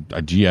over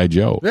a G.I.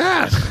 Joe.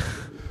 Yes.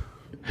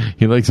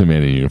 He likes a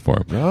man in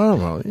uniform. Oh,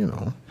 well, you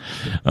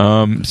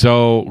know.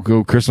 So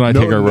Chris and I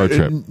take our road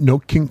trip. No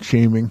kink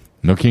shaming.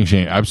 No kink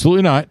shaming.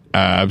 Absolutely not.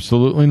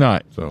 Absolutely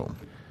not. So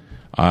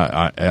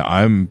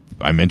I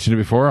mentioned it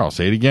before. I'll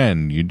say it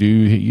again. You do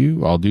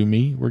you. I'll do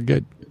me. We're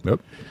good. Yep.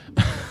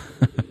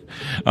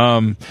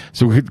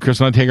 So Chris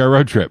and I take our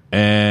road trip,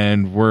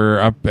 and we're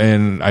up,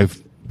 and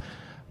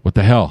what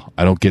the hell?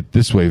 I don't get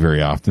this way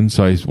very often,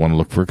 so I just want to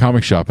look for a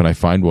comic shop, and I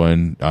find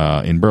one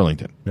in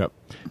Burlington. Yep.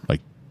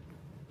 Like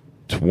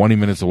 20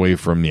 minutes away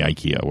from the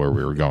IKEA where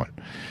we were going.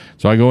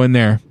 So I go in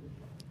there,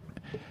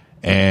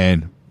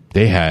 and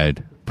they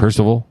had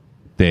Percival,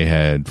 they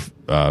had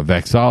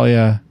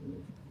Vexalia,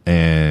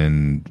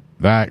 and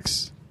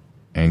Vax,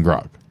 and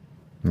Grog.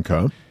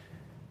 Okay.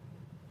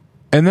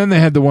 And then they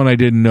had the one I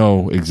didn't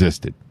know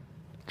existed.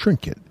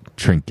 Trinket.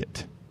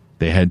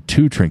 They had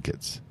 2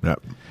 trinkets.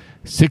 Yep.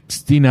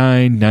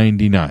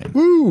 $69.99.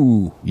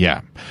 Ooh.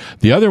 Yeah.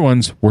 The other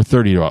ones were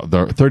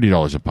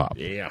 $30 a pop.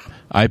 Yeah.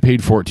 I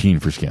paid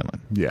 $14 for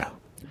Scanlan. Yeah.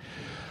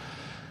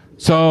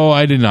 So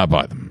I did not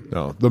buy them.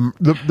 No.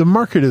 The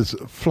market is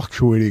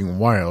fluctuating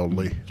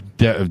wildly.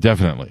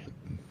 Definitely.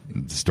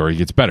 The story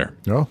gets better.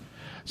 No.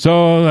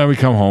 So then we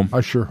come home.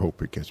 I sure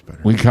hope it gets better.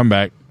 We come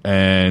back,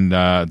 and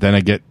then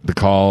I get the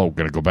call, we're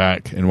going to go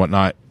back and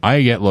whatnot.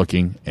 I get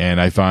looking,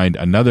 and I find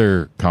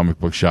another comic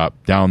book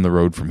shop down the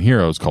road from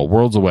Heroes called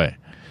Worlds Away.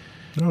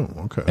 Oh,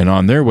 okay. And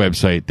on their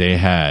website, they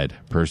had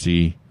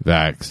Percy,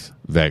 Vax,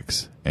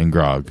 Vex, and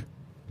Grog,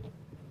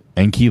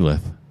 and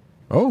Keyleth,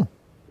 Oh.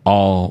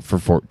 all for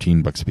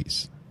 $14 a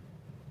piece.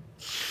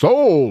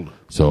 Sold.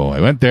 So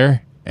I went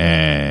there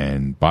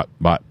and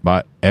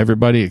bought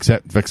everybody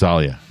except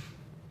Vexalia.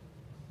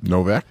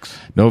 No Vex?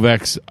 No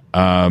Vex.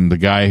 The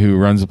guy who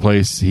runs the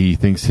place, he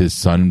thinks his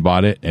son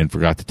bought it and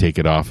forgot to take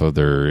it off of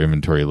their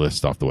inventory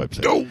list off the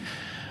website. Oh.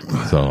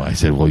 So I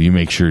said, well, you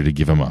make sure to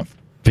give him a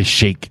fish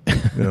shake.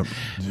 Yep.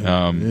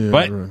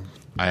 But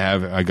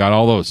I got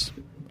all those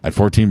at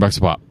 $14 a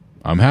pop.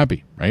 I'm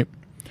happy, right?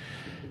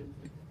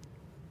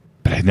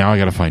 But now I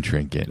got to find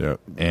Trinket. Yep.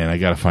 And I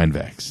got to find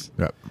Vex.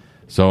 Yep.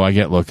 So I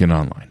get looking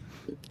online.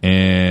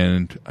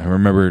 And I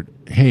remembered,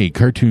 hey,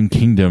 Cartoon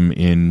Kingdom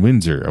in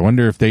Windsor. I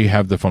wonder if they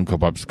have the Funko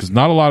Pops, because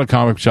not a lot of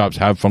comic shops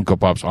have Funko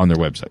Pops on their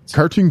websites.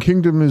 Cartoon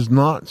Kingdom is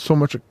not so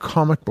much a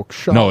comic book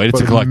shop. No,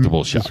 it's a but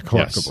collectible shop. It's a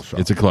collectible shop.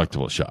 It's a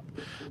collectible shop.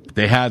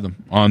 They had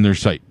them on their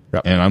site.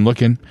 Yep. And I'm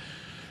looking.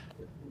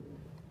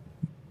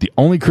 The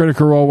only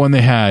Critical Role one they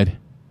had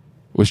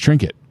was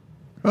Trinket.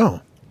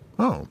 Oh.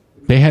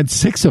 They had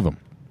 6 of them.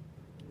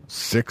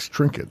 6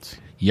 trinkets.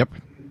 Yep.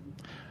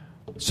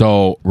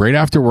 So right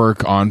after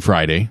work on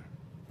Friday,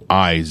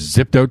 I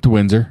zipped out to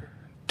Windsor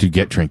to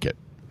get Trinket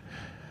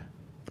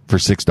for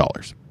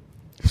 $6.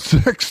 $6.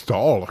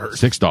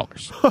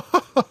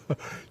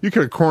 $6. You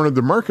could have cornered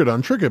the market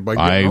on Trinket by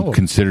getting all I of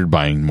considered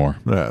buying more,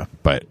 Yeah.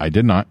 but I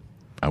did not.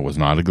 I was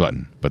not a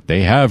glutton. But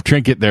they have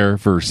Trinket there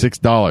for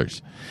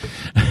 $6.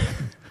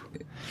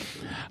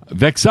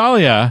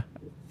 Vexalia,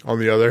 On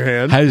the other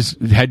hand,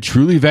 had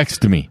truly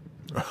vexed me.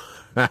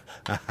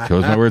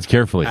 Chose my words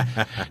carefully.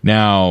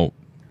 Now,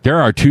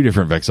 there are 2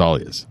 different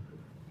Vexalias,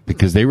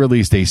 because they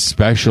released a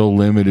special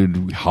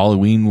limited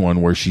Halloween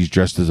one where she's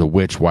dressed as a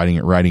witch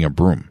riding a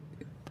broom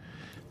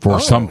for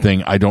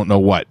something. I don't know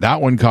what.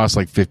 That one costs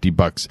like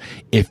 $50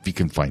 if you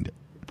can find it.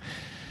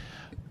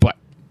 But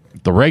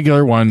the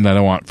regular one that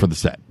I want for the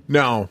set.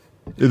 now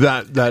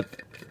that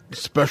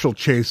special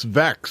chase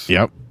Vex.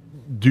 Yep.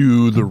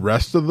 Do the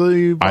rest of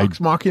the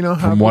Vox Machina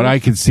have From what one? I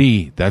can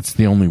see, that's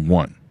the only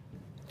one.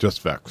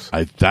 Just Vex.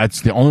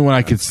 That's the only one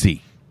I could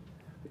see.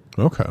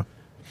 Okay.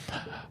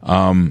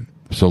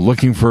 So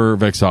looking for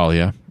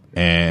Vexalia,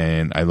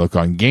 and I look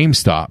on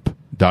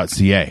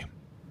GameStop.ca,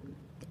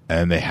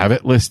 and they have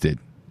it listed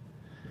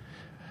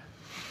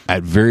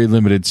at very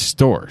limited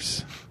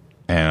stores.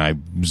 And I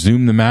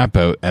zoom the map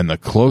out, and the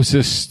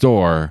closest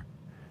store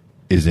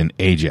is in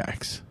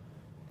Ajax.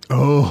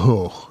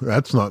 Oh,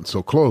 that's not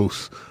so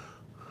close.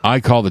 I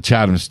call the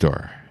Chatham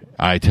store.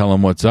 I tell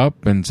them what's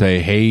up and say,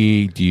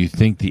 hey, do you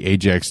think the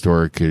Ajax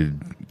store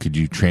could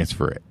you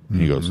transfer it?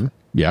 And he goes,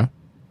 yeah.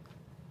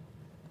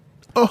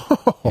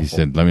 Oh. He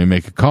said, let me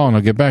make a call and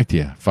I'll get back to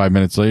you. 5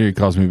 minutes later, he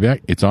calls me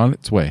back. It's on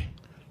its way.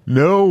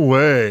 No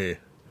way.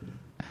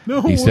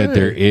 No way. He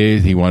said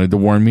he wanted to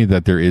warn me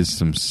that there is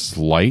some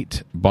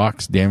slight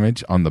box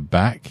damage on the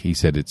back. He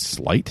said it's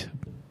slight,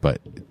 but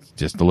it's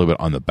just a little bit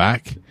on the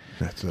back.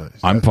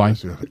 I'm fine.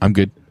 I'm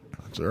good.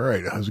 That's all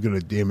right. I was going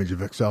to damage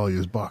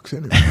Vexalia's box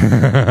anyway.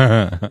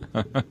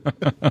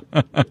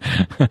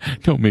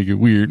 Don't make it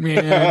weird,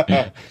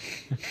 man.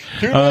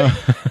 Too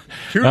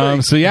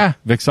late. So yeah,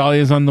 Vexalia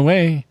is on the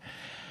way.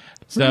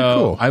 So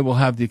cool. I will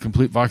have the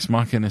complete Vox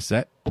Machina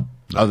set,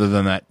 other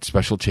than that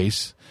special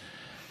chase.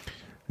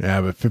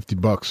 Yeah, but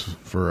 $50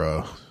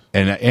 for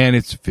and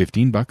it's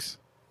 $15.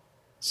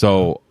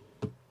 So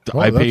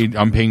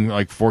I'm paying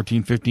like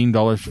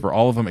 $15 for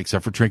all of them,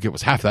 except for Trinket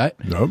was half that.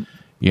 Nope.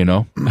 You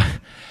know.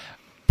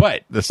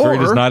 But the story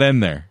does not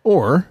end there.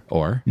 Or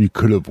you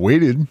could have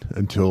waited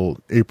until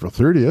April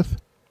 30th.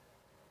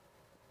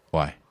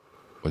 Why?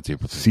 What's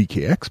April 30th? CK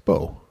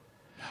Expo.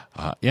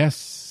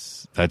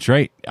 Yes, that's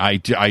right.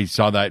 I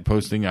saw that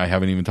posting. I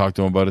haven't even talked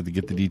to him about it to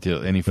get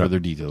any further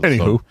details. Anywho.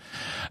 So,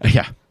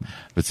 yeah.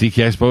 But CK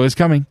Expo is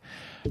coming.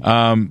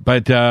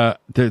 But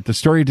the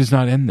story does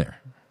not end there.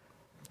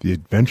 The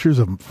Adventures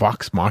of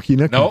Vox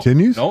Machina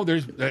continues? No,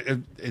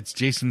 it's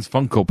Jason's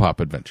Funko Pop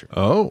adventure.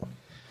 Oh.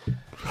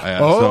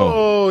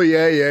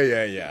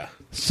 Yeah.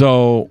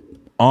 So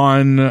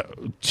on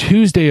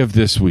Tuesday of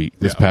this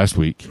past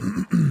week,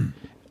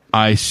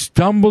 I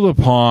stumbled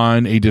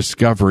upon a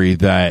discovery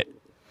that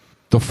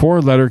the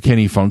 4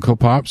 Letterkenny Funko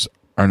Pops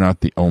are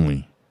not the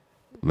only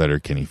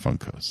Letterkenny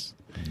Funkos.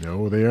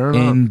 No, they are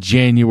not. In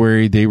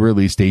January, they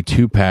released a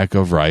 2-pack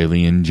of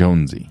Riley and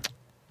Jonesy.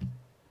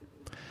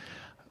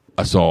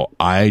 So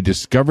I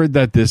discovered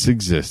that this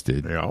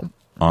existed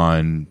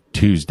on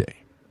Tuesday.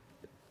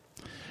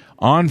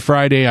 On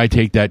Friday, I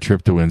take that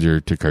trip to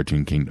Windsor to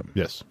Cartoon Kingdom.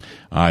 Yes.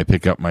 I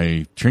pick up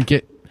my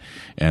trinket,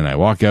 and I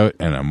walk out,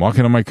 and I'm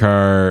walking on my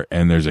car,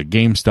 and there's a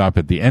GameStop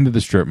at the end of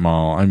the strip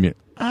mall.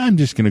 I'm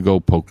just going to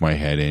go poke my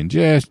head in,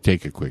 just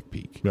take a quick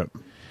peek. Yep.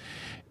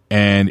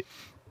 And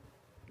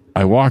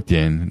I walked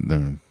in.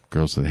 The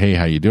girl said, "Hey,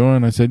 how you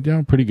doing?" I said,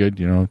 "Yeah, pretty good.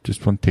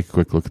 Just want to take a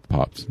quick look at the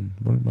pops."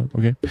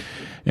 Okay.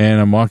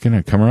 And I'm walking.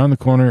 I come around the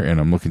corner, and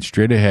I'm looking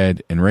straight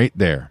ahead, and right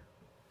there,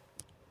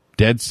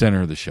 dead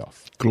center of the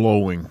shelf,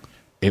 glowing.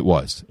 It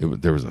was.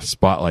 There was a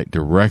spotlight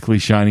directly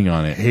shining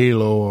on it.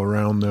 Halo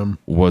around them.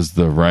 Was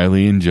the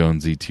Riley and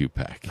Jonesy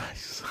 2-pack.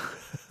 Nice.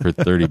 For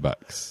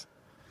 $30.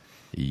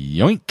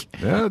 Yoink.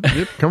 Yeah,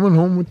 it's coming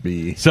home with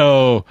me.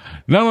 So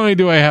not only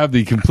do I have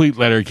the complete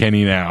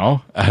Letterkenny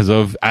now, as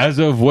of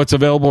what's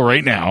available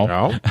right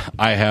now,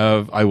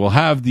 I will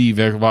have the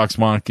Vox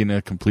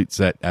Machina complete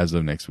set as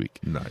of next week.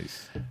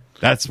 Nice.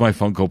 That's my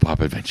Funko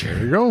Pop adventure.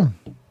 There you go.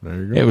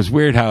 It was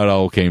weird how it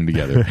all came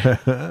together.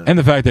 And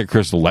the fact that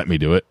Crystal let me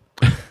do it.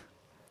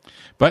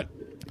 But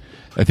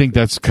I think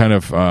that's kind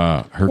of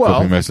her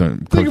coping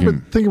mechanism.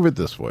 Think of it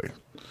this way.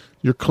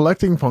 You're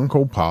collecting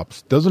Funko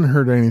Pops. Doesn't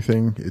hurt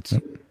anything. It's,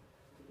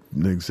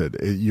 like I said,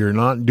 you're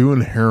not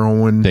doing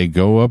heroin. They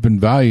go up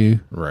in value.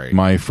 Right.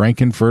 My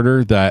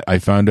Frankenfurter that I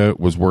found out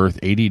was worth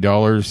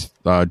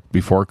 $80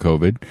 before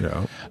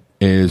COVID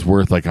is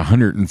worth like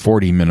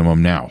 $140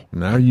 minimum now.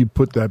 Now you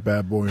put that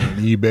bad boy on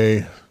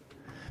eBay.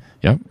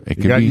 Yep.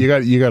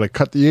 You got to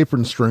cut the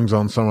apron strings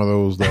on some of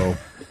those though.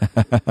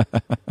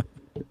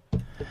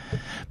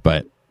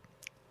 But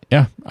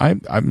yeah,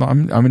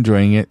 I'm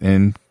enjoying it,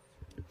 and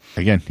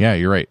again, yeah,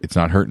 you're right. It's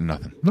not hurting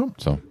nothing. Nope.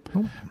 So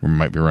we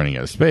might be running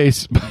out of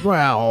space.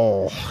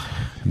 Well,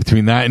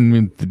 between that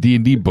and the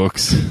D&D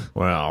books,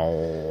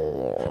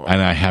 well,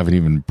 and I haven't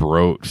even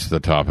broached the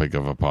topic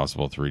of a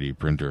possible 3D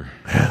printer.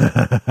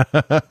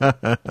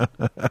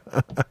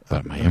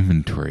 But my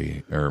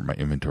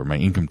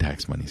income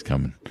tax money's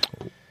coming.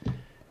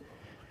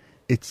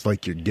 It's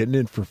like you're getting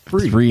it for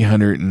free.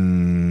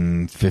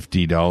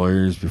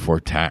 $350 before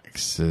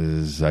tax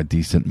is a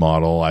decent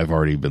model. I've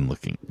already been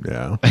looking.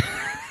 Yeah.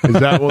 Is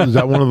that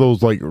one of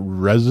those like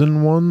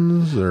resin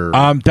ones or?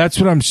 That's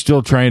what I'm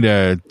still trying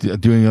to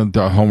doing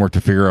the homework to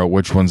figure out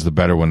which one's the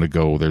better one to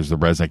go. There's the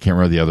resin. I can't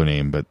remember the other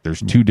name, but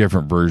there's 2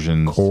 different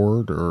versions.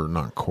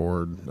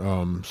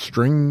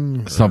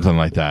 String, something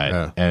like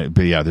that. Yeah.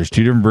 But yeah, there's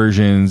 2 different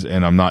versions,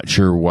 and I'm not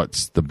sure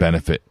what's the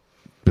benefit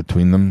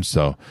between them.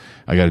 So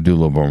I got to do a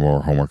little bit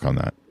more homework on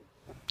that.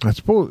 I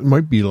suppose it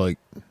might be like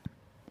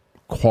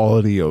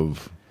quality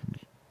of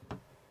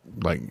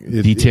like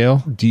detail.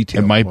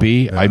 Detail. It might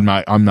be.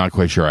 Yeah. I'm not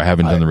quite sure. I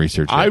haven't done the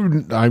research yet.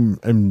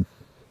 I'm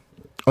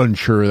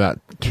unsure of that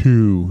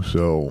too.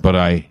 So, but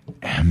I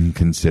am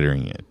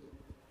considering it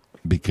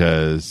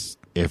because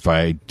if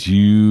I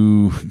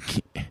do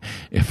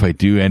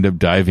end up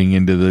diving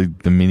into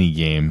the mini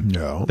game,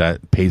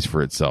 that pays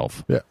for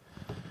itself. Yeah.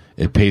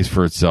 It pays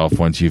for itself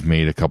once you've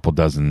made a couple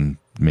dozen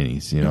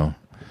minis,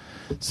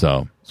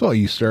 So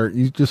you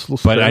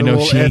just. But I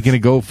know she ain't gonna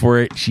go for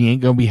it. She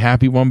ain't gonna be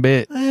happy one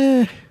bit.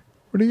 What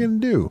are you gonna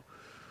do?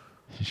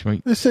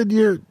 They said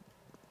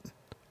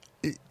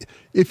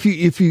if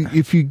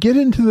you get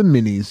into the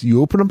minis, you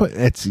open up an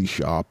Etsy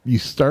shop, you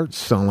start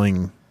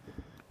selling.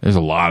 There's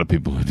a lot of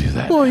people who do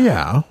that. Well,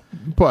 yeah,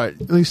 but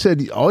they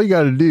said all you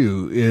got to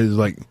do is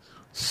like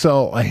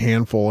sell a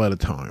handful at a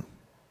time.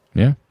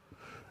 Yeah,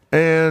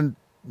 and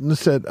they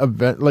said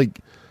like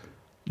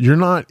you're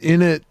not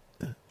in it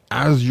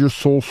as your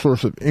sole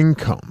source of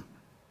income,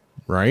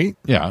 right?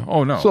 Yeah.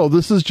 Oh no. So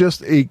this is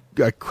just a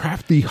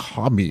crafty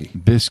hobby.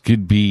 This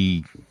could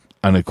be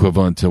an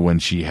equivalent to when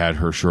she had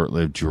her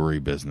short-lived jewelry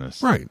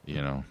business, right?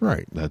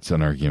 Right. That's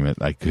an argument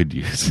I could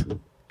use.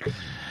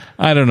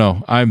 I don't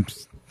know. I'm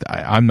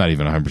not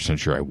even 100%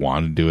 sure I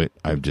want to do it.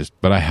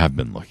 But I have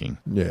been looking.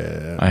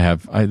 Yeah. I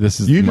have.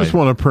 You just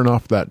want to print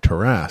off that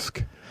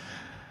Tarrasque.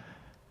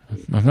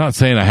 I'm not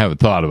saying I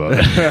haven't thought about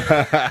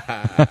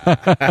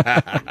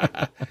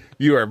it.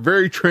 You are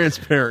very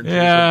transparent.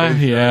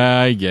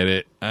 Yeah, I get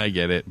it.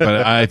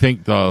 But I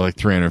think the like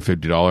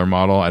 $350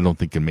 model, I don't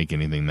think can make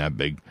anything that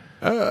big.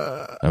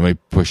 I might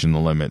pushing the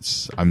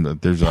limits.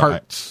 There's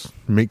parts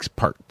makes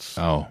parts.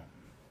 Oh,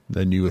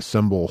 then you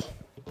assemble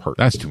parts.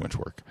 That's too much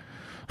work.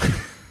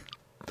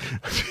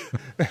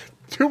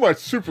 Too much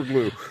super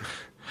glue.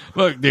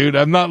 Look, dude,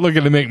 I'm not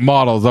looking to make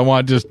models. I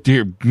want just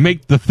to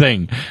make the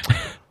thing.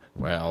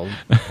 Well,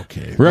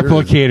 okay.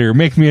 Replicator,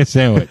 make me a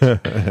sandwich.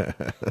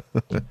 That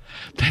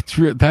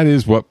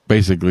is what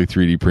basically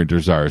 3D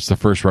printers are. It's the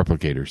first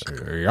replicators.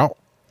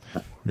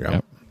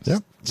 Yep.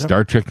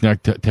 Star Trek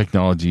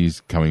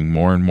technologies coming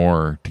more and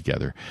more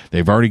together.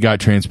 They've already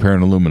got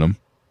transparent aluminum.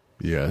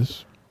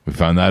 Yes. We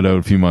found that out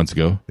a few months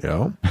ago.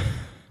 Yeah.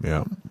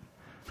 Yeah.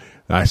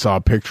 I saw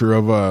a picture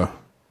of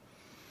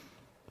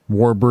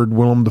Warbird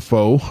Willem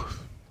Dafoe.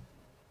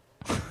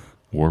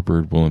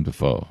 Warbird Willem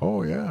Dafoe.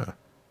 Oh, yeah.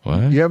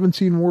 What? You haven't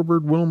seen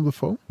Warbird Willem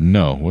Dafoe?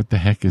 No. What the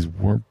heck is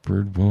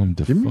Warbird Willem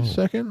Dafoe? Give me a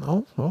second.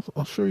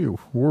 I'll show you.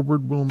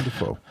 Warbird Willem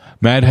Dafoe.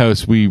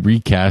 Madhouse, we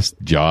recast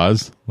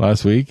Jaws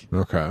last week.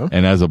 Okay.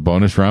 And as a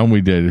bonus round,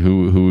 we did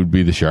who would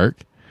be the shark.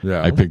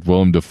 Yeah. I picked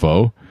Willem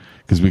Dafoe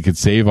because we could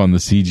save on the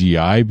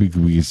CGI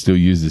because we could still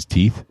use his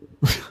teeth.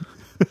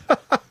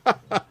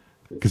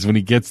 Because when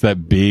he gets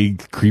that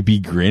big, creepy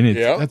grin,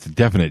 that's a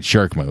definite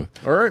shark mouth.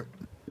 All right.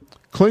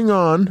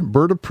 Klingon,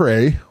 bird of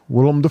prey,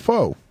 Willem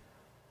Dafoe.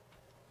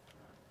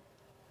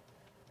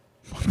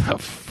 What the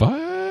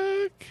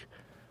fuck?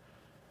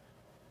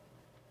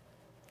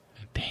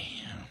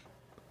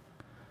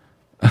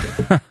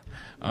 Damn.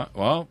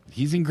 Well,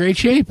 he's in great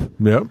shape.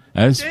 Yep.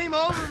 Game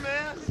over,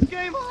 man. It's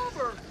game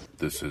over.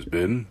 This has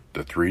been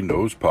the Three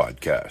Nose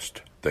Podcast.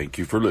 Thank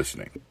you for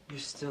listening. You're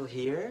still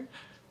here?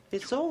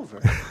 It's over.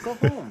 Go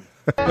home.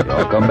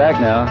 Y'all come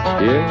back now.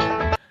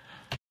 Cheers.